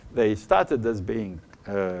extent they started as being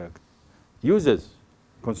users,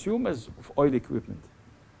 consumers of oil equipment.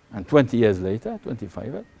 And 20 years later, 25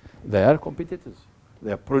 years, they are competitors.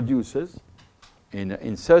 They are producers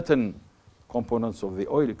in certain components of the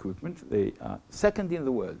oil equipment. They are second in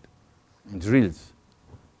the world in drills.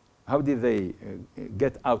 How did they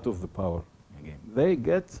get out of the power game? They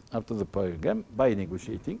get out of the power game by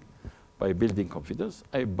negotiating, by building confidence,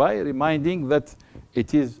 by reminding that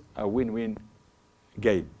it is a win-win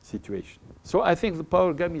game situation. So I think the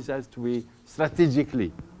power game has to be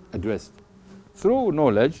strategically addressed through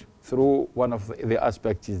knowledge, through one of the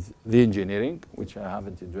aspects is the engineering, which I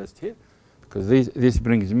haven't addressed here, because this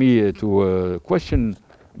brings me to a question,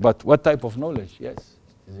 but what type of knowledge? Yes,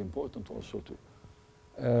 it's important also to.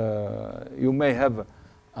 You may have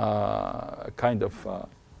a kind of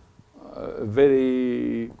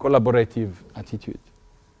very collaborative attitude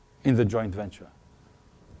in the joint venture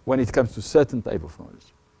when it comes to certain type of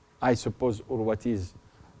knowledge. I suppose, or what is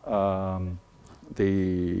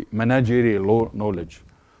the managerial knowledge,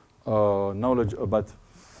 knowledge about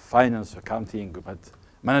finance, accounting, about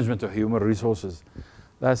management of human resources.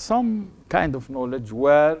 There's some kind of knowledge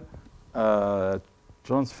where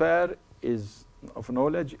transfer of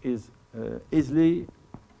knowledge is easily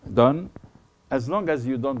done as long as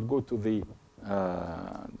you don't go to the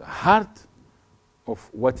heart of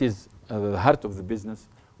what is the heart of the business,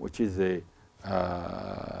 which is the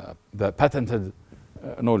patented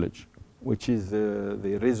knowledge, which is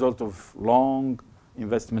the result of long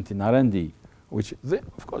investment in R&D, which,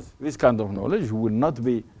 of course, this kind of knowledge will not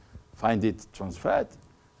find it transferred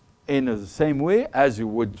in the same way as you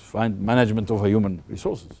would find management of human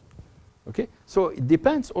resources. Okay, so it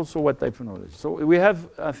depends also what type of knowledge. So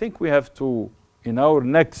I think we have to, in our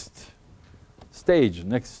next stage,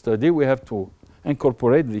 next study, we have to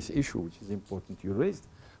incorporate this issue, which is important you raised,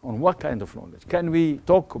 on what kind of knowledge. Can we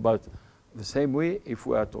talk about the same way if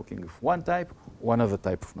we are talking of one type, one other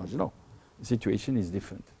type of knowledge? No, the situation is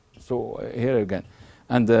different. So here again,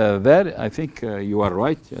 and there I think you are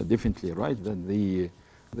right, definitely right, that the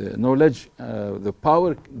knowledge, the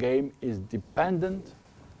power game is dependent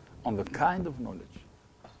on the kind of knowledge.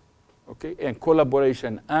 Okay, and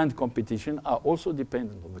collaboration and competition are also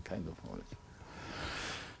dependent on the kind of knowledge.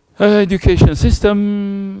 Education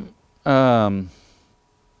system,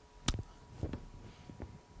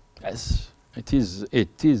 yes, it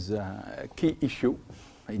is a key issue,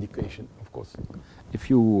 education, of course. If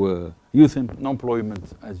you youth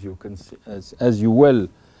employment, as you can see, as you well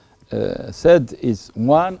said, is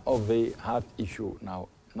one of the hard issue now,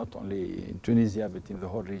 not only in Tunisia but in the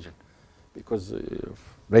whole region, because of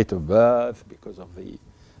rate of birth, because of the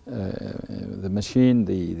machine,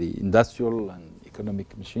 the industrial and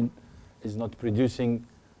economic machine is not producing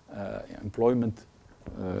employment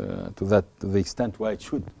to the extent where it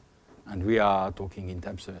should. And we are talking in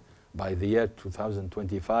terms of, by the year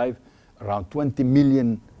 2025, around 20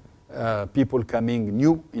 million people coming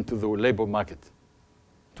new into the labor market.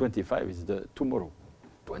 25 is the tomorrow.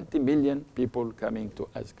 20 million people coming to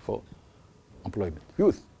ask for employment,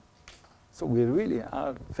 youth. So we really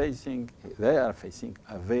are facing, they are facing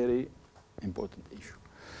a very important issue.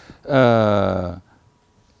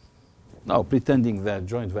 Now, pretending that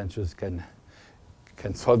joint ventures can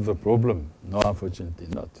solve the problem, no, unfortunately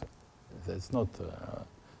not. That's not,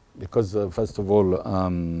 because first of all,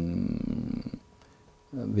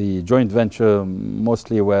 the joint venture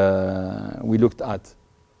mostly we looked at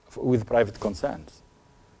with private concerns.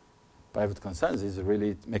 Private concerns is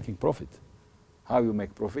really making profit. How you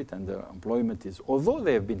make profit, and employment is, although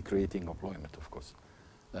they have been creating employment, of course.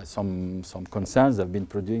 Some concerns have been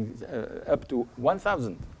producing up to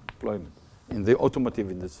 1,000 employment in the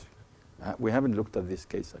automotive industry. We haven't looked at this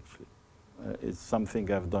case actually. It's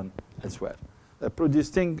something I've done elsewhere.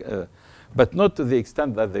 producing, but not to the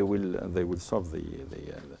extent that they will solve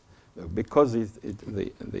because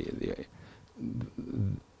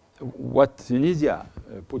what Tunisia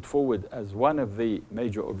put forward as one of the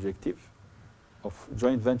major objectives of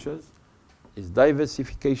joint ventures is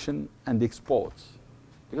diversification and exports,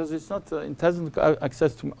 because it's not it hasn't got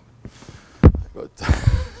access to it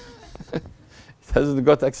hasn't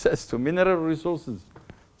got access to mineral resources.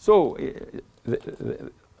 So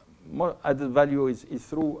the more added value is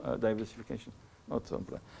through diversification, not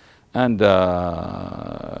and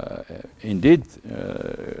indeed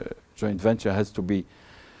joint venture has to be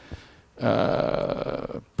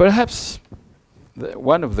perhaps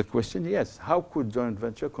one of the questions. Yes, how could joint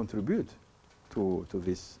venture contribute to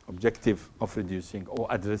this objective of reducing or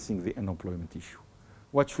addressing the unemployment issue?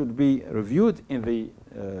 What should be reviewed in the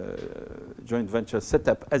joint venture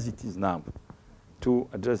setup as it is now to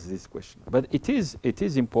address this question? But it is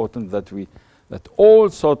important that all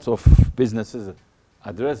sorts of businesses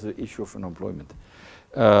address the issue of unemployment.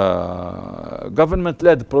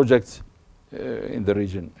 Government-led projects in the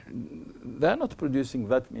region, they are not producing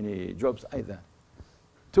that many jobs either.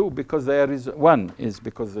 Two, because there is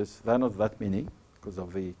because there are not that many because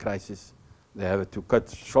of the crisis. They have to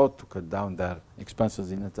cut down their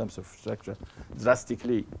expenses in terms of structure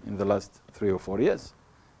drastically in the last 3 or 4 years.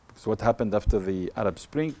 Because what happened after the Arab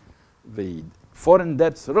Spring, the foreign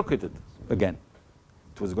debts rocketed again.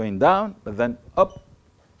 It was going down, but then up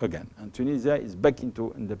again. And Tunisia is back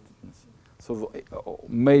into indebtedness. So the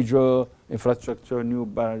major infrastructure, new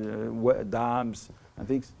dams and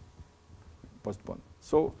things, postponed.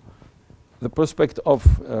 So the prospect of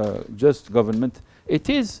just government, it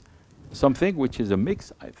is something which is a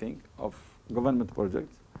mix, I think, of government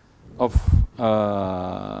projects, of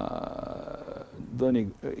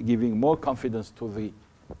giving more confidence to the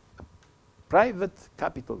private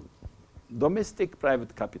capital, domestic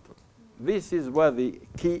private capital. This is where the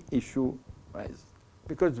key issue lies,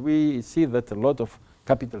 because we see that a lot of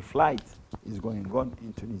capital flight is going on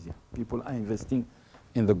in Tunisia. People are investing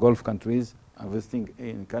in the Gulf countries, investing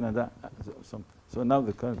in Canada. So now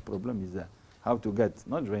the current problem is how to get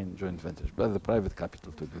not joint ventures, but the private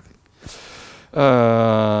capital to do things.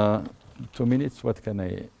 2 minutes, what can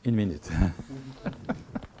I, in minute?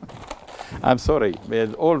 I'm sorry,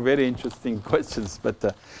 they're all very interesting questions,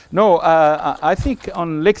 but no, I think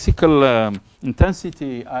on lexical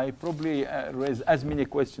intensity, I probably raised as many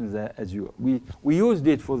questions as you. We used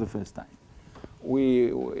it for the first time.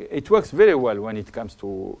 It works very well when it comes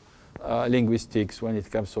to linguistics, when it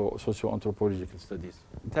comes to socio-anthropological studies.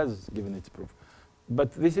 It has given its proof.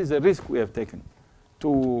 But this is a risk we have taken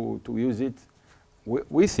to use it.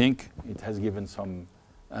 We think it has given some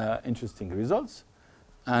interesting results.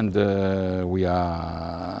 And we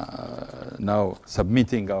are now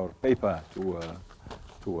submitting our paper to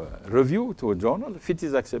a review, to a journal. If it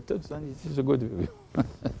is accepted, then it is a good review.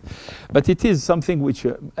 But it is something which,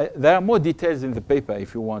 there are more details in the paper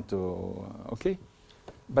if you want to, okay?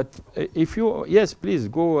 But if you, yes, please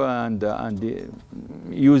go and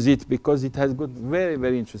use it, because it has got very,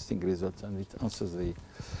 very interesting results, and it answers the,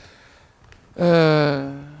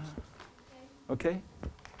 okay?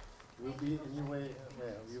 Will be anyway,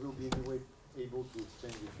 you will be anyway able to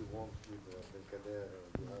exchange if you want with Abdelkader.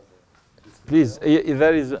 Please,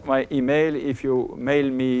 there is my email. If you mail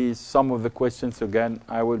me some of the questions again,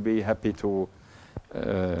 I will be happy to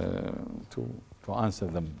answer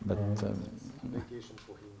them. But vacation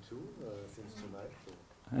for him too, since tonight.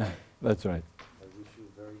 So that's right. I wish you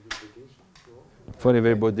a very good vacation. For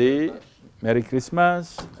everybody, Merry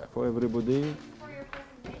Christmas for everybody.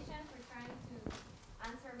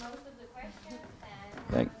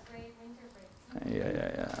 Thank you.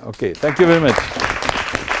 Okay, thank you very much.